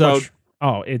thank you so much.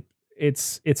 Oh,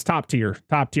 it's top tier.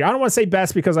 I don't want to say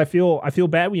best because I feel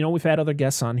bad. We've had other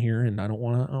guests on here, and I don't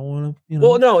want to.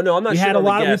 Well, no, I'm not. We've had a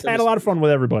lot of fun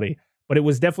with everybody, but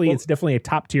it's definitely a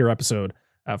top tier episode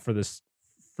for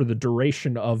the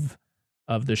duration of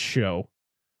this show.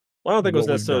 Well, I don't think it was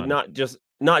necessarily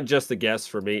not just the guests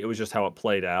for me. It was just how it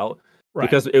played out, right?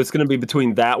 Because it was going to be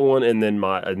between that one and then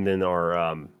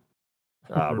our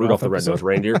Rudolph the Red-Nosed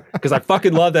Reindeer, because I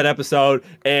fucking love that episode,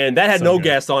 and that had no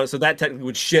guests on it, so that technically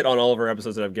would shit on all of our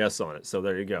episodes that have guests on it. So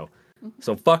there you go.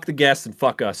 So fuck the guests and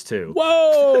fuck us too.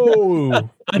 Whoa!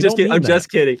 I'm just kidding.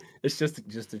 It's just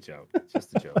a joke. It's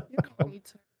just a joke.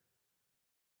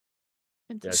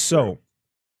 So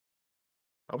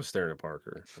I was staring at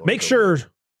Parker. Make sure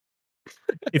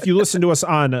if you listen to us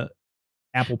on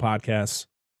Apple Podcasts,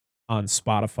 on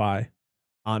Spotify,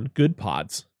 on Good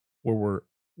Pods,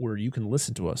 where you can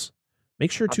listen to us,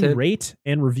 make sure to rate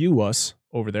and review us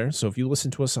over there. So if you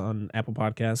listen to us on Apple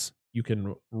Podcasts, you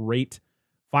can rate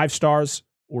 5 stars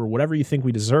or whatever you think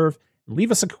we deserve.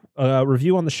 Leave us a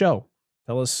review on the show.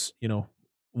 Tell us,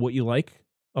 what you like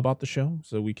about the show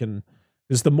so we can,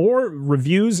 because the more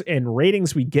reviews and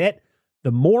ratings we get,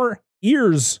 the more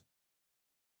ears,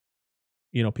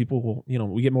 people will,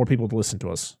 we get more people to listen to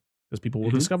us because people will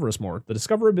discover us more. The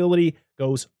discoverability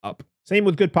goes up. Same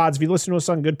with Good Pods. If you listen to us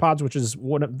on Good Pods, which is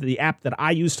one of the app that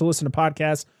I use to listen to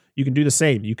podcasts, you can do the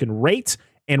same. You can rate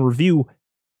and review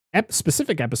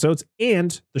specific episodes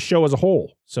and the show as a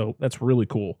whole. So that's really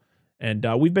cool. And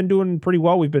we've been doing pretty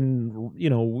well. We've been,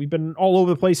 we've been all over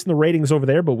the place in the ratings over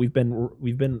there, but we've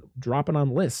been dropping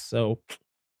on lists. So I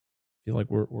feel like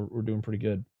we're doing pretty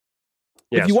good.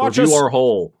 Yes, if you watch review us, our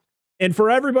whole. And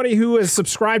for everybody who has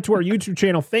subscribed to our YouTube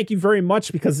channel, thank you very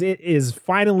much, because it is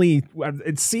finally,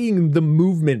 it's seeing the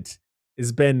movement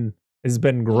has been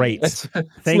great. It's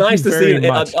nice to see an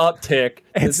uptick.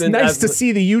 It's nice to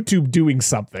see the YouTube doing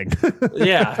something.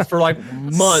 Yeah, for like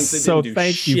months. So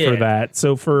thank you for that.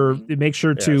 So make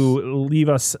sure to leave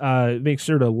us, make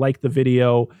sure to like the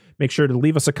video, make sure to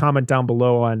leave us a comment down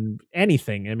below on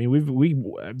anything. I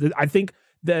mean, I think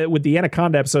that with the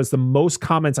Anaconda episode, it's the most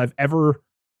comments I've ever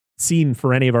seen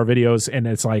for any of our videos. And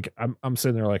it's like, I'm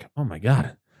sitting there like, oh my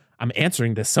God, I'm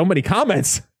answering to so many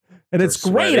comments. And it's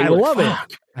great. I love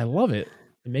it. I love it.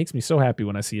 It makes me so happy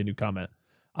when I see a new comment.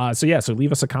 So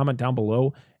leave us a comment down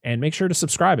below and make sure to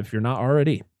subscribe if you're not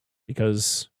already,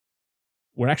 because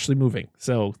we're actually moving.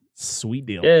 So sweet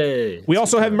deal. Yay. We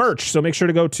also have merch. So make sure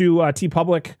to go to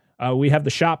TeePublic. We have the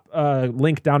shop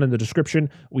link down in the description.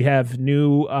 We have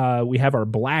we have our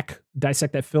black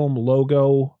Dissect That Film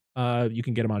logo. You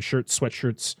can get them on shirts,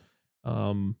 sweatshirts,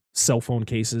 cell phone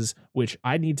cases, which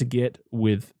I need to get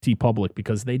with TeePublic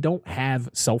because they don't have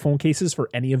cell phone cases for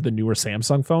any of the newer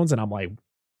Samsung phones. And I'm like,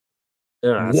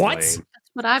 what? That's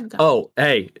what I've got. Oh,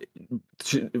 hey,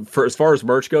 for as far as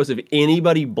merch goes, if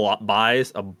anybody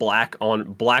buys a black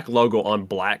logo on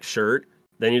black shirt,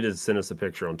 they need to send us a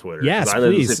picture on Twitter. Yes,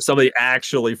 please. If somebody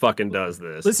actually fucking does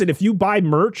this. Listen, if you buy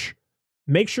merch,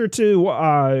 make sure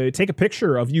to take a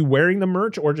picture of you wearing the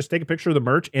merch, or just take a picture of the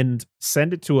merch and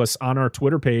send it to us on our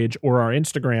Twitter page or our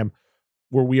Instagram,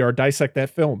 where we are Dissect That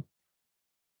Film,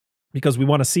 because we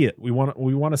want to see it. We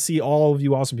want to see all of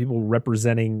you awesome people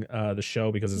representing the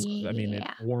show, because it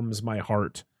warms my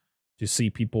heart to see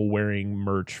people wearing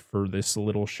merch for this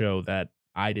little show that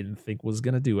I didn't think was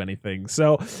going to do anything.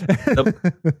 So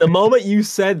the moment you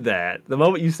said that,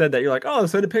 you're like, oh,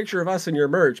 send a picture of us in your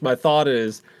merch. My thought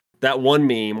is, that one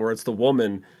meme where it's the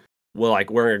woman like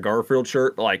wearing a Garfield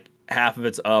shirt, like half of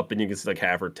it's up and you can see like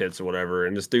half her tits or whatever.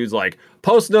 And this dude's like,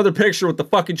 post another picture with the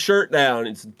fucking shirt down.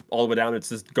 It's all the way down. It's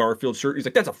this Garfield shirt. He's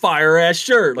like, that's a fire ass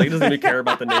shirt. Like, he doesn't even care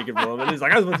about the naked woman. He's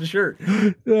like, I want the shirt.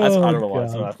 I don't know why.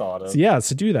 That's what I thought of.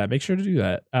 So do that. Make sure to do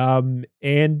that.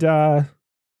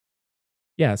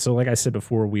 So like I said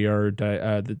before, we are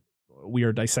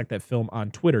Dissect That Film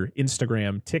on Twitter,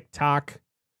 Instagram, TikTok,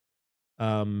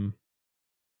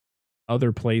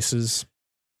 other places,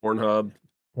 Pornhub.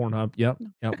 Yep.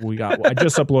 We got. I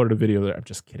just uploaded a video there. I'm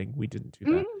just kidding. We didn't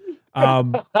do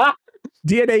that.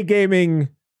 DNA Gaming.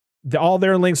 All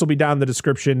their links will be down in the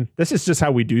description. This is just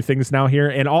how we do things now here,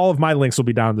 and all of my links will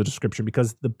be down in the description,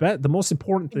 because the most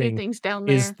important thing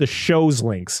is the show's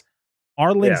links.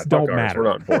 Our links don't matter. We're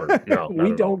not important. No,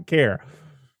 we don't care.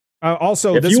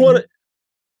 Also, if you want to.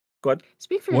 Go ahead.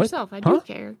 Speak for yourself. I do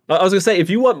care. I was going to say, if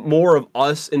you want more of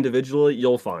us individually,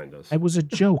 you'll find us. It was a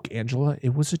joke, Angela.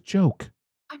 It was a joke.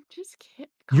 I'm just kidding.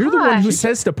 You're the one who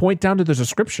says to point down to the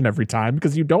description every time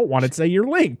because you don't want to say your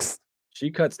links.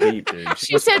 She cuts deep, dude.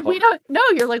 She said we don't. No,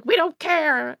 you're like, we don't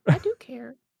care. I do care.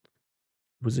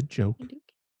 It was a joke.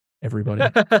 Everybody.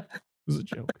 It was a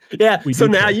joke. Yeah. So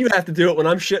now you have to do it when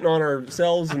I'm shitting on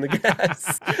ourselves and the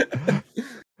guests.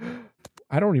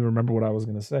 I don't even remember what I was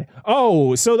going to say.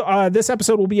 Oh, so this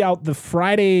episode will be out out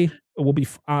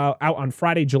on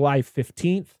Friday, July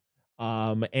 15th.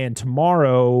 And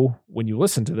tomorrow, when you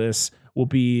listen to this, will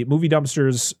be Movie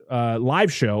Dumpster's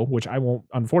live show, which I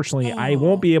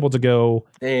won't be able to go.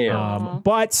 Damn.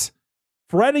 But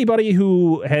for anybody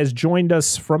who has joined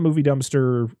us from Movie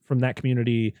Dumpster, from that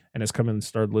community, and has come and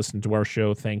started listening to our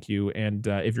show, thank you. And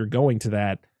if you're going to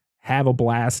that, have a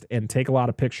blast and take a lot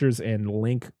of pictures and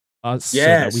link us so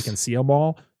that we can see them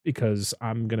all, because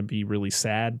I'm going to be really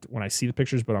sad when I see the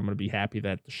pictures, but I'm going to be happy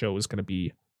that the show is going to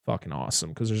be fucking awesome,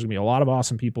 because there's going to be a lot of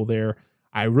awesome people there.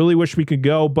 I really wish we could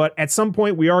go, but at some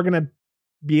point we are going to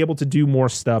be able to do more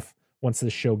stuff once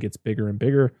this show gets bigger and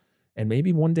bigger, and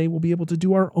maybe one day we'll be able to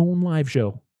do our own live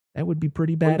show. That would be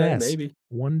pretty badass.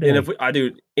 One day. And if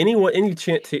any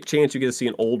chance you get to see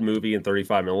an old movie in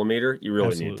 35 millimeter, you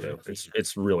really need to.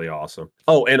 It's really awesome.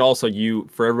 Oh, and also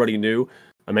for everybody new,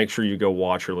 make sure you go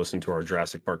watch or listen to our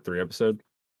Jurassic Park 3 episode.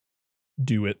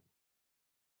 Do it.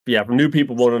 Yeah, new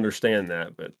people won't understand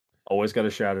that, but always got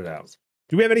to shout it out.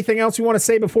 Do we have anything else you want to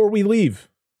say before we leave?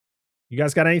 You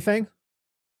guys got anything?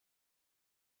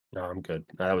 No, I'm good.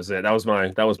 That was it. That was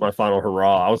my final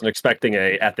hurrah. I wasn't expecting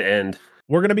a at the end.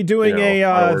 We're going to be doing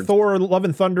a Thor Love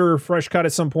and Thunder fresh cut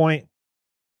at some point.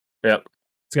 Yep.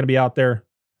 It's going to be out there.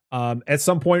 At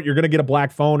some point, you're going to get a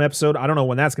Black Phone episode. I don't know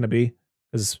when that's going to be,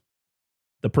 because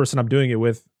the person I'm doing it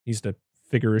with needs to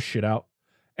figure his shit out.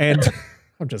 And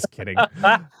I'm just kidding.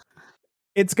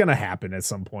 It's going to happen at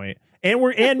some point. And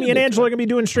me and Angela are going to be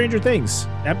doing Stranger Things.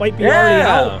 That might be already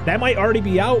out. That might already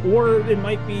be out, or it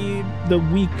might be the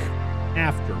week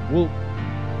after.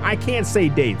 I can't say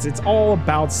dates. It's all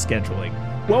about scheduling.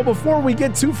 Well, before we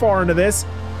get too far into this,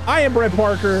 I am Brett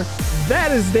Parker.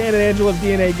 That is Dan and Angela of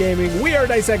DNA Gaming. We are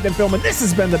Dissect That Film, and this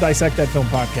has been the Dissect That Film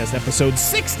podcast, episode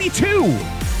 62.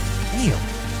 Damn.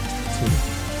 62.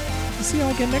 We'll see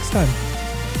y'all again next time.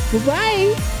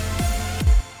 Bye-bye.